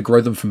someone, you have to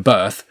grow them from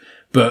birth,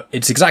 but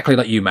it's exactly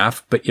like you,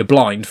 Maff, but you're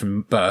blind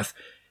from birth.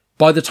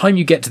 By the time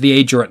you get to the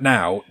age you're at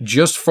now,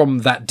 just from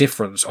that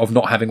difference of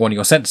not having one of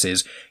your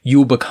senses,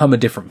 you'll become a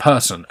different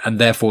person, and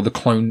therefore the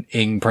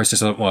cloning process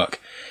doesn't work,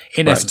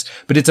 in essence.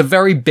 But it's a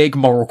very big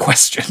moral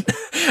question,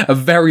 a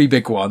very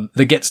big one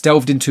that gets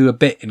delved into a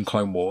bit in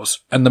Clone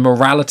Wars, and the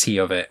morality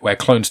of it, where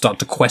clones start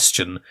to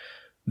question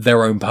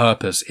their own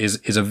purpose,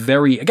 is a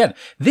very, again,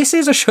 this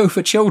is a show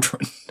for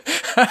children.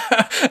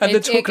 And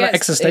they're talking about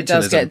existentialism. It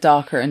does get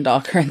darker and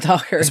darker and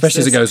darker. Especially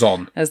as it goes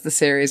on. As the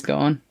series go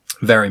on.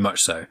 Very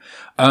much so.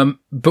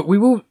 But we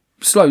will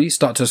slowly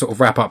start to sort of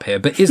wrap up here,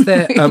 but is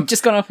there... You've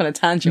just gone off on a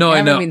tangent. No, We I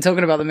haven't know. been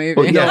talking about the movie.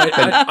 But yeah,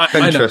 I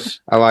know. Ventress.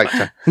 I liked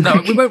her.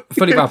 No, we won't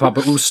fully wrap up,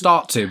 but we'll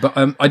start to. But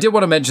I did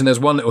want to mention there's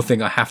one little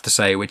thing I have to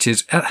say, which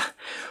is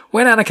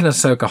when Anakin and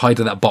Ahsoka hide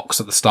in that box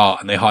at the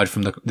start and they hide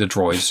from the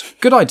droids.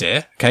 Good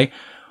idea, okay?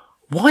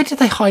 Why did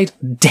they hide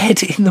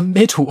dead in the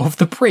middle of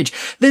the bridge?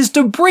 There's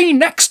debris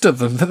next to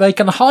them that they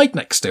can hide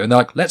next to. And they're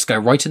like, let's go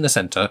right in the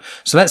centre.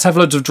 So let's have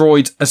loads of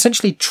droids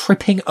essentially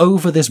tripping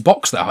over this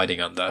box they're hiding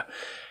under.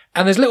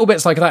 And there's little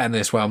bits like that in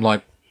this where I'm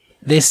like,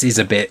 this is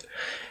a bit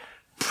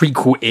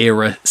prequel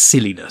era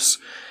silliness.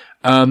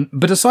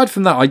 But aside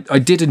from that, I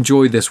did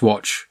enjoy this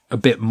watch a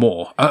bit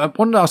more. I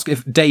wanted to ask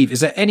if, Dave, is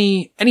there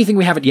anything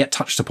we haven't yet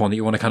touched upon that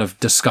you want to kind of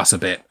discuss a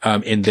bit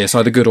in this,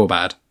 either good or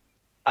bad?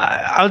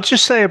 I'll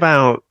just say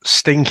about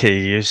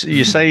Stinky,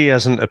 you say he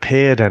hasn't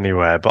appeared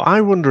anywhere, but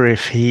I wonder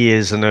if he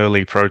is an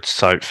early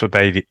prototype for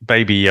baby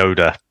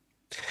Yoda.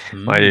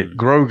 Like,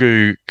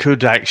 Grogu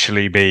could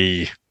actually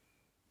be,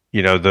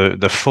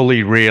 the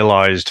fully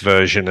realized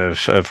version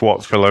of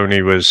what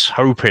Filoni was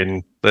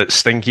hoping that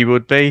Stinky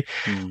would be.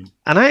 And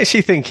I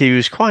actually think he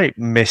was quite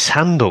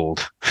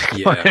mishandled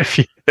quite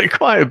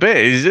a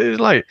bit. It was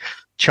like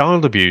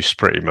child abuse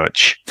pretty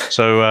much.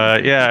 So,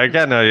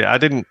 again,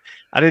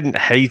 I didn't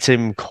hate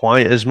him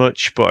quite as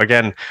much, but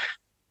again,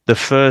 the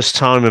first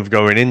time of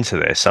going into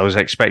this, I was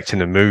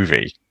expecting a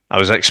movie. I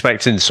was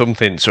expecting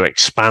something to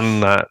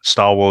expand that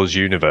Star Wars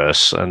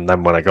universe, and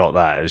then when I got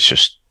that, it's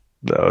just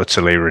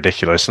utterly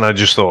ridiculous. And I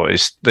just thought,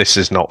 this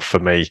is not for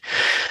me.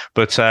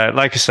 But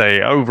like I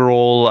say,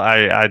 overall,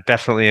 I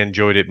definitely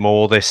enjoyed it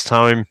more this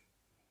time,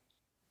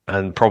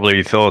 and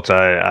probably thought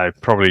I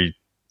probably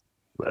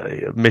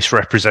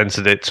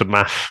misrepresented it to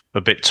Maff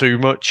a bit too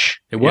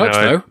much. It worked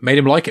though, made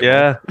him like it.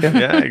 Yeah,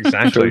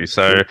 exactly.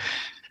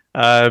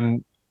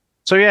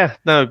 So yeah,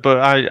 no, but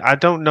I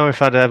don't know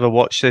if I'd ever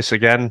watch this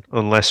again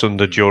unless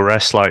under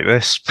duress like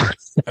this.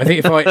 I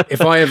think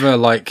if I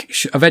ever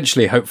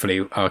eventually,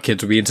 hopefully, our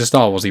kids will be into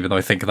Star Wars, even though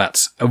I think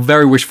that's a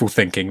very wishful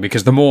thinking,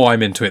 because the more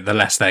I'm into it, the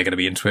less they're going to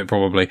be into it,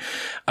 probably.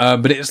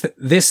 But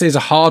this is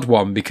a hard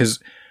one because,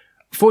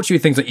 fortunately,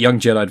 things like Young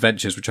Jedi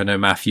Adventures, which I know,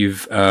 Maff,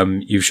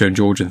 you've shown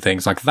George and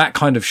things like that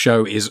kind of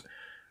show is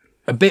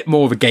a bit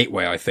more of a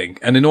gateway, I think.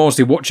 And in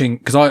honesty, watching,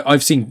 because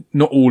I've seen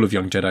not all of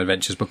Young Jedi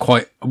Adventures,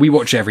 but we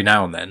watch it every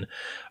now and then,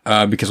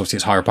 because obviously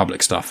it's High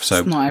Republic stuff. So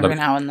it's not every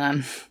now and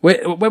then.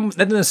 When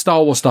there's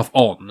Star Wars stuff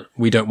on,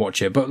 we don't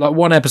watch it, but like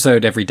one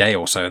episode every day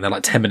or so, and they're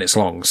like 10 minutes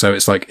long. So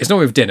it's like, it's not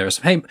with dinner. It's,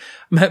 hey,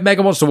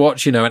 Megan wants to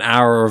watch, an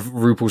hour of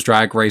RuPaul's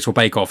Drag Race or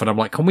Bake Off. And I'm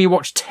like, can we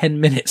watch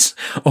 10 minutes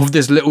of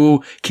this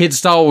little kid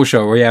Star Wars show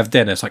where we have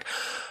dinner? It's like,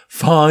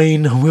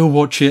 fine, we'll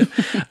watch it.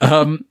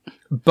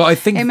 But I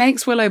think it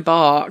makes Willow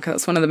bark.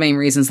 That's one of the main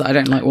reasons that I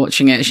don't like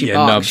watching it. She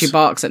barks. Nubs. She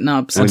barks at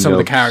Nubs. And some of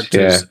the Nubs,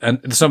 characters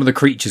and some of the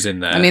creatures in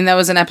there. I mean, there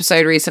was an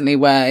episode recently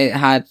where it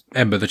had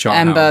Ember the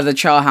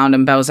Charhound,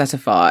 and Bell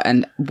Zettifar,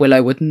 and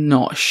Willow would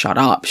not shut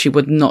up. She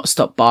would not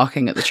stop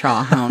barking at the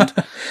Charhound.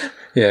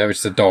 Yeah, which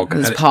is a dog.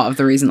 That's part of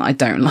the reason that I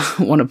don't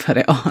want to put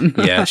it on.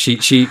 Yeah,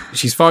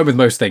 she's fine with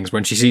most things.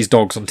 When she sees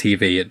dogs on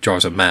TV, it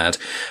drives her mad.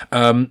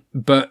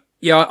 But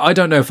yeah, I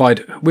don't know if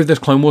with this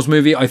Clone Wars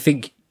movie, I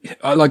think,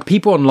 like,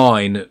 people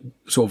online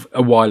sort of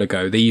a while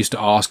ago, they used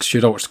to ask,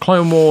 should I watch the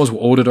Clone Wars?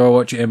 What order do I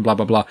watch it in? Blah,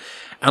 blah, blah.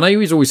 And I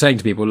was always saying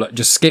to people, look,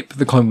 just skip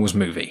the Clone Wars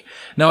movie.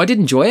 Now, I did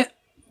enjoy it.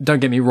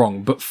 Don't get me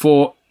wrong. But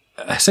for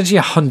essentially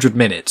 100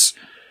 minutes,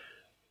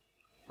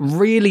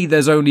 really,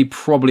 there's only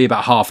probably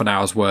about half an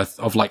hour's worth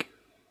of, like,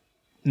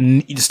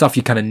 stuff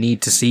you kind of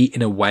need to see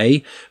in a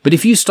way. But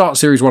if you start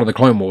Series 1 of the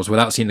Clone Wars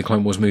without seeing the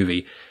Clone Wars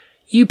movie,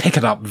 you pick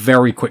it up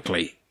very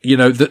quickly.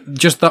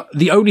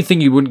 The only thing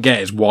you wouldn't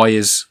get is why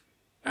is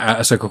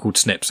Ahsoka called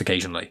Snips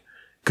occasionally,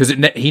 because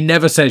he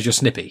never says you're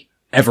Snippy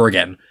ever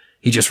again.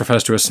 He just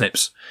refers to her as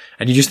Snips,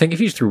 and you just think if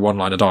you just threw one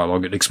line of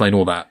dialogue, it'd explain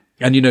all that.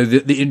 And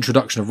the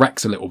introduction of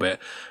Rex a little bit,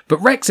 but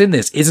Rex in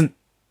this isn't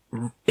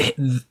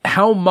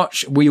how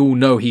much we all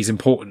know he's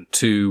important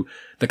to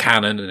the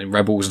canon and in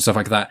Rebels and stuff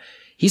like that.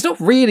 He's not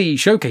really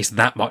showcased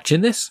that much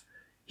in this.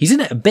 He's in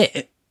it a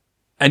bit,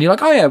 and you're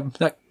like, oh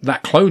yeah,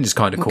 that clone is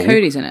kind of cool.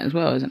 Cody's in it as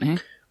well, isn't he?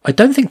 I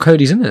don't think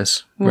Cody's in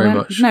this very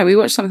much. No, we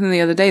watched something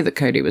the other day that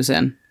Cody was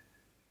in.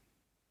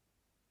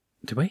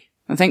 Did we?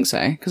 I think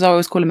so, because I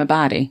always call him a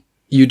baddie.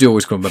 You do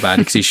always call him a baddie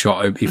because he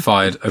open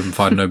fired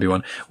on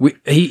Obi-Wan.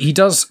 He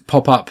does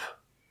pop up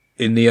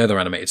in the other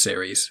animated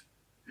series,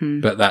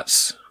 but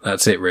that's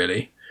it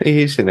really.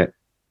 He is in it.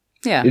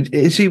 Yeah.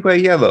 Is he wear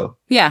yellow?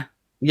 Yeah.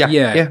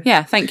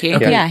 Yeah. Thank you.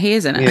 Okay. Yeah, he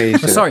is in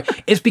it. Yeah, sorry,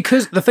 it's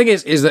because the thing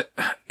is that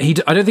I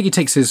don't think he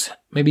takes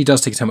maybe he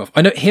does take his time off.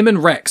 I know him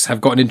and Rex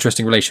have got an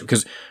interesting relationship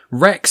because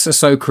Rex and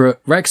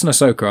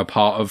Ahsoka are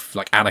part of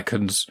like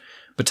Anakin's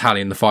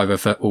battalion, the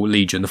 501st or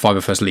Legion, the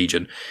 501st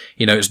Legion.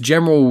 It's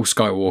General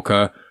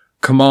Skywalker,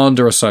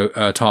 Commander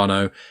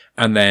Tano,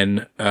 and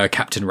then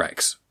Captain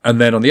Rex. And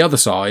then on the other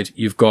side,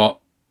 you've got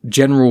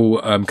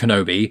General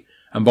Kenobi,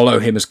 and below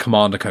him is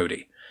Commander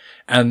Cody.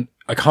 And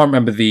I can't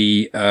remember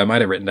I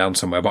had it written down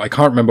somewhere, but I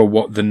can't remember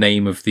what the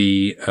name of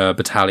the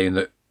battalion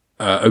that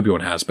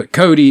Obi-Wan has, but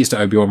Cody is to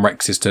Obi-Wan,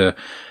 Rex is to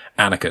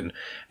Anakin.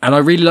 And I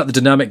really like the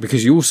dynamic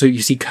because you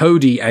see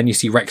Cody and you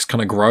see Rex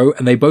kind of grow,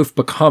 and they both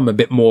become a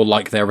bit more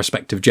like their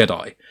respective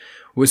Jedi.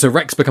 So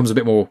Rex becomes a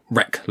bit more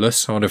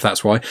reckless. I wonder if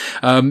that's why.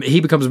 He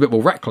becomes a bit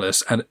more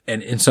reckless and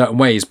in certain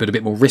ways, but a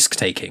bit more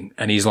risk-taking.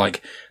 And he's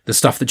like, the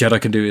stuff that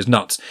Jedi can do is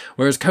nuts.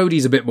 Whereas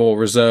Cody's a bit more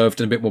reserved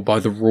and a bit more by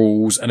the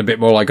rules and a bit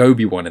more like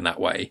Obi-Wan in that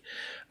way.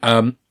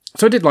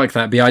 So I did like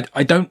that, but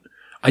I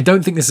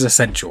don't think this is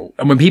essential.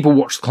 And when people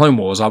watch the Clone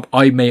Wars,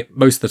 I may,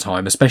 most of the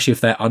time, especially if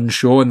they're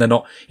unsure and they're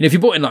not, if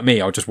you're bought in like me,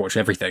 I'll just watch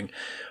everything.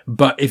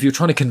 But if you're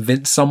trying to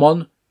convince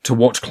someone to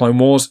watch Clone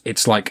Wars,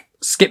 it's like,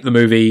 skip the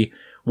movie,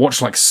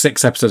 watch like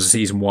 6 episodes of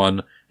season 1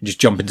 and just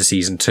jump into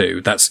season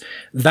 2.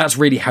 That's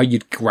really how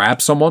you'd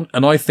grab someone.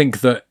 And I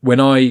think that when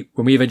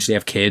we eventually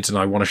have kids and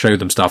I want to show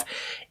them stuff,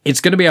 it's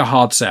going to be a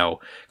hard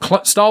sell.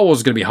 Star Wars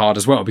is going to be hard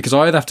as well, because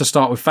I either have to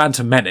start with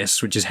Phantom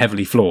Menace, which is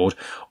heavily flawed,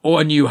 or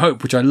A New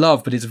Hope, which I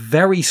love, but it's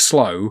very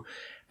slow.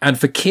 And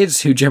for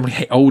kids who generally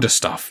hate older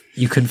stuff,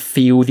 you can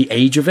feel the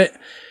age of it.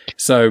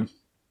 So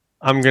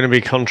I'm going to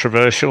be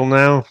controversial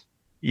now.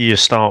 You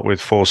start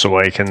with Force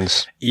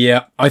Awakens.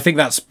 Yeah, I think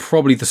that's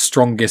probably the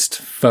strongest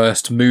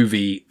first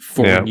movie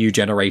for a new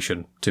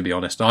generation, to be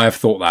honest. I have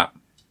thought that.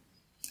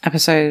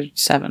 Episode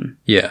 7.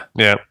 Yeah.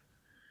 Yeah.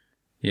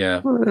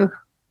 Yeah.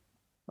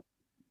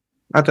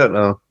 I don't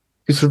know.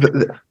 I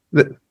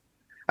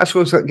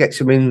suppose that gets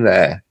them in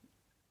there.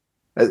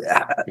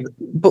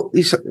 But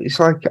it's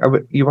like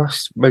you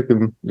asked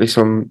Megan this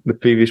on the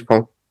previous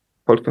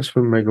podcast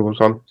when Megan was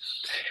on.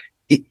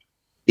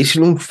 It's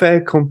an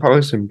unfair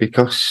comparison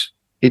because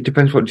it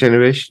depends what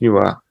generation you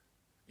are.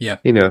 Yeah.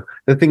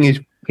 The thing is,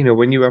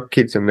 when you have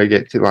kids and they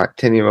get to like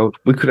 10-year-olds,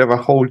 we could have a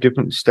whole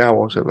different Star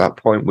Wars at that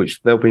point,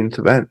 which they'll be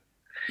into then.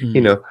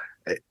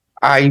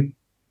 I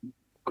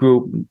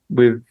grew up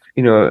with,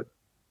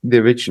 the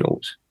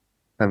originals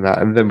and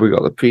that, and then we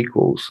got the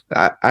prequels.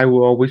 I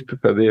will always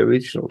prefer the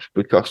originals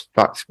because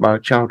that's my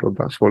childhood.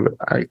 That's what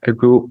I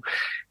grew up.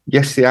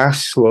 Yes, they are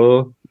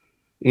slow,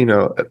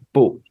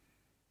 but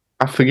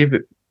I forgive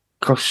it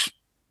because,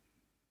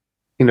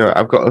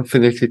 I've got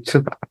affinity to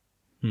that.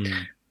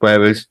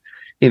 Whereas,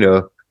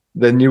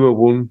 the newer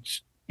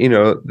ones,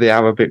 they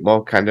are a bit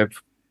more kind of,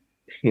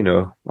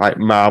 like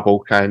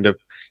Marvel kind of,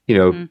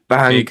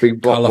 bang,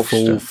 big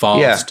colourful,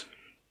 fast. Yeah.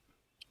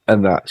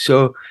 And that.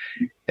 So,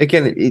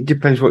 again, it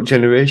depends what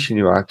generation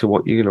you are to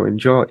what you're going to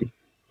enjoy.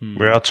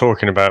 We are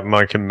talking about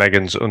Mike and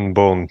Megan's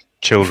unborn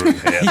children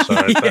here, so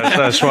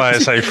that's why I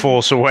say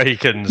Force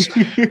Awakens.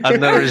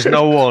 And there is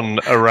no one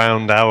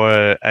around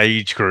our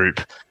age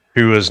group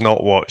who has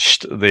not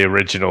watched the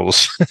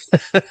originals.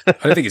 I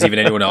don't think it's even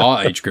anyone at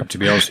our age group, to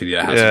be honest with you,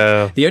 that hasn't.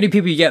 Yeah. The only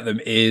people you get them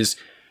is,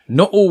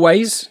 not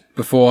always,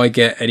 before I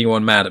get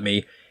anyone mad at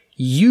me,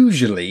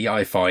 usually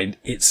I find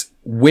it's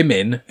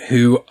women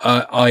who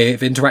I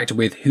have interacted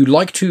with who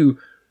like to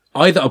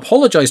either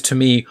apologise to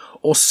me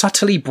or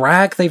subtly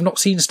brag they've not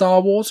seen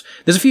Star Wars.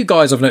 There's a few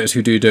guys I've noticed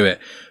who do it.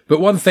 But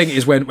one thing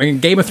is when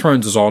Game of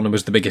Thrones was on and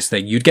was the biggest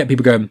thing, you'd get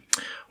people going,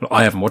 well,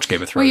 I haven't watched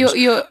Game of Thrones.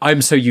 Well,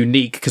 I'm so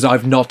unique because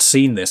I've not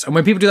seen this. And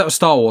when people do that with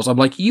Star Wars, I'm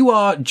like, you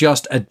are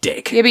just a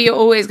dick. Yeah, but you're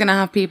always going to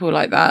have people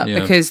like that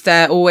because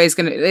they're always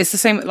going to... It's the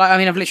same...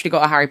 I've literally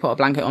got a Harry Potter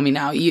blanket on me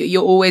now.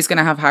 You're always going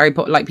to have Harry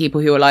Potter... Like,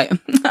 people who are like,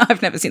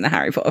 I've never seen the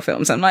Harry Potter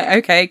films. I'm like,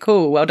 okay,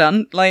 cool, well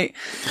done. Like,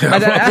 I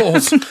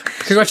don't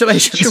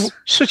Congratulations.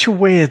 Such a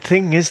weird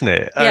thing, isn't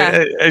it?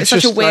 Yeah, it's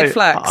such a weird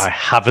flex. I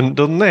haven't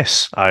done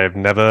this. I have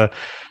never...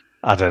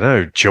 I don't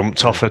know,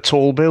 jumped off a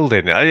tall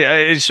building.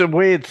 It's a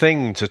weird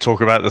thing to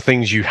talk about the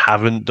things you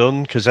haven't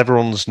done because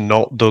everyone's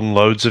not done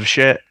loads of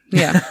shit.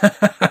 Yeah.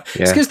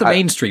 It's because the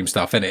mainstream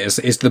stuff, isn't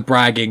it? It's the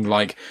bragging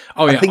like,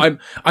 oh yeah,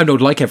 I'm not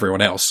like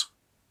everyone else.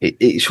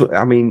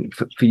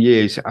 For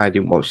years I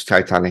didn't watch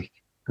Titanic.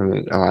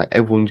 Like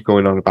everyone's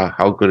going on about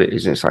how good it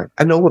is. And it's like,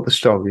 I know what the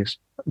story is.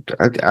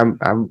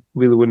 I'm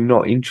really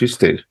not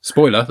interested.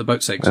 Spoiler, the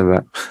boat sinks.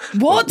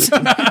 What?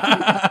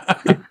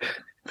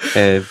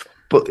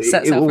 But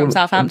sets out from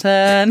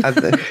Southampton.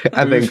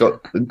 And then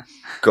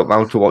got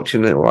round to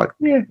watching it. Like,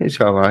 yeah, it's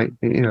all right.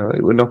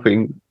 It was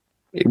nothing.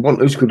 It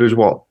wasn't as good as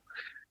what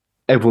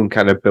everyone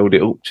kind of built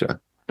it up to.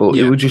 But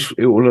it was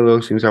one of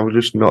those things I was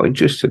just not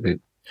interested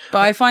in. But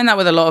I find that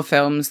with a lot of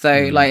films,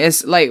 though. Like,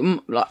 it's like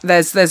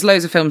there's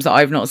loads of films that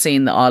I've not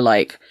seen that are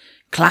like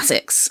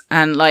classics,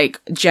 and like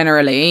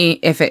generally,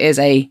 if it is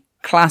a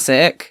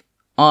classic,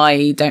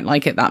 I don't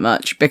like it that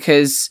much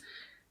because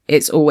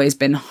it's always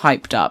been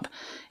hyped up.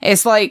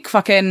 It's like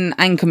fucking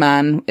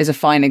Anchorman is a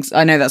fine...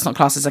 I know that's not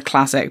classed as a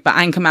classic, but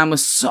Anchorman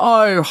was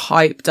so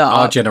hyped up.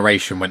 Our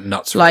generation went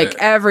nuts with like, it.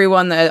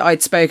 Everyone that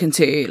I'd spoken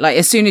to, like,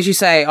 as soon as you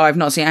say, oh, I've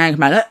not seen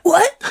Anchorman, like,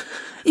 what?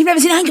 You've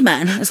never seen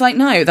Anchorman? It's like,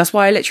 no, that's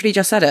why I literally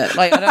just said it.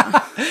 Like, I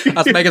don't...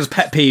 That's Megan's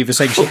pet peeve, is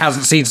saying she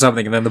hasn't seen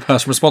something, and then the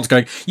person responds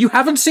going, you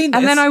haven't seen this?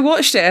 And then I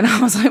watched it, and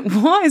I was like,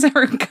 what is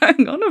everyone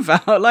going on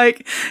about?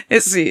 Like,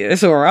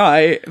 it's all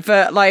right.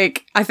 But,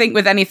 like, I think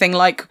with anything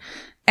like...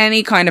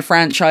 any kind of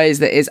franchise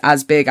that is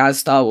as big as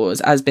Star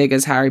Wars, as big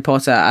as Harry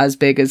Potter, as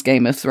big as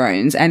Game of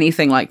Thrones,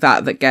 anything like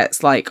that that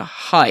gets like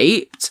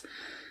hyped,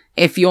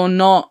 if you're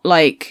not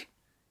like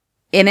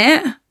in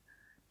it,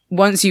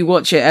 once you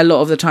watch it, a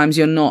lot of the times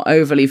you're not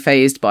overly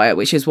fazed by it,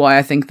 which is why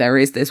I think there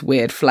is this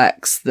weird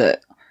flex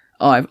that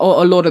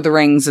or Lord of the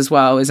Rings as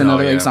well is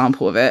another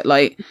example of it.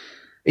 Like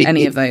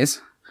any of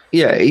those.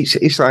 Yeah,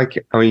 it's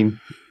like, I mean,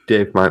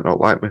 Dave might not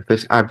like me for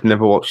this. I've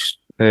never watched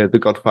The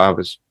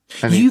Godfathers.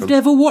 You've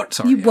never watched?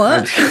 Sorry. You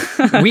what?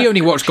 We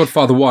only watched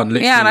Godfather 1,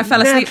 literally. Yeah, and I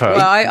fell asleep. Well,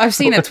 I've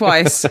seen it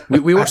twice.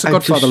 We watched The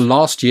Godfather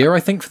last year, I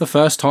think, for the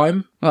first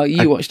time. Well,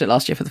 you watched it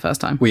last year for the first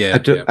time. Well, yeah,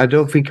 I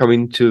don't think I'm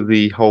into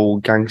the whole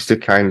gangster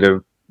kind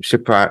of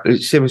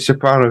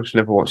Sopranos.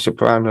 Never watched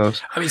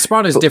Sopranos. I mean,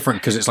 Sopranos is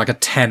different because it's like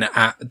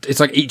it's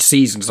like each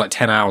season is like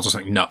 10 hours or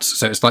something nuts.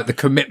 So it's like the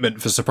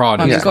commitment for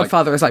Sopranos. I mean,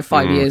 Godfather is like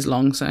 5 years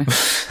long, so.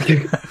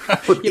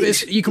 But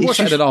you can watch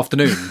it in an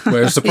afternoon,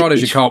 whereas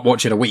Sopranos you can't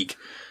watch in a week.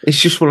 It's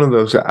just one of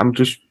those that I'm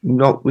just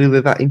not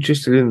really that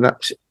interested in.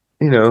 That's,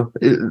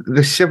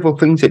 there's several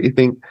things that you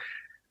think,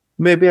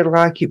 maybe I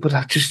like it, but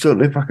I just don't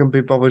know if I can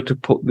be bothered to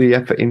put the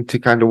effort in to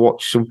kind of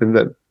watch something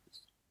that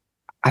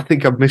I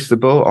think I've missed the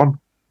boat on.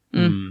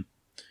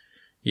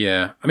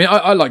 Yeah. I mean,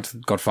 I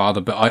liked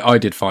Godfather, but I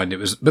did find it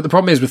was... But the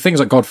problem is with things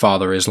like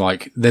Godfather is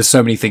like, there's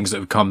so many things that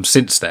have come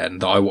since then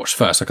that I watched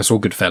first. Like I saw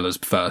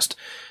Goodfellas first.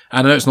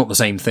 And I know it's not the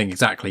same thing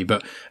exactly,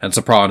 and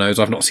Sopranos,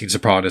 I've not seen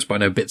Sopranos, but I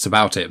know bits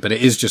about it. But it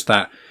is just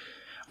that...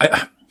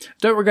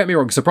 Don't get me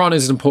wrong,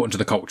 Sopranos is important to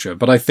the culture,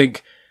 but I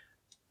think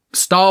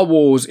Star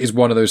Wars is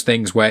one of those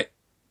things where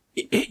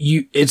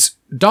it's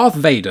Darth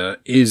Vader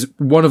is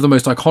one of the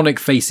most iconic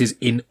faces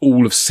in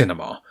all of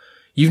cinema.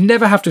 You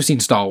never have to have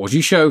seen Star Wars.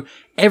 You show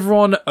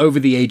everyone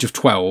over the age of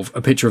 12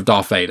 a picture of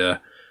Darth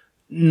Vader,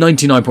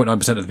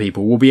 99.9% of the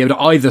people will be able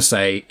to either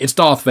say it's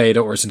Darth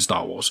Vader or it's in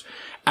Star Wars.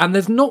 And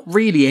there's not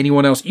really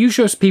anyone else. You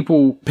show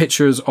people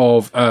pictures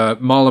of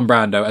Marlon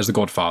Brando as the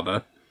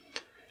Godfather.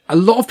 A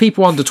lot of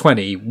people under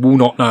 20 will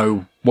not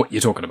know what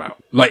you're talking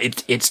about.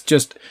 Like, it's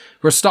just...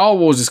 Where Star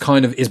Wars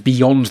is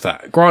beyond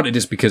that. Granted,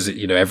 it's because,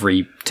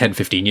 every 10,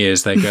 15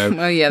 years they go,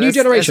 well, yeah, new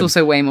generation. There's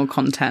also way more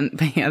content.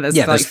 But there's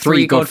like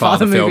three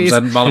Godfather films,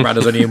 and Marlon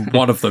Brando's only in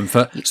one of them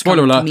for,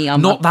 spoiler alert,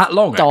 not that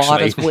long,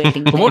 actually.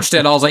 I watched it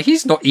and I was like,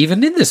 he's not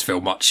even in this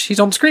film much.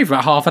 He's on screen for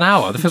about half an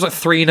hour. The film's like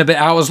 3 and a bit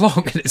hours long,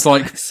 and it's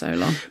like... so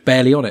long.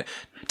 Barely on it.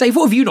 Dave,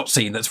 what have you not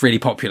seen that's really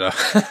popular?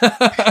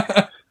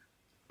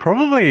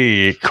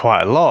 Probably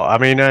quite a lot. I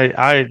mean,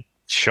 I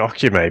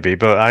shock you maybe,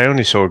 but I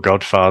only saw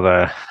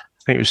Godfather...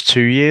 I think it was 2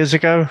 years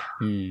ago.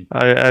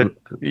 I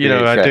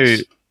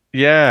do.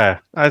 Yeah,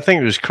 I think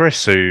it was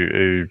Chris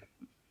who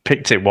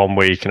picked it one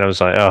week, and I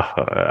was like, oh,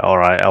 all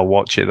right, I'll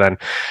watch it then.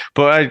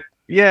 But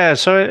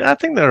so I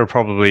think there are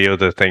probably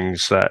other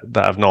things that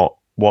I've not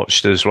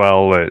watched as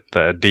well that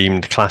are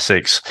deemed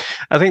classics.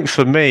 I think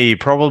for me,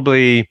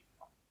 probably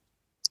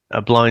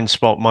a blind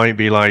spot might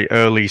be like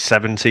early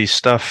 70s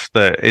stuff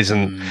that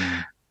isn't,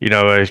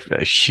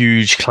 a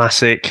huge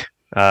classic.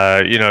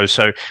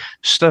 So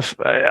stuff,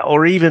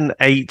 or even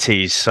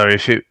 80s. So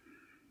if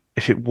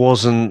it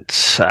wasn't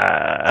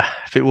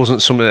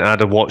something that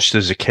I'd have watched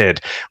as a kid,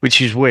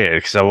 which is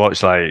weird because I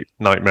watched like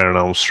Nightmare on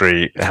Elm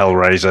Street,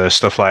 Hellraiser,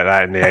 stuff like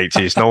that in the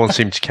 80s. No one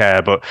seemed to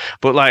care, but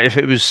like if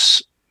it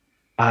was,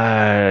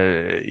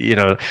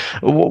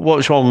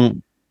 watch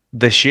one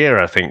this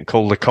year, I think,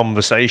 called The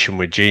Conversation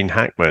with Gene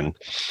Hackman.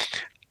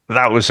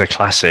 That was a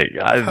classic.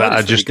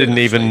 I just didn't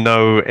even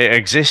know it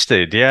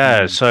existed.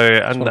 Yeah. So,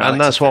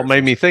 and that's what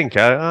made me think,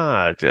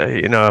 I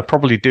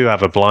probably do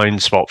have a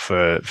blind spot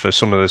for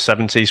some of the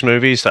 70s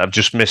movies that I've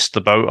just missed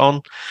the boat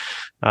on.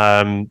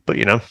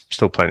 But,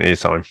 still plenty of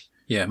time.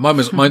 Yeah,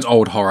 mine's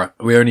old horror.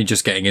 We're only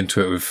just getting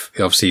into it with,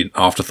 obviously,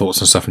 afterthoughts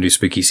and stuff and do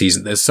spooky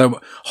season. There's so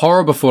much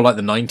horror before like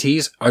the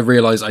 90s. I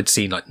realised I'd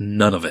seen like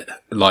none of it.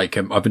 Like,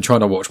 I've been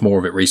trying to watch more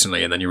of it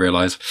recently, and then you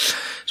realise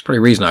it's probably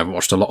a reason I haven't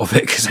watched a lot of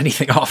it, because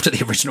anything after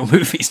the original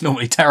movie is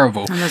normally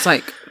terrible. And there's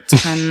like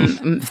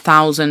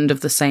 10,000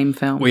 of the same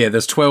film. Well, yeah,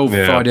 there's 12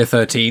 Friday the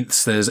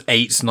 13th, there's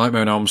 8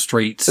 Nightmare on Elm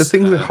Street. The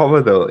thing with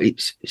horror, though,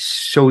 it's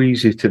so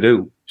easy to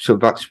do. So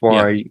that's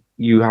why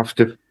you have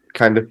to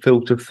kind of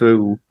filter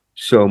through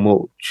so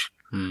much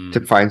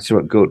to find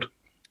something good.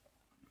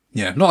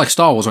 Yeah, not like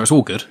Star Wars where it's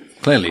all good,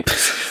 clearly.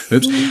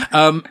 Oops.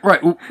 Right.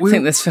 I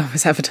think this film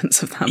is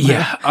evidence of that.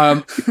 Yeah.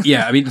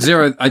 I mean,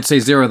 Zero, I'd say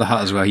Zero the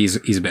Hutt as well. He's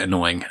a bit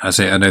annoying. I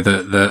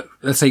know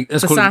let's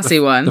call sassy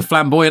one. The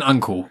flamboyant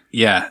uncle.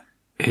 Yeah.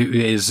 Who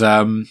is,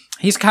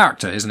 he's a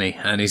character, isn't he?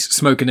 And he's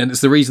smoking, and it's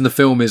the reason the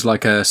film is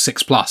like a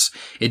 6+.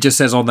 It just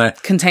says on there.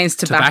 Contains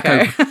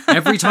tobacco.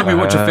 Every time we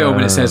watch a film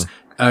and it says,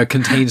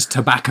 contains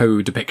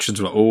tobacco depictions.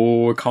 We're like,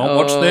 I can't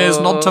watch this,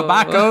 not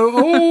tobacco.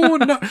 Oh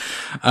no.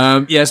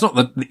 It's not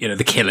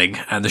the killing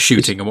and the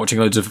shooting and watching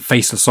loads of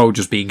faceless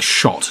soldiers being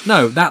shot.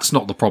 No, that's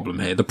not the problem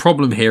here. The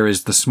problem here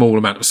is the small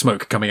amount of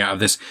smoke coming out of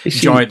this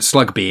giant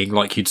slug being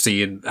like you'd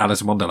see in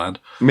Alice in Wonderland.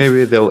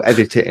 Maybe they'll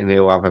edit it and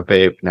they'll have a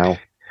babe now.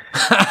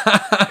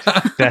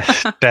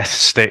 Death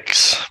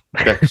sticks.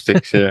 Death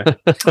sticks, yeah.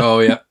 Oh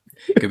yeah.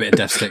 Good bit of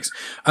death sticks.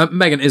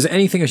 Megan, is there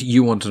anything else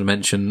you wanted to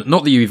mention?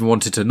 Not that you even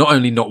wanted to not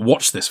only not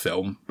watch this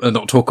film and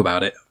not talk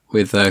about it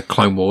with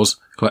Clone Wars.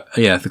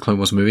 The Clone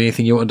Wars movie.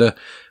 Anything you wanted to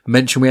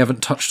mention we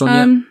haven't touched on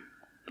yet?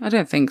 I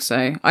don't think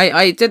so.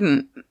 I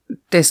didn't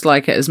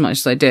dislike it as much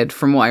as I did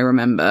from what I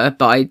remember,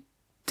 but I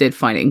did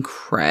find it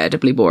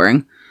incredibly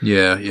boring.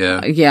 Yeah.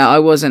 Yeah, I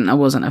wasn't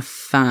a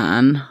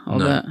fan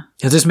of it.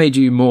 Has this made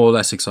you more or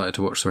less excited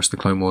to watch the rest of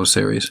the Clone Wars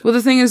series? Well,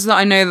 the thing is that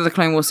I know that the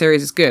Clone Wars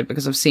series is good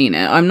because I've seen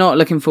it. I'm not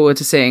looking forward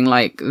to seeing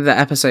like the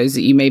episodes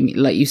that you made me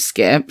you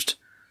skipped,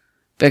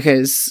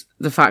 because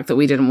the fact that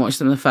we didn't watch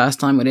them the first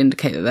time would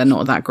indicate that they're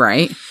not that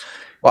great.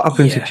 What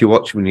happens if you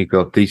watch them and you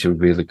go, these are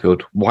really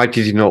good? Why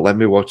did you not let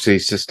me watch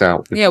these to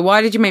start with? Yeah,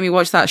 why did you make me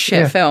watch that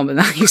shit film and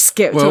then you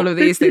skipped all of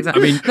these things?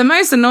 The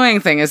most annoying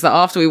thing is that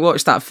after we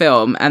watched that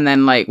film and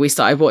then like we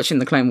started watching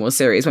the Clone Wars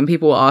series, when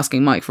people were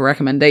asking Mike for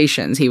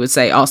recommendations, he would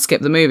say, I'll skip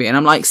the movie. And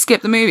I'm like,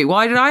 skip the movie?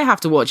 Why did I have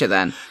to watch it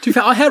then? To be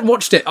fair, I had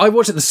watched it. I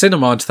watched it at the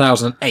cinema in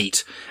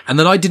 2008, and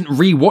then I didn't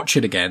re-watch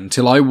it again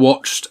till I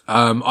watched,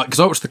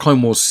 because I watched the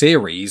Clone Wars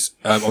series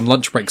on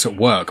lunch breaks at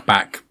work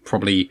back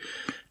probably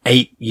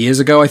 8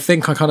 years ago, I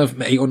think.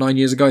 8 or 9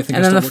 years ago, I think.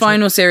 And then the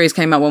final series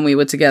came out when we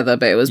were together,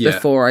 but it was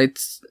before it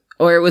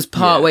was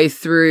part way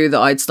through that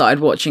I'd started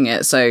watching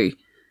it. So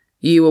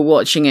you were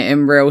watching it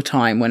in real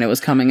time when it was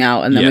coming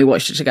out, and then we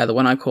watched it together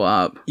when I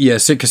caught up. Yeah,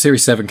 because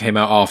Series 7 came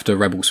out after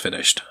Rebels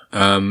finished.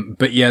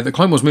 But yeah, the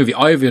Clone Wars movie,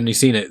 I've only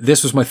seen it.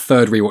 This was my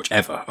third rewatch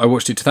ever. I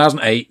watched it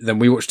 2008, then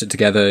we watched it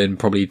together in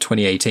probably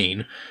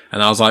 2018,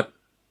 and I was like,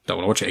 don't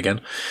want to watch it again.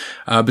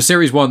 But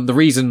Series 1, the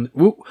reason...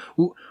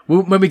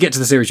 when we get to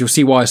the series, you'll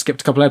see why I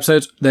skipped a couple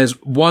episodes. There's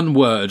one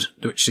word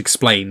which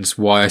explains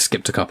why I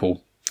skipped a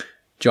couple.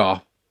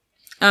 Jar.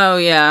 Oh,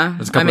 yeah.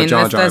 There's a couple of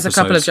Jar Jar there's a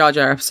couple of Jar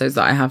Jar episodes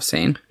that I have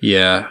seen.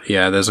 Yeah,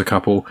 there's a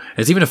couple.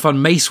 There's even a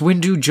fun Mace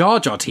Windu Jar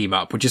Jar team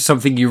up, which is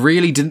something you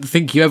really didn't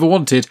think you ever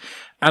wanted.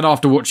 And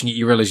after watching it,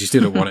 you realise you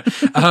still don't want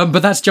it. But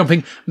that's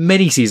jumping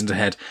many seasons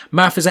ahead.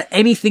 Maff, is there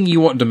anything you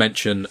wanted to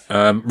mention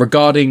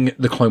regarding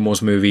the Clone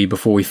Wars movie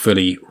before we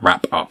fully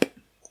wrap up?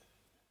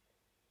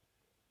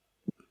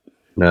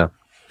 No.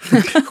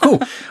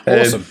 Cool.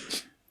 Awesome.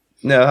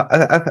 No,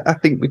 I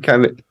think we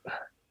kind of...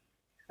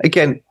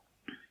 Again,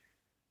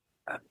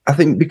 I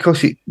think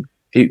because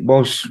it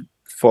was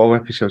 4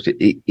 episodes,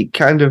 it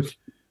kind of...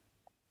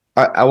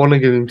 I want to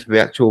get into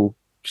the actual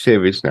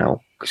series now,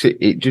 because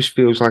it just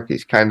feels like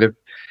it's kind of...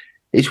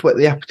 It's whet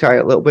the appetite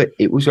a little bit.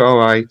 It was all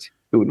right.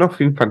 It was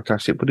nothing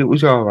fantastic, but it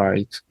was all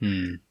right.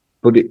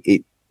 But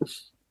it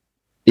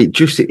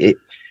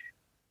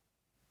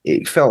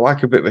felt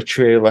like a bit of a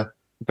trailer.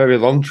 Very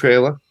long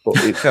trailer, but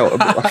it felt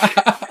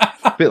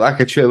a bit like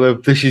a trailer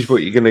of this is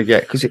what you're going to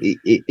get, because it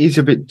is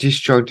a bit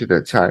disjointed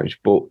at times.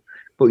 But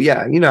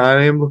yeah,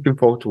 I am looking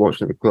forward to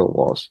watching the Clone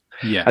Wars.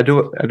 Yeah, I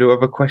do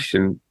have a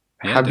question.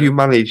 Yeah, have you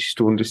managed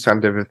to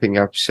understand everything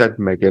I've said,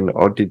 Megan,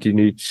 or did you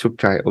need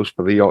subtitles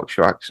for the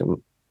Yorkshire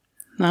accent?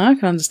 No, I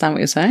can understand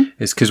what you're saying.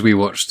 It's because we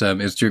watched. It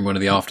was during one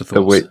of the afterthoughts.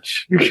 The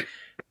Witch.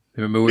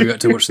 Remember we got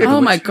to watch the Oh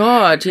Witch? my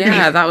god,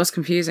 yeah, that was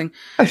confusing.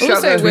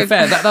 Also, to be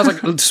fair, that was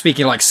like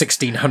speaking like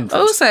 1600.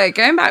 Also,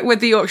 going back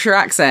with the Yorkshire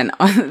accent,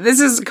 this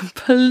is a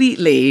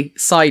completely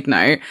side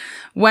note.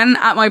 When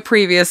at my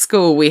previous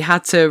school, we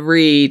had to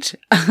read,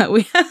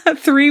 we had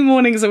 3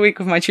 mornings a week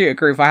with my tutor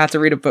group. I had to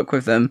read a book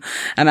with them,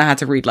 and I had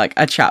to read like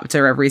a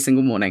chapter every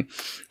single morning.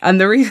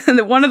 And the reason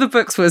that one of the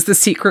books was The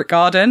Secret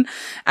Garden.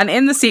 And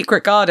in The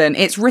Secret Garden,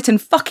 it's written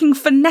fucking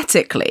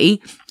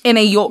phonetically in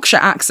a Yorkshire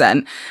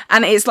accent.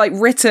 And it's like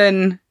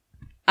written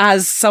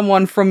as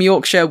someone from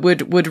Yorkshire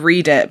would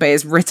read it, but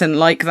it's written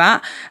like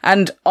that.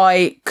 And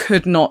I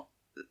could not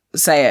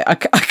say it. I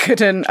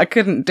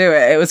couldn't do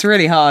it. It was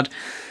really hard.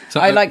 So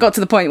I got to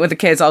the point with the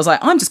kids, I was like,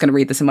 I'm just going to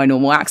read this in my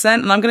normal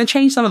accent, and I'm going to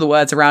change some of the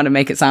words around and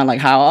make it sound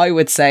like how I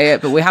would say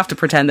it, but we have to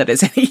pretend that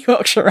it's in a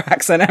Yorkshire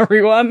accent,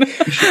 everyone.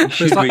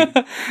 Should we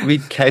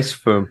read Kes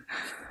from?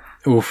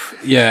 Oof,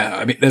 yeah.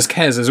 I mean, there's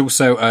Kes. There's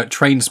also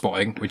Train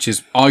Spotting, which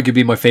is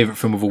arguably my favourite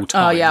film of all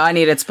time. Oh yeah, I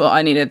needed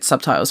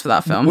subtitles for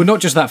that film. Well,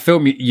 not just that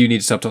film you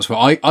need subtitles for.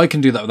 I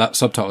can do that without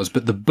subtitles,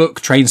 but the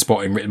book Train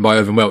Spotting, written by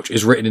Irvin Welch,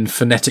 is written in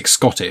phonetic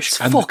Scottish. It's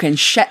fucking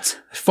shit.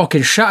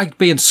 Fucking shit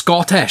being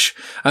Scottish.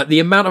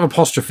 The amount of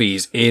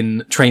apostrophes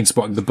in Train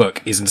Spotting, the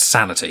book, is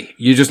insanity.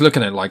 You're just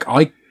looking at it like,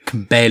 I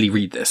can barely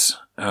read this.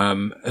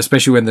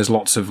 Especially when there's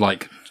lots of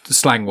like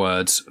slang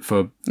words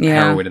for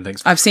heroin and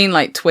things. I've seen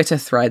like Twitter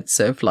threads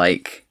of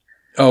like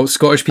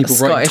Scottish people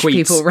writing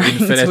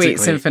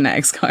tweets in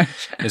phonetic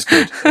Scottish.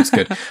 It's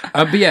good.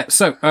 But yeah,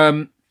 so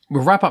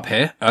we'll wrap up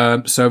here.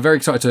 So very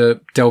excited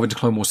to delve into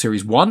Clone Wars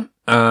Series 1.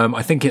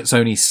 I think it's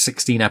only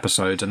 16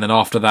 episodes, and then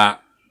after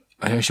that,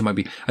 I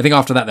think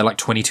after that they're like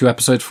 22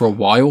 episodes for a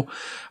while,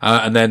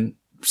 and then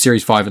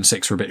Series 5 and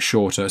 6 are a bit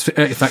shorter.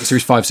 In fact,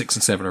 Series 5, 6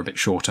 and 7 are a bit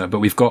shorter, but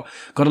we've got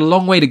a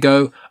long way to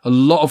go, a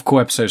lot of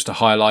cool episodes to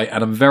highlight,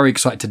 and I'm very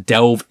excited to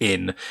delve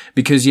in,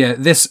 because yeah,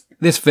 this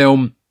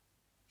film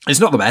is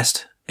not the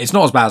best. It's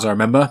not as bad as I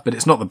remember, but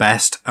it's not the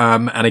best.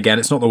 And again,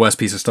 it's not the worst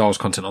piece of Star Wars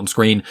content on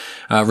screen.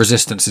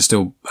 Resistance is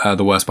still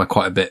the worst by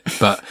quite a bit,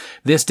 but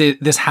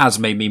this has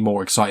made me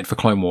more excited for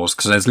Clone Wars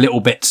because there's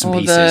little bits and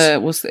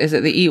pieces. Is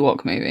it the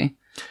Ewok movie?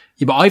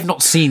 Yeah, but I've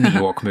not seen the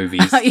Ewok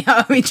movies.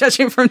 Yeah, I mean,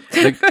 judging from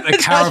the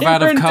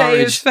Caravan of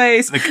Courage.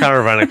 Face. The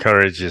Caravan of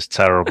Courage is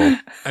terrible.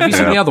 Have you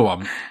seen the other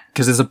one?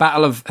 Because there's a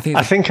battle of...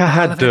 I think I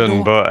had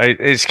done, but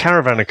it's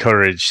Caravan of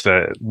Courage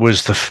that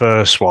was the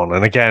first one.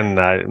 And again,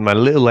 my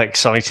little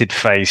excited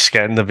face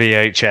getting the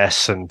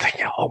VHS and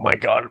thinking, oh my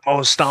God,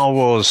 more Star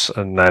Wars.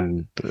 And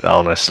then,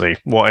 honestly,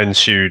 what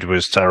ensued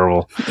was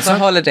terrible. It's a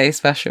holiday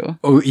special.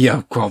 Oh,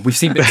 yeah, God, we've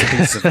seen bits and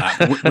pieces of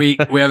that.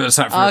 We haven't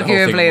sat through the whole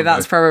thing. Arguably,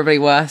 that's probably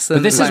worse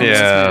than this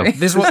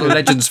is what the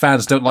Legends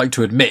fans don't like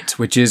to admit,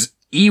 which is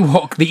the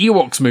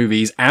Ewoks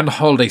movies and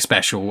Holiday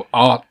Special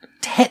are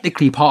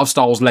technically part of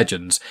Star Wars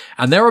Legends,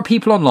 and there are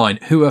people online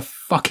who are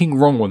fucking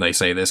wrong when they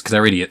say this because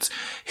they're idiots,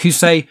 who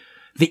say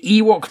the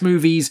Ewok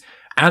movies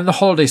and the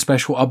Holiday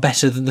Special are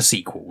better than the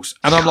sequels.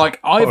 And I'm like,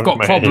 I've got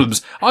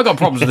problems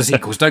with the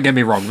sequels, don't get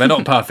me wrong, they're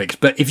not perfect,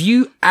 but if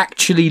you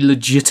actually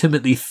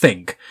legitimately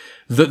think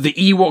that the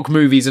Ewok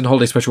movies and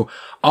Holiday Special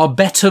are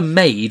better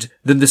made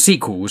than the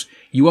sequels,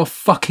 you are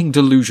fucking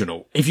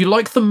delusional. If you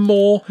like them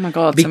more... Oh my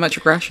God, so much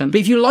aggression.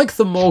 But if you like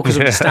them more because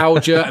of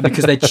nostalgia and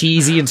because they're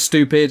cheesy and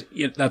stupid,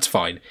 that's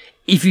fine.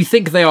 If you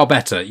think they are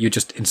better, you're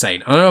just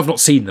insane. I know I've not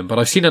seen them, but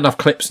I've seen enough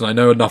clips and I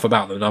know enough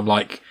about them, and I'm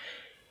like,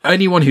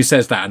 anyone who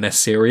says that and they're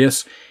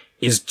serious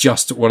is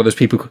just one of those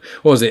people.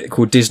 What was it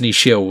called? Disney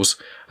shills.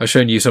 I've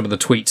shown you some of the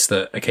tweets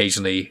that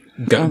occasionally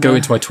go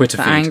into my Twitter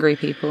feed. Angry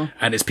people.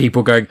 And it's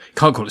people going,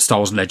 can't call it Star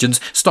Wars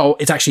Legends.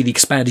 It's actually the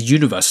expanded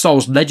universe. Star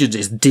Wars Legends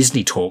is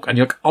Disney talk. And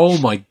you're like, oh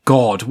my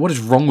God, what is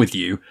wrong with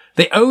you?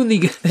 Stop own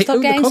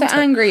getting so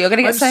angry. You're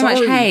going to get so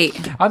much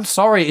hate. I'm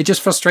sorry. It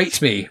just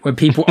frustrates me when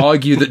people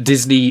argue that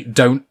Disney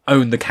don't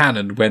own the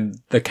canon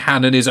when the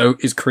canon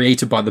is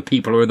created by the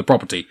people who own the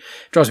property.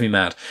 It drives me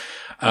mad.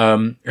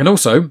 And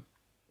also,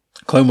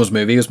 Clone Wars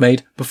movie was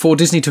made before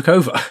Disney took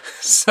over.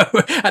 So,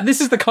 and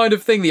this is the kind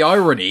of thing, the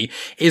irony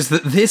is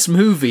that this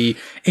movie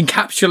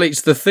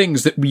encapsulates the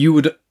things that you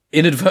would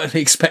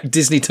inadvertently expect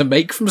Disney to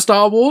make from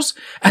Star Wars.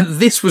 And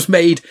this was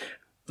made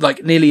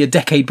like nearly a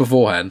decade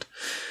beforehand.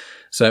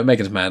 So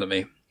Megan's mad at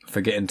me for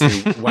getting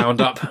too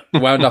wound up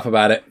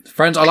about it.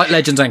 Friends, I like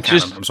Legends and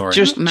canon. I'm sorry.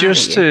 Just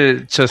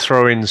to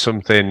throw in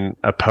something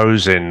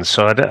opposing.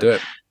 So I don't do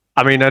it.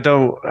 I mean,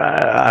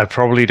 I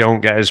probably don't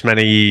get as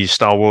many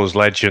Star Wars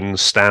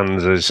Legends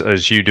stands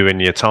as you do in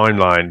your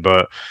timeline,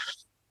 but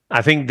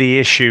I think the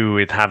issue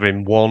with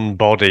having one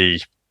body,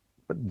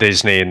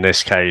 Disney in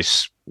this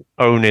case,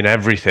 owning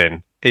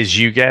everything, is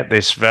you get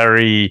this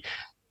very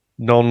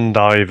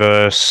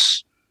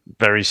non-diverse,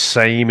 very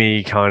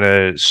samey kind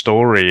of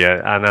story.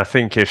 And I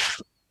think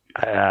if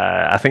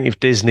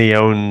Disney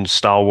owned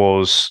Star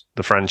Wars,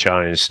 the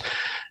franchise,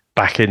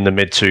 back in the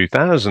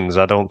mid-2000s,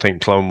 I don't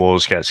think Clone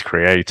Wars gets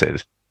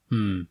created.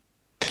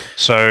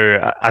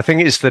 So I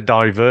think it's the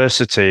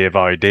diversity of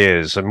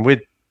ideas. And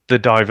with the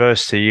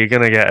diversity, you're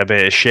going to get a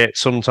bit of shit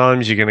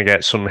sometimes. You're going to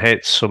get some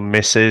hits, some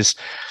misses.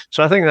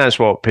 So I think that's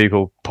what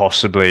people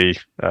possibly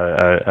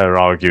are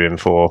arguing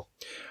for.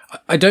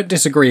 I don't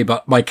disagree,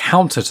 but my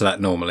counter to that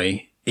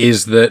normally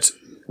is that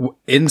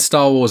in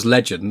Star Wars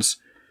Legends,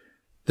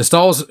 the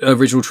Star Wars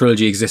original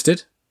trilogy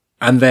existed,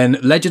 and then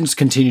Legends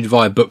continued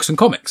via books and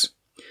comics.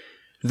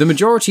 The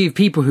majority of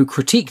people who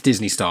critique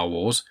Disney Star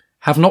Wars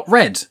have not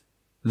read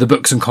the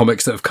books and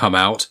comics that have come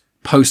out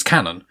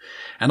post-canon.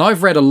 And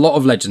I've read a lot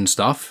of Legend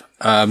stuff,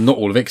 not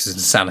all of it because it's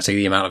insanity,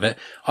 the amount of it.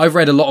 I've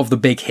read a lot of the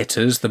big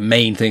hitters, the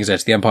main things,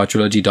 there's the Empire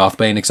Trilogy, Darth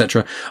Bane,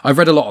 etc. I've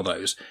read a lot of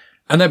those.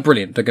 And they're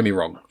brilliant, don't get me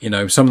wrong. You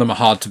know, some of them are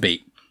hard to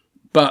beat.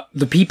 But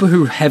the people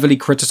who heavily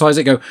criticize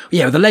it go,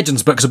 yeah, the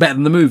Legends books are better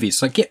than the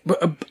movies. Like, yeah,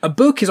 but a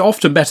book is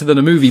often better than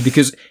a movie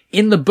because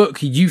in the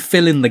book, you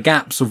fill in the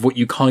gaps of what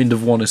you kind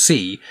of want to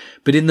see.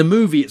 But in the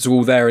movie, it's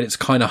all there and it's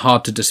kind of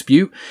hard to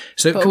dispute.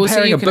 So but comparing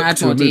also you a can book add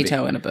to more a movie,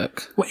 detail in a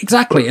book. Well,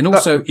 exactly. And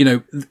also, you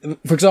know,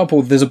 for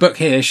example, there's a book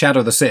here, Shadow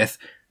of the Sith.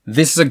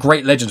 This is a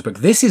great Legends book.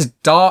 This is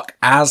dark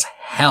as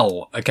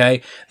hell,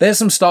 okay? There's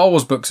some Star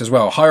Wars books as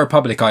well. High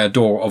Republic I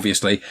adore,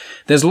 obviously.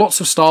 There's lots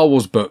of Star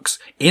Wars books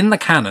in the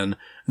canon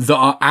that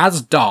are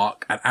as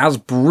dark and as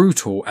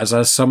brutal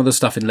as some of the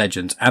stuff in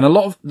Legends. And a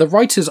lot of the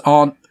writers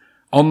aren't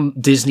on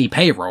Disney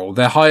payroll.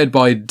 They're hired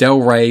by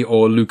Del Rey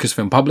or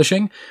Lucasfilm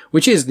Publishing,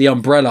 which is the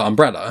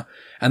umbrella.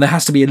 And there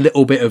has to be a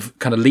little bit of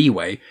kind of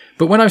leeway.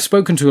 But when I've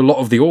spoken to a lot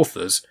of the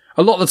authors,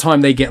 a lot of the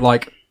time they get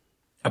like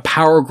a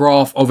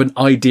paragraph of an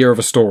idea of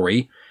a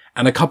story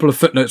and a couple of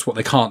footnotes what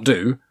they can't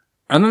do.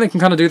 And then they can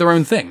kind of do their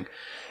own thing.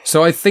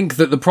 So I think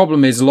that the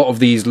problem is a lot of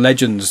these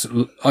Legends,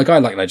 like I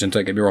like Legends,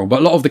 don't get me wrong, but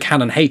a lot of the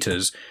canon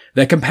haters,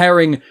 they're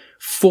comparing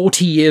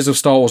 40 years of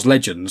Star Wars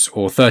Legends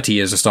or 30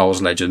 years of Star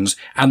Wars Legends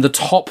and the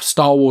top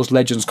Star Wars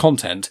Legends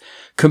content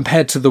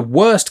compared to the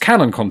worst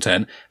canon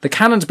content. The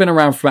canon's been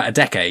around for about a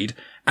decade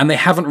and they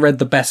haven't read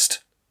the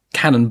best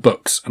canon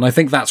books. And I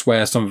think that's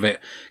where some of it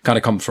kind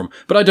of comes from.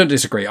 But I don't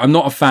disagree. I'm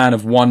not a fan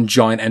of one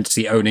giant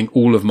entity owning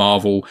all of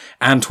Marvel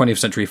and 20th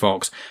Century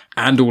Fox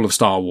and all of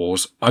Star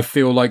Wars. I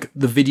feel like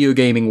the video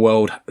gaming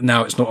world,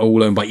 now it's not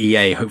all owned by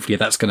EA. Hopefully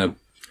that's going to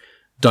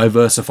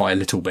diversify a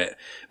little bit.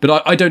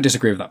 But I don't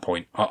disagree with that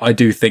point. I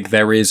do think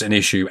there is an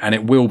issue, and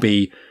it will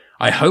be,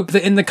 I hope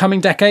that in the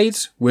coming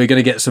decades, we're going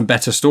to get some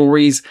better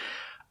stories.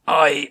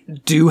 I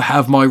do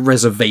have my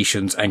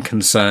reservations and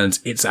concerns.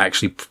 It's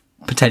actually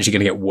potentially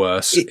going to get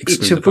worse.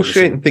 It's a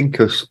frustrating thing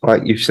because,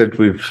 like you said,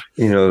 with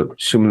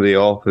some of the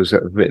authors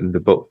that have written the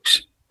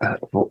books,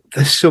 but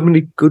there's so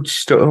many good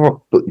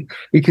stuff. But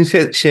you can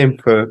say the same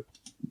for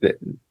the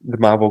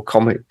Marvel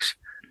comics.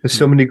 There's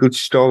so many good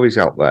stories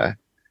out there.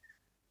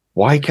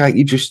 Why can't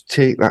you just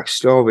take that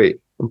story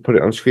and put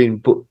it on screen?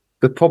 But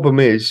the problem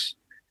is,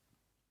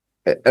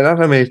 an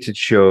animated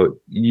show,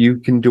 you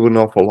can do an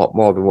awful lot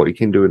more than what you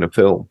can do in a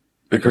film.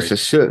 Because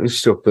there's certain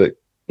stuff that,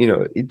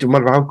 it doesn't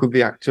matter how good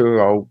the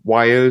actor or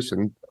wires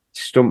and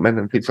stuntmen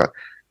and things like that,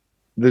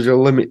 there's a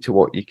limit to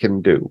what you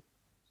can do.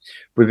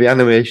 With the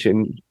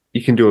animation,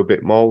 you can do a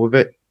bit more with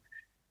it.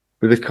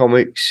 With the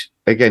comics,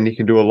 again, you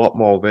can do a lot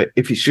more of it.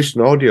 If it's just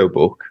an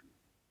audiobook,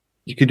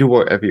 you can do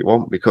whatever you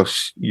want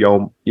because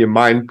your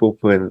mind will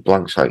fill in the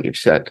blanks, like you've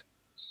said.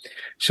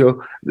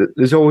 So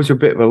there's always a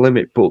bit of a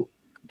limit, but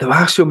there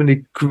are so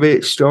many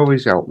great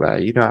stories out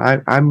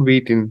there. I'm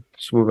reading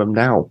some of them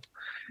now,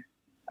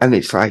 and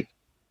it's like,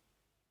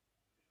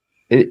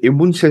 in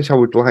one sense, I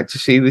would like to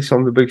see this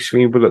on the big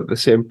screen, but at the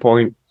same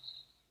point,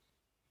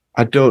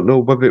 I don't know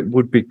whether it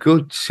would be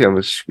good to see on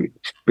the screen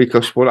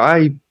because what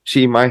I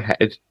see in my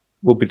head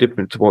will be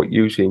different to what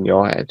you see in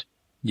your head.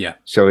 Yeah.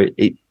 So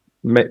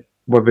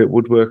whether it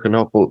would work or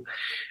not, but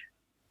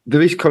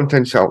there is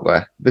content out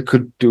there that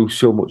could do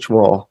so much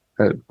more.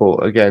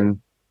 But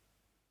again,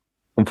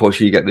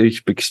 unfortunately, you get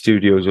these big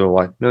studios who are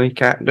like, no, you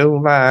can't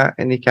do that,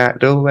 and you can't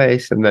do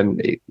this, and then,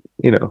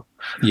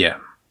 Yeah,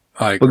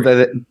 I agree. But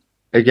then,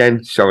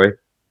 again, sorry,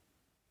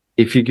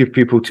 if you give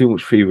people too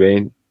much free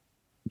rein,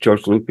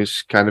 George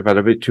Lucas kind of had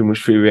a bit too much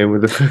free rein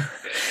with the,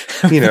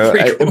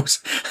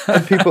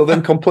 and people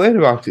then complain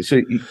about it, so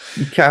you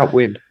can't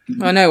win.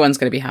 Well, no one's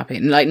going to be happy.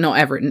 Like,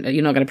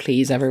 you're not going to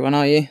please everyone,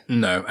 are you?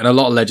 No, and a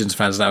lot of Legends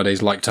fans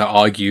nowadays like to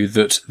argue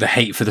that the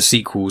hate for the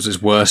sequels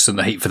is worse than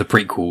the hate for the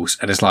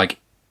prequels, and it's like,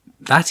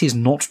 that is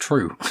not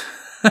true.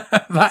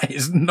 That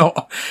is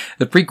not.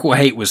 The prequel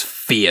hate was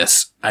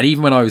fierce. And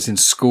even when I was in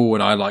school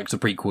and I liked the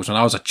prequels, when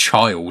I was a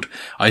child,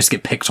 I used to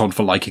get picked on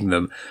for liking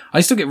them.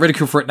 I still get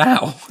ridiculed for it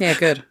now. Yeah,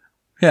 good.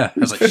 Yeah,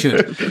 as I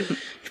should.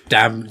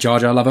 Damn Jar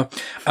Jar lover.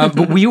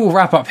 But we all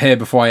wrap up here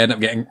before I end up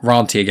getting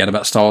ranty again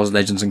about Star Wars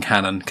Legends and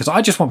canon, because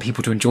I just want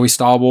people to enjoy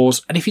Star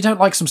Wars. And if you don't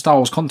like some Star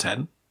Wars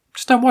content,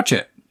 just don't watch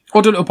it.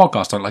 Or do a little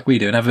podcast on it like we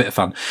do and have a bit of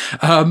fun.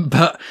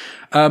 But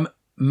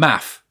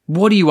Maff,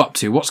 what are you up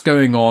to? What's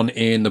going on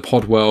in the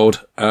pod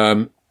world,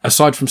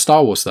 aside from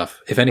Star Wars stuff,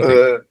 if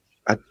anything?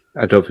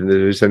 I don't think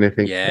there is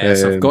anything.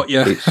 Yes, I've got you.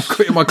 I've got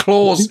you in my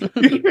claws.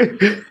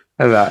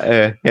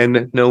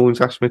 And no one's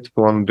asked me to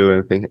go on and do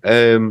anything.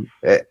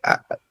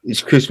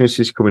 It's Christmas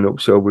is coming up,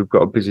 so we've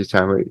got a busy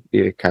time of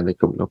year kind of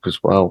coming up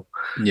as well.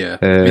 Yeah,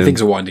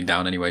 things are winding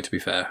down anyway, to be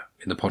fair,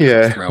 in the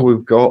podcast. Yeah,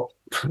 we've got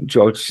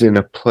George's in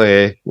a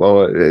play,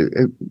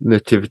 a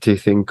nativity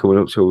thing coming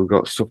up, so we've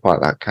got stuff like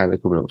that kind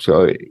of coming up.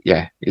 So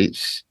yeah,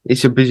 it's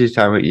a busy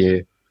time of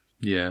year.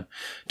 Yeah.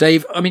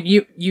 Dave, I mean,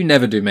 you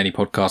never do many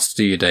podcasts,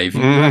 do you, Dave?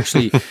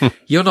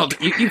 You're not,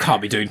 you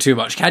can't be doing too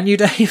much, can you,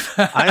 Dave?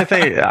 I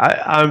think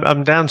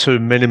I'm down to a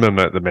minimum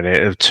at the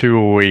minute of 2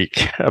 a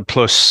week,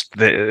 plus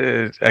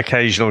the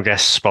occasional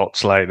guest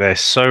spots like this.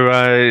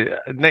 So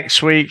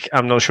next week,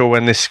 I'm not sure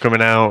when this is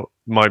coming out,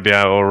 might be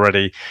out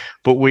already,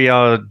 but we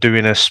are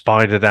doing a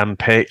Spider-Dan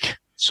pick.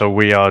 So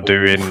we are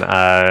doing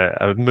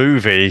a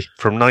movie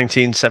from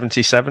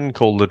 1977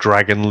 called The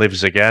Dragon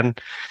Lives Again.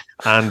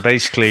 And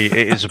basically,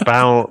 it is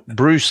about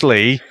Bruce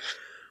Lee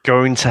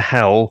going to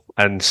hell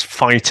and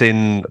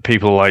fighting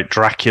people like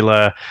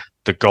Dracula,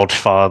 The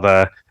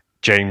Godfather,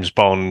 James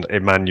Bond,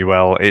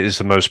 Emmanuel. It is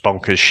the most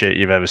bonkers shit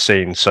you've ever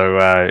seen. So,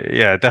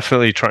 yeah,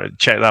 definitely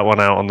check that one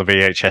out on the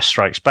VHS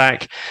Strikes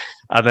Back.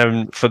 And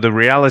then for the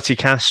reality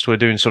cast, we're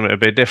doing something a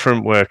bit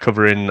different. We're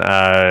covering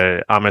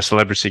I'm a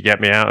Celebrity, Get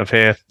Me Out of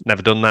Here.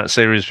 Never done that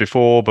series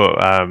before, but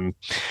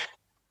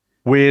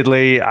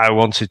weirdly, I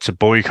wanted to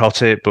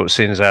boycott it, but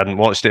since I hadn't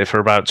watched it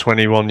for about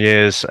 21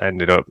 years, I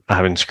ended up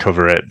having to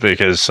cover it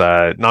because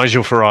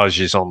Nigel Farage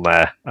is on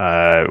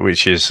there,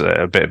 which is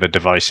a bit of a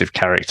divisive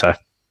character.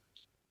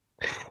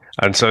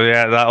 And so,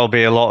 yeah, that'll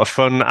be a lot of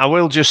fun. I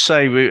will just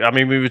say, we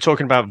were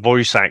talking about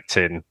voice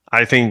acting.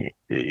 I think,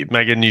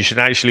 Megan, you should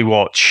actually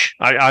watch.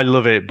 I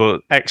love it,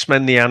 but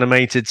X-Men, the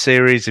animated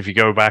series, if you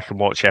go back and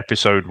watch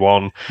episode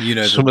 1,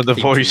 some of the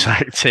voice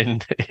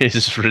acting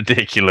is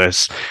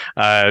ridiculous.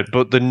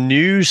 But the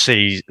new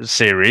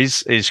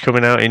series is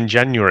coming out in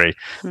January.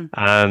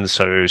 And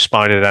so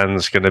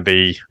Spider-Dan's going to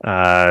be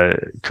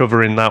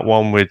covering that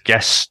one with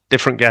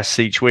different guests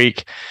each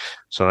week.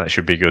 So that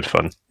should be good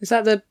fun. Is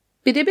that the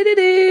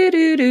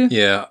Bidi-bidi-doo-doo-doo.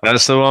 Yeah.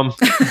 That's the one.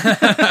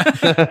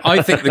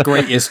 I think the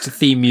greatest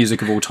theme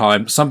music of all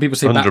time. Some people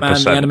say Batman,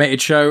 100%. the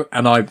animated show,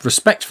 and I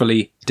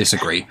respectfully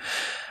disagree.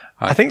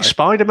 I think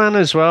Spider-Man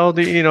as well.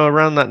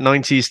 Around that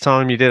 90s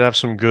time, you did have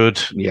some good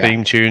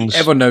theme tunes.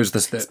 Everyone knows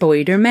this.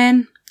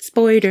 Spider-Man.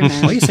 Why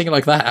are you singing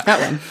like that? That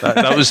one.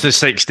 That was the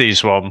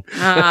 60s one.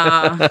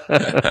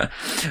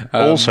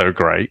 Also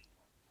great.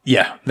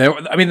 Yeah,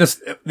 as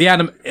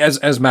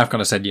Maff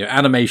kind of said,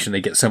 animation,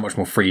 they get so much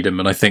more freedom,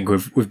 and I think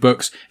with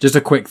books, just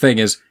a quick thing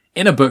is,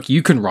 in a book,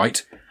 you can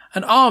write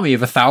an army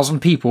of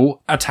 1,000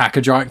 people attack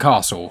a giant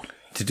castle.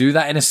 To do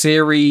that in a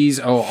series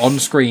or on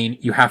screen,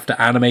 you have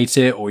to animate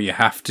it, or you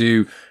have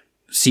to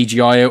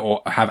CGI it,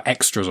 or have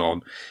extras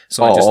on.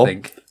 So I just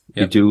think...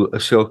 You do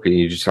Ahsoka and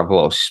you just have a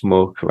lot of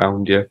smoke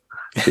around you.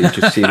 So you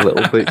just see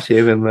little bits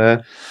here and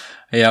there.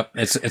 Yeah,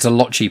 it's a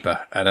lot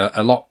cheaper and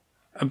a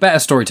better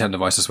storytelling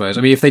device, I suppose.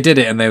 I mean, if they did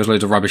it and there was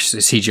loads of rubbish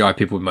CGI,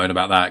 people would moan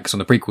about that, because when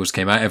the prequels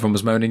came out, everyone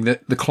was moaning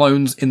that the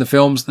clones in the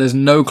films, there's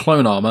no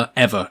clone armor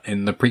ever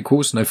in the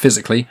prequels, no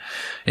physically.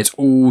 It's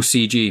all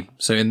CG.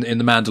 So in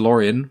The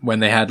Mandalorian, when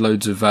they had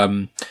loads of,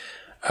 not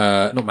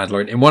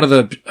Mandalorian, in one of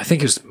the, I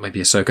think it was maybe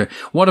Ahsoka,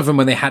 one of them,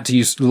 when they had to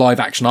use live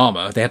action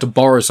armor, they had to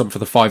borrow some for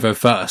the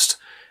 501st,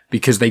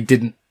 because they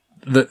didn't,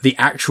 the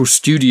actual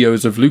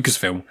studios of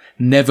Lucasfilm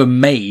never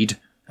made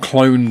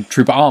clone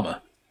trooper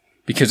armor,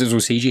 because it was all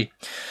CG.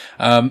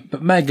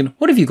 But Megan,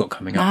 what have you got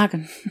coming up?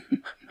 Megan.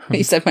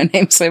 You said my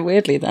name so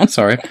weirdly then.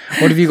 Sorry.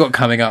 What have you got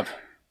coming up?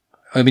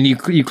 I mean,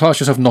 you class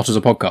yourself not as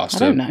a podcaster, I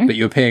don't know. But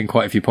you appear in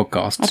quite a few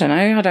podcasts. I don't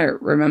know. I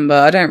don't remember.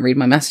 I don't read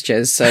my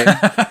messages, so...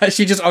 I'll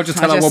just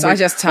tell her one week. I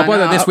just turn by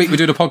the way, this up. week we're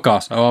doing a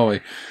podcast. Oh, are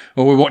we?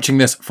 Or we're watching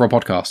this for a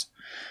podcast.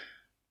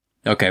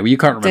 Okay, well, you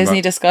can't remember.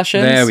 Disney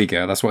discussions. There we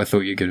go. That's what I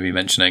thought you were going to be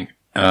mentioning.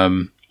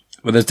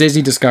 Well, there's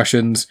Disney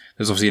discussions.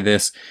 There's obviously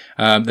this.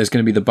 There's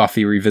going to be the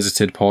Buffy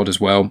Revisited pod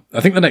as well.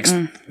 I think the next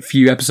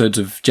few episodes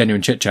of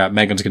Genuine Chit Chat,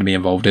 Megan's going to be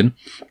involved in.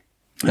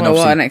 And Well,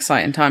 what an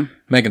exciting time.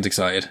 Megan's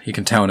excited. You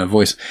can tell in her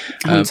voice.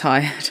 I'm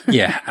tired.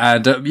 Yeah,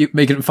 and you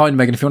find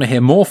Megan, if you want to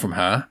hear more from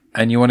her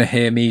and you want to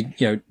hear me,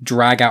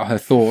 drag out her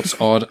thoughts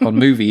on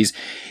movies,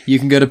 you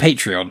can go to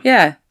Patreon.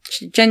 Yeah,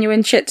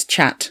 Genuine Chit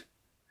Chat.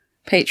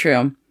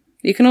 Patreon.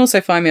 You can also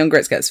find me on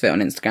Grits Gets Fit on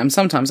Instagram.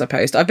 Sometimes I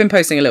post. I've been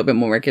posting a little bit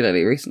more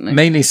regularly recently.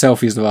 Mainly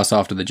selfies of us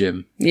after the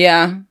gym.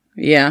 Yeah.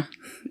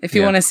 If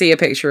you want to see a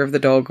picture of the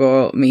dog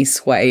or me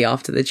sweaty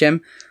after the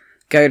gym,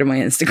 go to my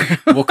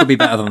Instagram. What could be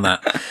better than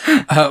that?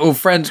 Well,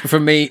 friends,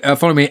 from me,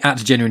 follow me at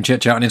Genuine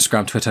Chit Chat on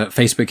Instagram, Twitter,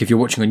 Facebook. If you're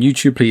watching on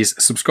YouTube, please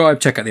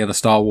subscribe. Check out the other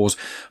Star Wars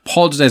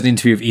pods. There's an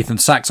interview with Ethan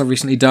Sachs I've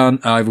recently done.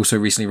 I've also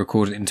recently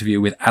recorded an interview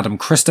with Adam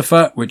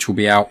Christopher, which will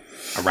be out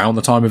around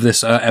the time of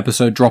this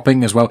episode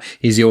dropping as well.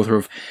 He's the author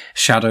of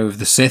Shadow of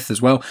the Sith as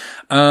well.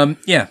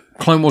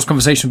 Clone Wars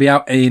conversation will be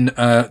out in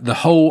the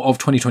whole of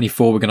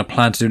 2024. We're going to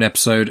plan to do an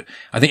episode,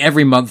 I think,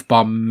 every month,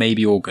 bar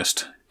maybe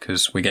August,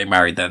 because we're getting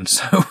married then,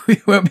 so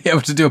we won't be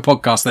able to do a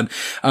podcast then.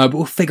 But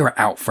we'll figure it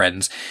out,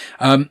 friends.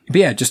 But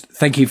yeah, just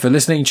thank you for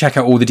listening. Check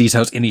out all the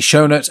details in the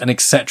show notes and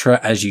etc.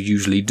 as you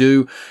usually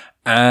do.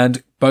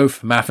 And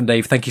both Maff and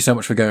Dave, thank you so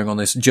much for going on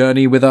this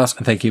journey with us.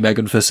 And thank you,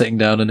 Megan, for sitting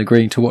down and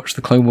agreeing to watch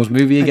the Clone Wars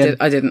movie again.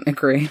 I didn't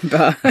agree,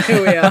 but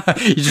here we are.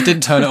 You just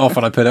didn't turn it off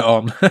when I put it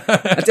on.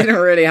 I didn't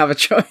really have a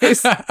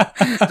choice.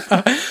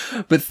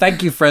 But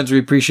thank you, friends. We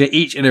appreciate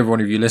each and every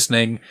one of you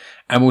listening.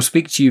 And we'll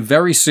speak to you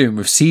very soon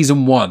with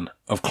Season 1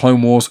 of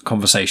Clone Wars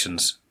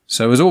Conversations.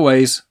 So as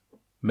always,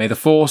 may the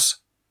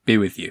Force be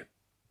with you.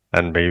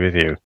 And be with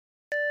you.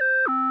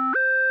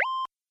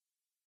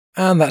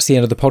 And that's the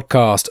end of the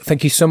podcast.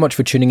 Thank you so much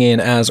for tuning in.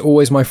 As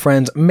always, my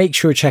friends, make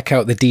sure to check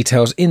out the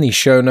details in the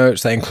show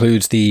notes. That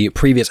includes the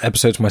previous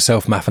episodes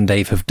myself, Maff and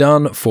Dave have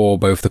done for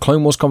both the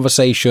Clone Wars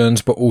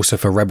Conversations, but also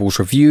for Rebels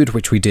Reviewed,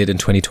 which we did in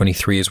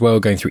 2023 as well,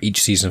 going through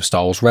each season of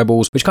Star Wars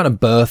Rebels, which kind of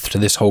birthed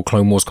this whole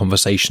Clone Wars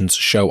Conversations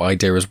show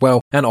idea as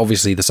well, and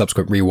obviously the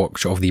subsequent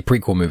rewatch of the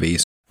prequel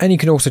movies. And you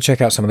can also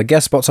check out some of the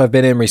guest spots I've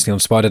been in recently on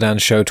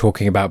Spider-Dan's show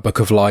talking about Book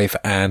of Life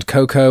and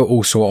Coco,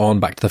 also on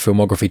Back to the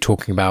Filmography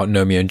talking about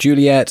Romeo and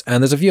Juliet,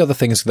 and there's a few other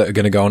things that are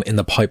going to go on in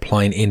the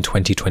pipeline in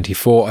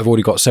 2024. I've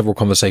already got several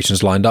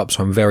conversations lined up,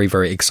 so I'm very,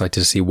 very excited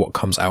to see what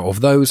comes out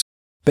of those.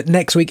 But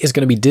next week is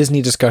going to be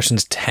Disney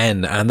Discussions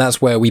 10, and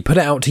that's where we put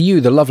it out to you,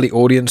 the lovely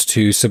audience,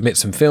 to submit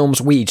some films.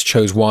 We each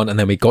chose one, and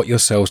then we got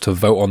yourselves to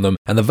vote on them.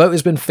 And the vote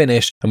has been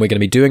finished, and we're going to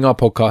be doing our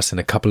podcast in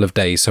a couple of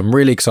days, so I'm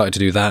really excited to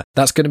do that.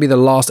 That's going to be the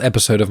last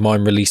episode of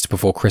mine released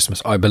before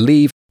Christmas, I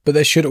believe. But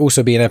there should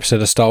also be an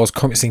episode of Star Wars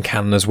Comics in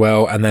Canon as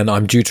well, and then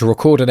I'm due to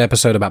record an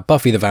episode about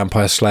Buffy the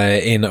Vampire Slayer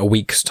in a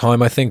week's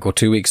time, I think, or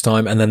 2 weeks'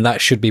 time, and then that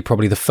should be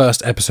probably the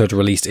first episode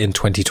released in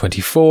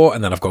 2024,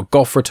 and then I've got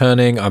Goff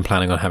returning, I'm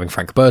planning on having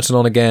Frank Burton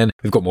on again,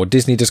 we've got more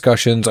Disney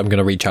discussions, I'm going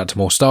to reach out to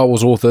more Star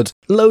Wars authors,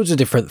 loads of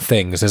different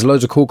things, there's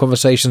loads of cool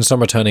conversations, some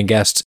returning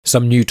guests,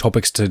 some new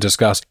topics to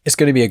discuss. It's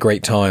going to be a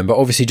great time, but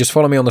obviously just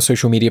follow me on the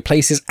social media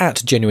places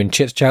at Genuine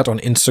Chit Chat on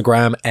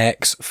Instagram,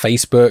 X,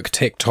 Facebook,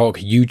 TikTok,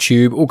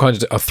 YouTube, all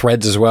kinds of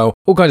threads as well.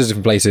 All kinds of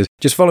different places.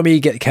 Just follow me,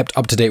 get kept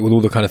up to date with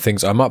all the kind of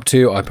things I'm up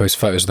to. I post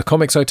photos of the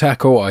comics I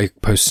tackle, I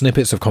post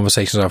snippets of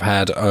conversations I've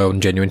had on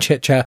Genuine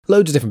Chit Chat,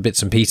 loads of different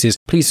bits and pieces.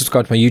 Please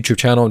subscribe to my YouTube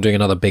channel. I'm doing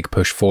another big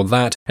push for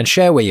that. And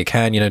share where you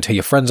can, tell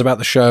your friends about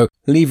the show,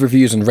 leave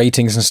reviews and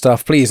ratings and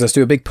stuff. Please, let's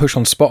do a big push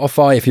on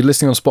Spotify. If you're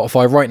listening on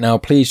Spotify right now,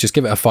 please just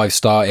give it a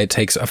 5-star. It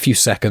takes a few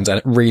seconds and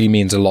it really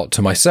means a lot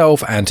to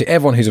myself and to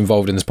everyone who's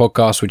involved in this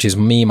podcast, which is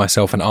me,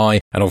 myself and I,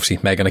 and obviously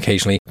Megan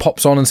occasionally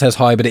pops on and says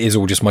hi, but it is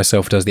all just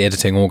myself, does the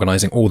editing,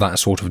 organising, all that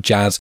sort of jazz.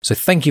 So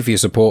thank you for your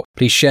support.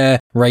 Please share,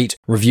 rate,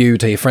 review,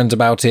 tell your friends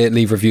about it,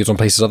 leave reviews on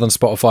places other than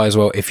Spotify as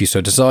well if you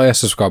so desire,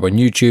 subscribe on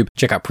YouTube,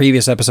 check out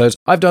previous episodes.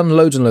 I've done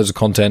loads and loads of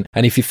content,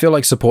 and if you feel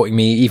like supporting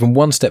me even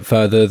one step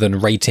further than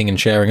rating and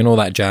sharing and all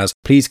that jazz,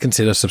 please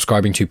consider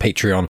subscribing to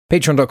Patreon.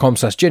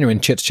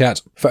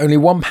 Patreon.com/genuinechitchat. For only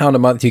 £1 a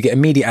month, you get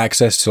immediate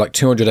access to like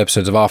 200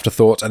 episodes of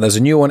Afterthoughts, and there's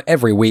a new one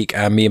every week,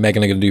 and me and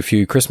Megan are going to do a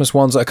few Christmas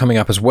ones that are coming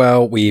up as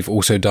well. We've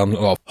also done a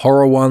lot of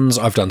horror ones.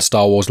 I've done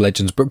Star Wars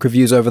Legends book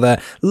reviews over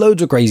there,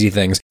 loads of crazy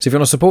things. So if you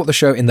want to support the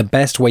show in the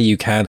best way you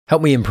can,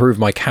 help me improve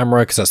my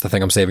camera, because that's the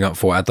thing I'm saving up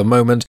for at the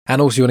moment,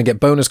 and also you want to get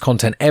bonus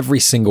content every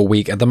single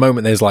week. At the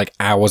moment there's like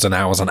hours and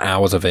hours and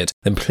hours of it,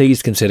 then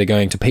please consider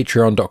going to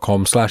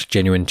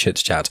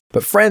patreon.com/genuinechitchat.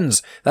 But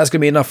friends, that's going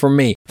to be enough from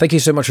me. Thank you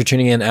so much for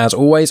tuning in. As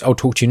always, I'll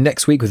talk to you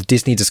next week with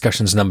Disney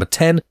Discussions number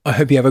 10. I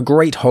hope you have a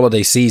great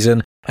holiday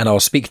season, and I'll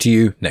speak to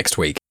you next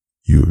week.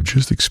 You have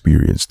just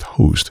experienced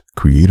host,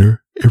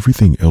 creator,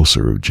 everything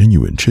elser of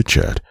Genuine Chit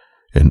Chat,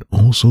 and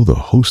also the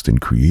host and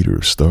creator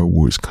of Star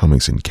Wars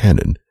Comics and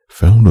Canon,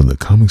 found on the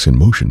Comics in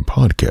Motion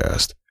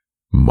podcast,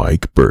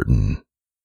 Mike Burton.